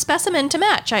prime specimen to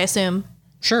match, I assume.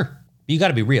 Sure, you got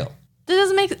to be real. That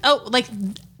doesn't make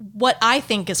what I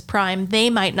think is prime, they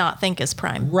might not think is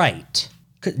prime. Right.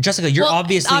 Jessica, you're Well,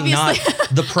 obviously not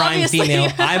the prime obviously. female.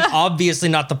 I'm obviously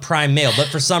not the prime male, but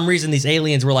for some reason these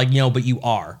aliens were like, no, but you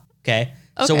are. Okay.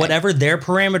 So Okay. whatever their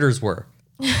parameters were,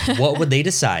 what would they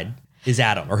decide is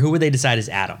Adam? Or who would they decide is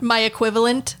Adam? My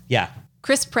equivalent, Yeah.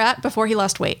 Chris Pratt before he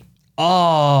lost weight.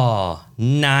 Oh,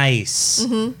 nice.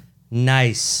 Mm-hmm.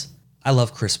 Nice. I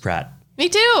love Chris Pratt. Me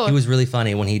too. He was really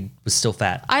funny when he was still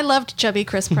fat. I loved chubby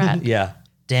Chris Pratt. Yeah.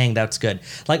 Dang, that's good.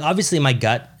 Like, obviously, my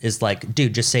gut is like,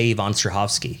 dude, just say Yvonne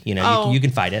Strahovski. Oh. You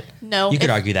can fight it. No. You could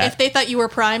if- argue that. If they thought you were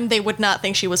prime, they would not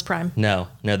think she was prime. No,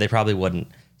 they probably wouldn't.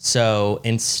 So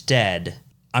instead,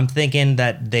 I'm thinking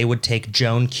that they would take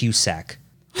Joan Cusack.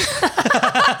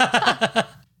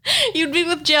 You'd be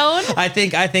with Joan? I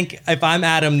think if I'm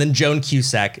Adam, then Joan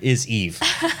Cusack is Eve.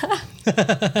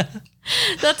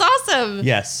 That's awesome.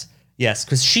 Yes,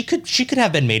 because she could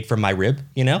have been made from my rib.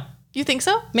 You think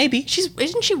so? Maybe.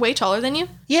 Isn't she way taller than you?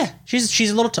 Yeah, she's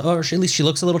a little taller. At least she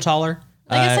looks a little taller.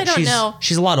 I guess I don't she's, know.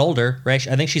 She's a lot older, right?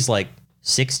 I think she's like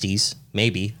 60s,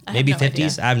 maybe have 50s. no idea.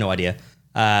 I have no idea.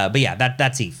 But yeah,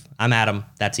 that's Eve. I'm Adam.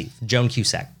 That's Eve. Joan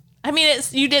Cusack. I mean,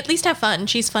 you'd at least have fun.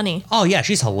 She's funny. Oh yeah,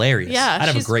 she's hilarious. Yeah. I'd have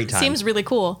a she's- great time. Seems really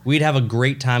cool. We'd have a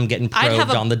great time getting I'd have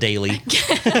probed a- on the daily.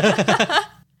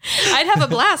 I'd have a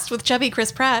blast with chubby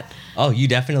Chris Pratt. Oh, you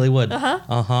definitely would.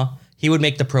 Uh-huh. He would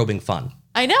make the probing fun.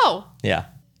 I know. Yeah.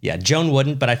 Yeah, Joan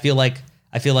wouldn't, but I feel like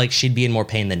I feel like she'd be in more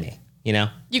pain than me, you know?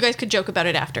 You guys could joke about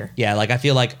it after. Yeah, like I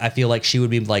feel like she would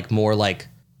be like more like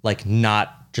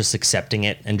not just accepting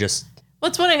it and just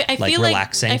What's what I like feel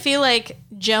relaxing. like I feel like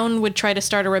Joan would try to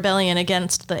start a rebellion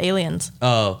against the aliens.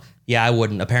 oh, yeah, I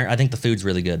wouldn't. Apparently I think the food's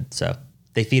really good, so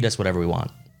they feed us whatever we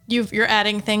want. You're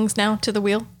adding things now to the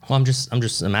wheel. Well, I'm just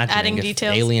imagining Adding if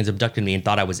details. aliens abducted me and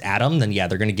thought I was Adam, then yeah,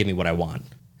 they're going to give me what I want.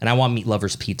 And I want Meat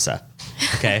Lover's pizza.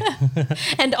 Okay?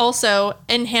 And also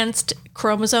enhanced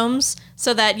chromosomes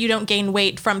so that you don't gain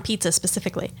weight from pizza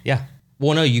specifically. Yeah.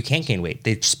 Well, no, you can't gain weight.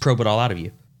 They just probe it all out of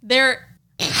you. They're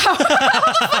how the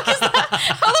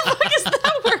fuck is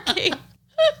that working?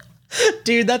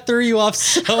 Dude, that threw you off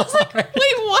so hard.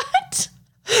 Wait, what?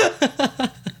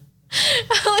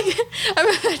 Like, I'm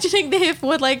imagining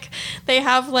they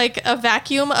have like a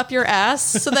vacuum up your ass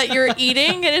so that you're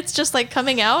eating and it's just like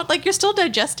coming out. Like you're still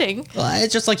digesting. Well,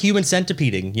 it's just like human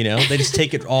centipeding, you know? They just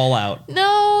take it all out.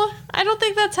 No, I don't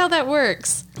think that's how that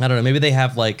works. I don't know. Maybe they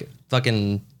have like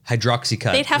fucking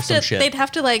hydroxycut They'd have or some to shit. they'd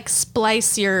have to like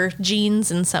splice your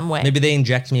genes in some way. Maybe they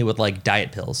inject me with like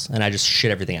diet pills and I just shit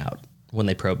everything out when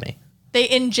they probe me. They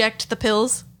inject the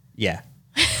pills. Yeah.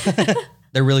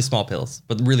 They're really small pills,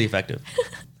 but really effective.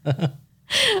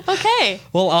 Okay.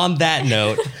 Well, on that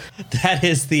note, that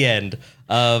is the end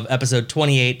of episode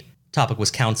 28. Topic was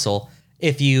council.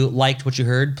 If you liked what you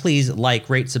heard, please like,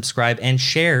 rate, subscribe, and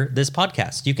share this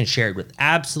podcast. You can share it with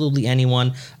absolutely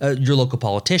anyone, your local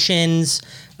politicians.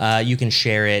 You can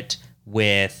share it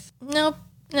with... No,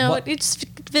 What? you just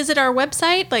visit our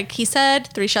website, like he said,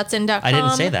 3shotsin.com. I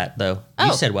didn't say that, though. Oh.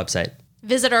 You said website.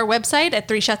 Visit our website at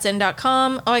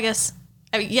 3shotsin.com. Oh, I guess.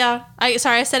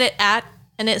 I said it at,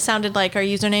 and it sounded like our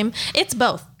username. It's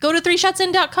both. Go to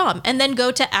 3shotsin.com and then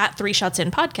go to at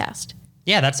 3shotsin podcast.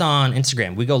 Yeah, that's on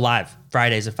Instagram. We go live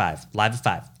Fridays at 5. Live at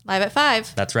 5. Live at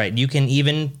 5. That's right. You can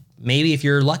even, maybe if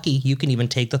you're lucky, you can even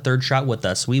take the third shot with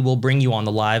us. We will bring you on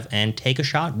the live and take a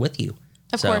shot with you.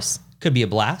 Of course. Could be a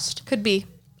blast. Could be.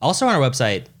 Also on our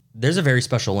website, there's a very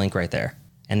special link right there.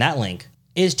 And that link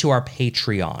is to our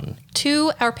Patreon.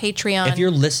 To our Patreon. If you're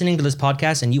listening to this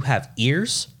podcast and you have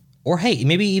ears, or hey,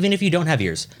 maybe even if you don't have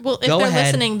ears, well, if go they're ahead.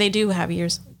 listening, they do have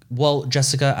ears. Well,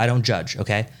 Jessica, I don't judge,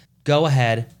 okay? Go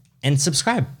ahead and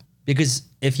subscribe. Because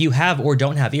if you have or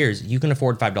don't have ears, you can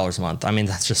afford $5 a month. I mean,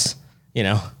 that's just,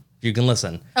 you can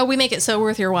listen. Oh, we make it so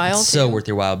worth your while. So worth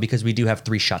your while because we do have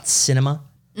 3 Shot Cinema,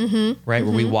 right?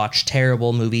 Where we watch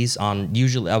terrible movies on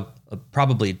usually,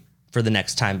 probably for the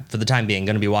time being,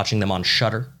 going to be watching them on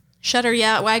Shudder. Shudder,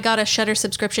 yeah. Well, I got a Shudder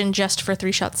subscription just for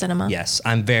 3 Shot Cinema. Yes,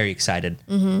 I'm very excited.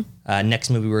 Next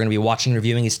movie we're going to be watching and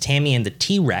reviewing is Tammy and the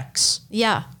T-Rex.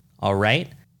 Yeah. All right.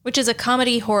 Which is a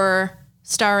comedy horror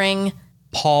starring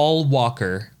Paul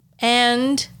Walker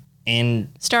and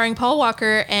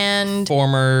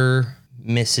former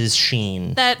Mrs.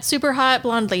 Sheen. that super hot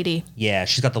blonde lady. Yeah,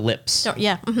 she's got the lips. Oh,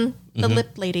 yeah. The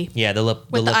lip lady. Yeah, the lip.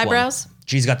 With the lip one. eyebrows?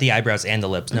 She's got the eyebrows and the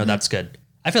lips. No, that's good.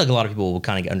 I feel like a lot of people will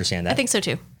kind of understand that. I think so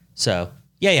too. So,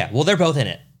 yeah. Well, they're both in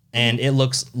it. And it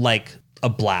looks like a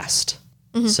blast.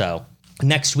 So,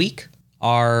 next week,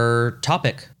 our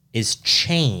topic is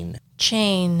chain.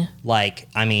 Chain. Like,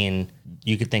 I mean,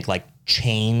 you could think like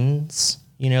chains,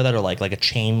 that are like a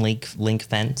chain link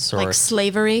fence or Like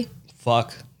slavery.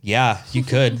 fuck. Yeah, you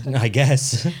could, I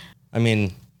guess. I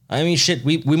mean, shit,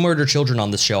 we murder children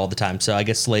on this show all the time. So I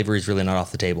guess slavery is really not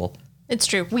off the table. It's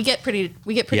true. We get pretty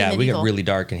Yeah, medieval. we get really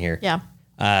dark in here. Yeah.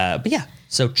 But yeah,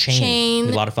 so chain.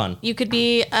 A lot of fun. You could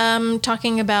be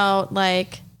talking about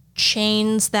like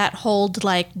chains that hold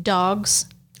like dogs.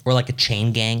 Or like a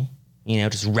chain gang,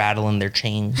 just rattling their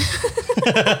chains.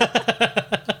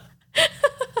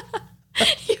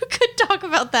 You could talk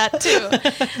about that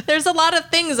too. There's a lot of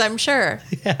things, I'm sure.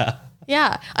 Yeah.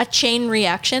 Yeah. A chain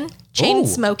reaction. Chain Ooh.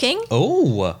 smoking.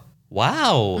 Oh,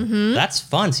 wow. That's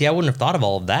fun. See, I wouldn't have thought of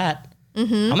all of that. I'm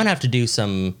going to have to do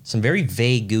some very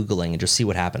vague Googling and just see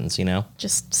what happens,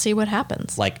 Just see what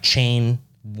happens. Like chain,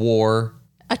 war.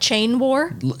 A chain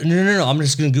war. No. I'm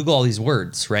just going to Google all these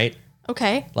words, right?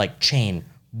 Okay. Like chain,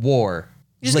 war,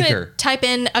 You're just liquor. gonna type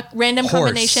in a random Horse.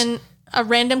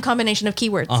 combination of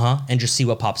keywords. And just see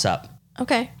what pops up.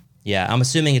 Okay. Yeah, I'm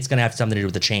assuming it's going to have something to do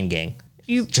with the chain gang.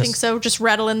 You think so? Just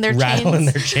rattling their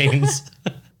Rattling chains. their chains.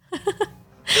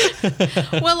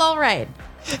 Well, all right.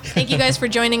 Thank you guys for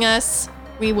joining us.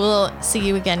 We will see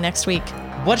you again next week.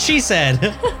 What she said.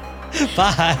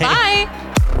 Bye. Bye.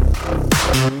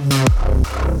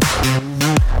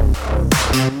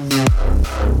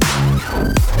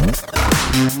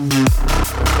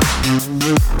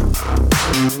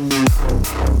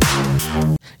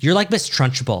 You're like Miss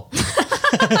Trunchbull.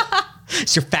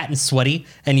 So you're fat and sweaty,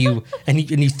 and you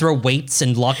throw weights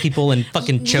and lock people in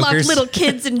fucking chokers. Lock little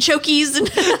kids in chokies.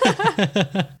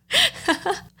 And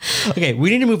Okay, we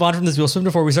need to move on from this wheel swim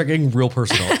before we start getting real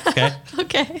personal. Okay.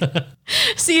 okay.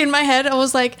 See, in my head, I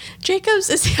was like,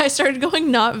 I started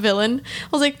going not villain. I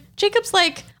was like, Jacob's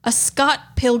like a Scott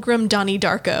Pilgrim Donnie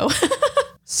Darko.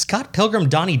 Scott Pilgrim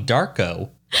Donnie Darko.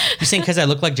 You're saying because I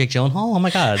look like Jake Gyllenhaal? Oh my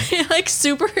god. Like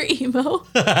super emo,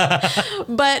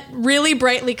 but really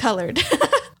brightly colored.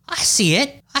 I see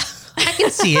it. I can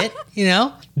see it. You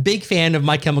know, big fan of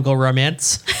My Chemical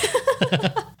Romance.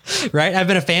 Right? I've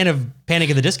been a fan of Panic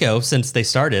at the Disco since they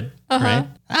started. Right?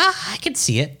 I can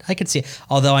see it. I can see it.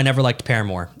 Although I never liked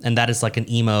Paramore, and that is like an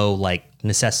emo like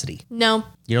necessity. No.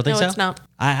 You don't think so? No, it's not.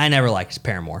 I never liked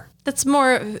Paramore. That's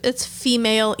more, it's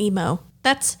female emo.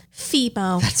 That's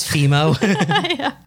Femo. That's Femo.